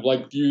kind of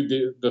like viewed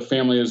the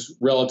family as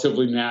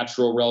relatively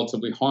natural,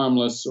 relatively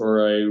harmless,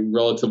 or a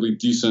relatively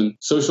decent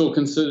social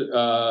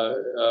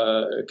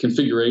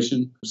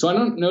configuration. So I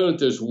don't know that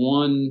there's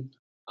one.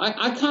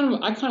 I kind of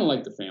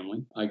like the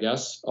family, I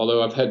guess,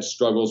 although I've had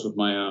struggles with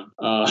my own.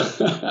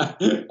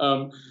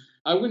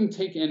 I wouldn't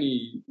take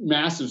any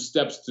massive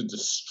steps to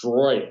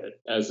destroy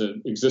it as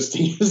an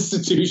existing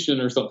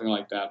institution or something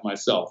like that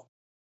myself.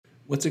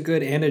 What's a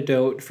good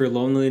antidote for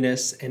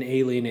loneliness and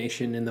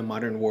alienation in the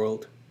modern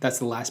world? That's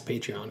the last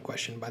Patreon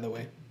question, by the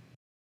way.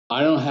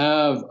 I don't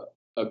have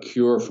a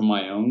cure for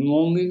my own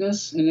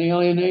loneliness and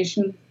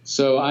alienation,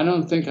 so I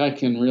don't think I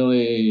can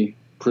really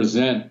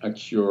present a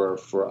cure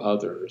for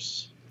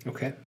others.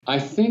 Okay. I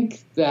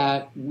think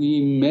that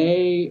we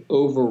may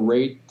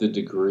overrate the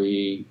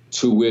degree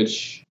to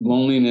which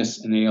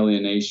loneliness and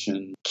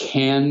alienation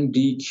can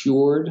be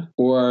cured,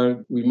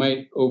 or we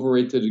might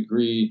overrate the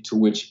degree to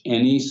which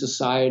any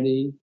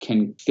society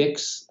can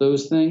fix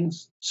those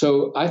things.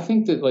 So I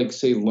think that, like,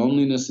 say,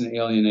 loneliness and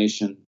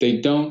alienation, they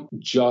don't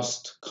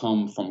just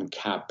come from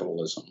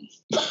capitalism.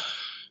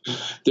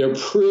 They're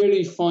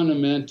pretty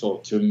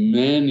fundamental to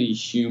many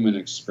human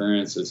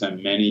experiences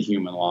and many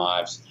human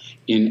lives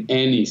in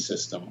any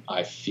system,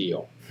 I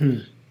feel.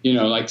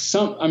 Like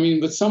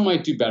but some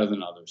might do better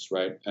than others,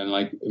 right? And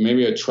like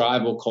maybe a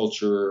tribal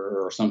culture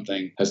or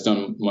something has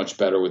done much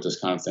better with this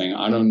kind of thing.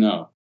 I don't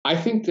know. I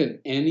think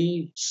that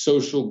any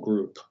social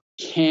group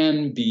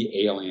can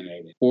be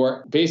alienated,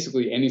 or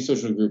basically any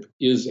social group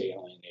is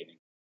alienating.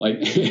 Like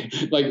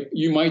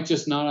you might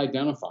just not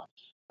identify.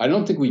 I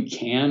don't think we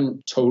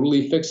can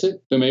totally fix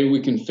it, but maybe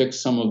we can fix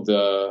some of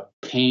the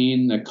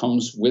pain that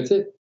comes with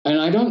it. And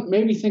I don't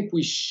maybe think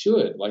we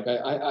should. Like,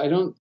 I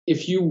don't,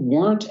 if you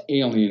weren't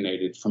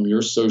alienated from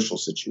your social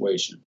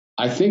situation,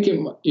 I think,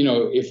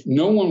 if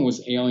no one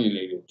was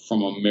alienated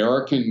from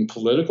American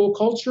political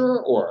culture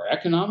or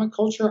economic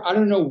culture, I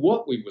don't know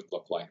what we would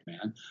look like,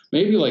 man.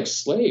 Maybe like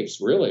slaves,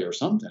 really, or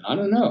something. I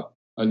don't know.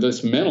 Or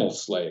just mental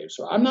slaves.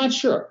 I'm not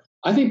sure.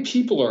 I think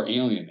people are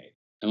alienated.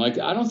 And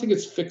I don't think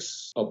it's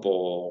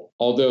fixable,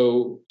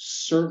 although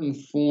certain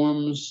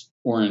forms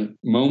or in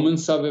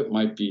moments of it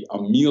might be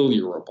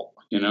ameliorable,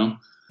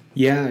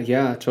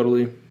 Yeah,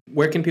 totally.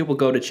 Where can people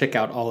go to check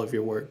out all of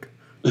your work?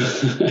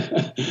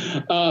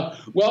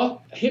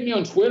 Well, hit me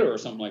on Twitter or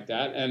something like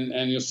that,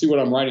 and you'll see what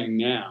I'm writing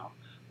now.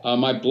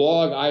 My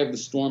blog,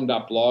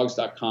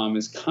 IHaveTheStorm.blogs.com,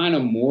 is kind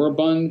of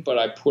moribund, but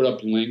I put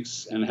up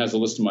links and it has a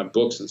list of my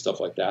books and stuff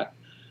like that.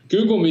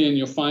 Google me and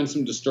you'll find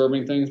some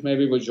disturbing things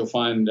maybe, but you'll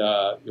find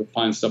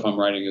stuff I'm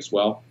writing as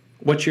well.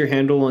 What's your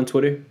handle on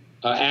Twitter?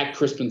 At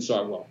Crispin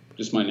Sartwell,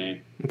 just my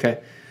name.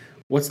 Okay.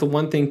 What's the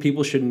one thing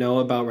people should know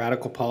about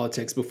radical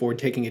politics before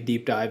taking a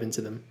deep dive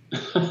into them?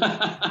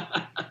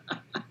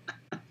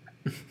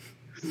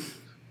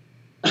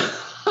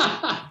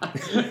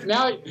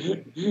 Now,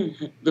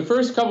 the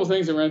first couple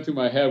things that ran through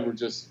my head were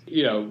just,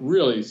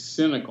 really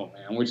cynical,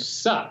 man, which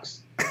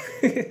sucks.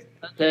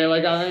 Okay,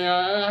 like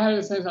I had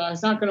to say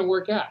it's not going to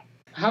work out.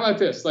 How about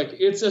this? Like,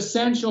 it's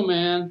essential,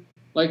 man.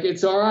 Like,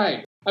 it's all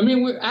right. I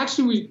mean,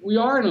 we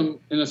are in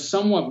a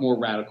somewhat more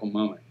radical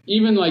moment.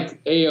 Even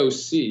like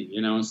AOC,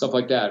 and stuff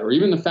like that, or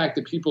even the fact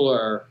that people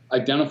are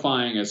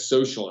identifying as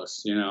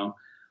socialists,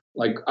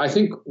 Like, I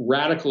think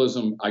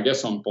radicalism, I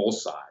guess on both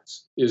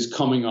sides, is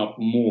coming up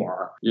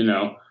more,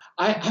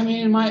 I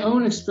mean, my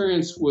own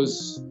experience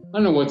was, I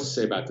don't know what to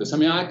say about this. I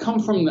mean, I come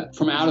from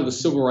out of the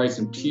civil rights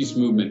and peace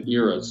movement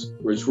eras,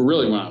 which were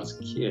really when I was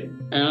a kid.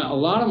 And a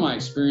lot of my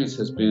experience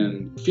has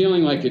been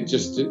feeling like it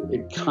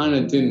kind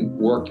of didn't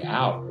work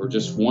out, or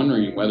just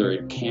wondering whether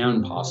it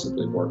can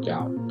possibly work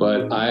out.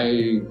 But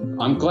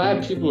I'm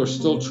glad people are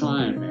still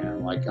trying,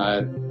 man.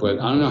 But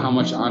I don't know how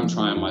much I'm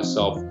trying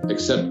myself,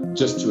 except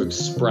just to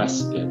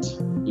express it,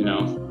 I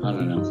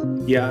don't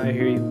know. Yeah, I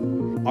hear you.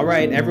 All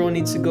right, everyone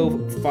needs to go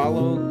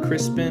follow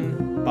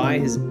Crispin, buy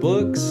his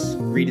books,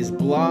 read his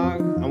blog.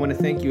 I want to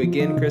thank you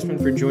again, Crispin,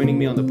 for joining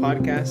me on the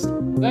podcast.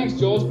 Thanks,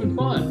 Joel. It's been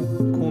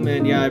fun. Cool,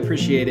 man. Yeah, I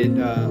appreciate it.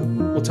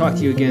 We'll talk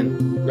to you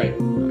again. Great.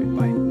 All right,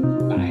 bye.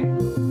 Bye.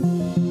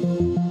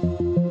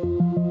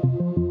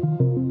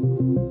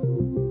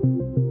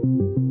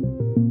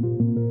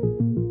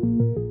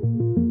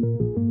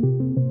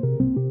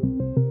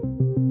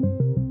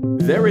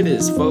 There it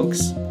is,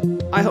 folks.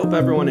 I hope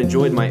everyone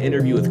enjoyed my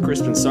interview with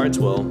Crispin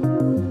Sartwell.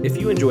 If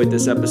you enjoyed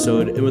this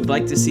episode and would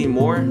like to see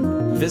more,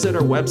 visit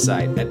our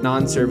website at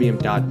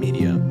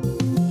nonservium.media.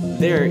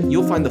 There,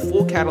 you'll find the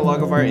full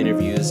catalog of our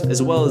interviews,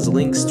 as well as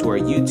links to our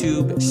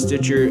YouTube,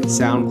 Stitcher,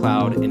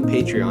 SoundCloud, and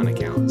Patreon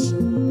accounts.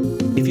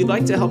 If you'd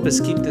like to help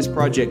us keep this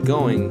project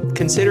going,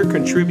 consider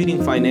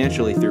contributing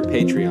financially through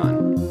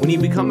Patreon. When you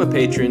become a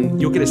patron,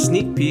 you'll get a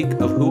sneak peek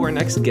of who our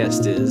next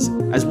guest is,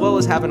 as well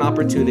as have an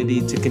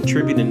opportunity to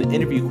contribute an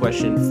interview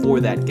question for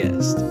that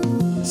guest.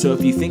 So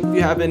if you think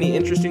you have any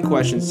interesting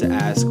questions to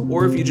ask,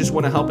 or if you just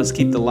want to help us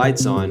keep the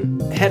lights on,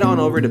 head on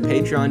over to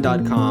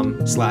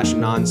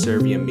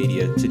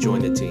patreon.com/nonserviummedia to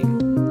join the team.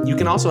 You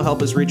can also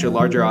help us reach a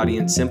larger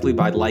audience simply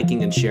by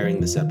liking and sharing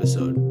this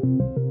episode.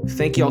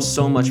 Thank y'all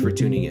so much for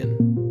tuning in.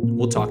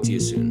 We'll talk to you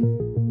soon.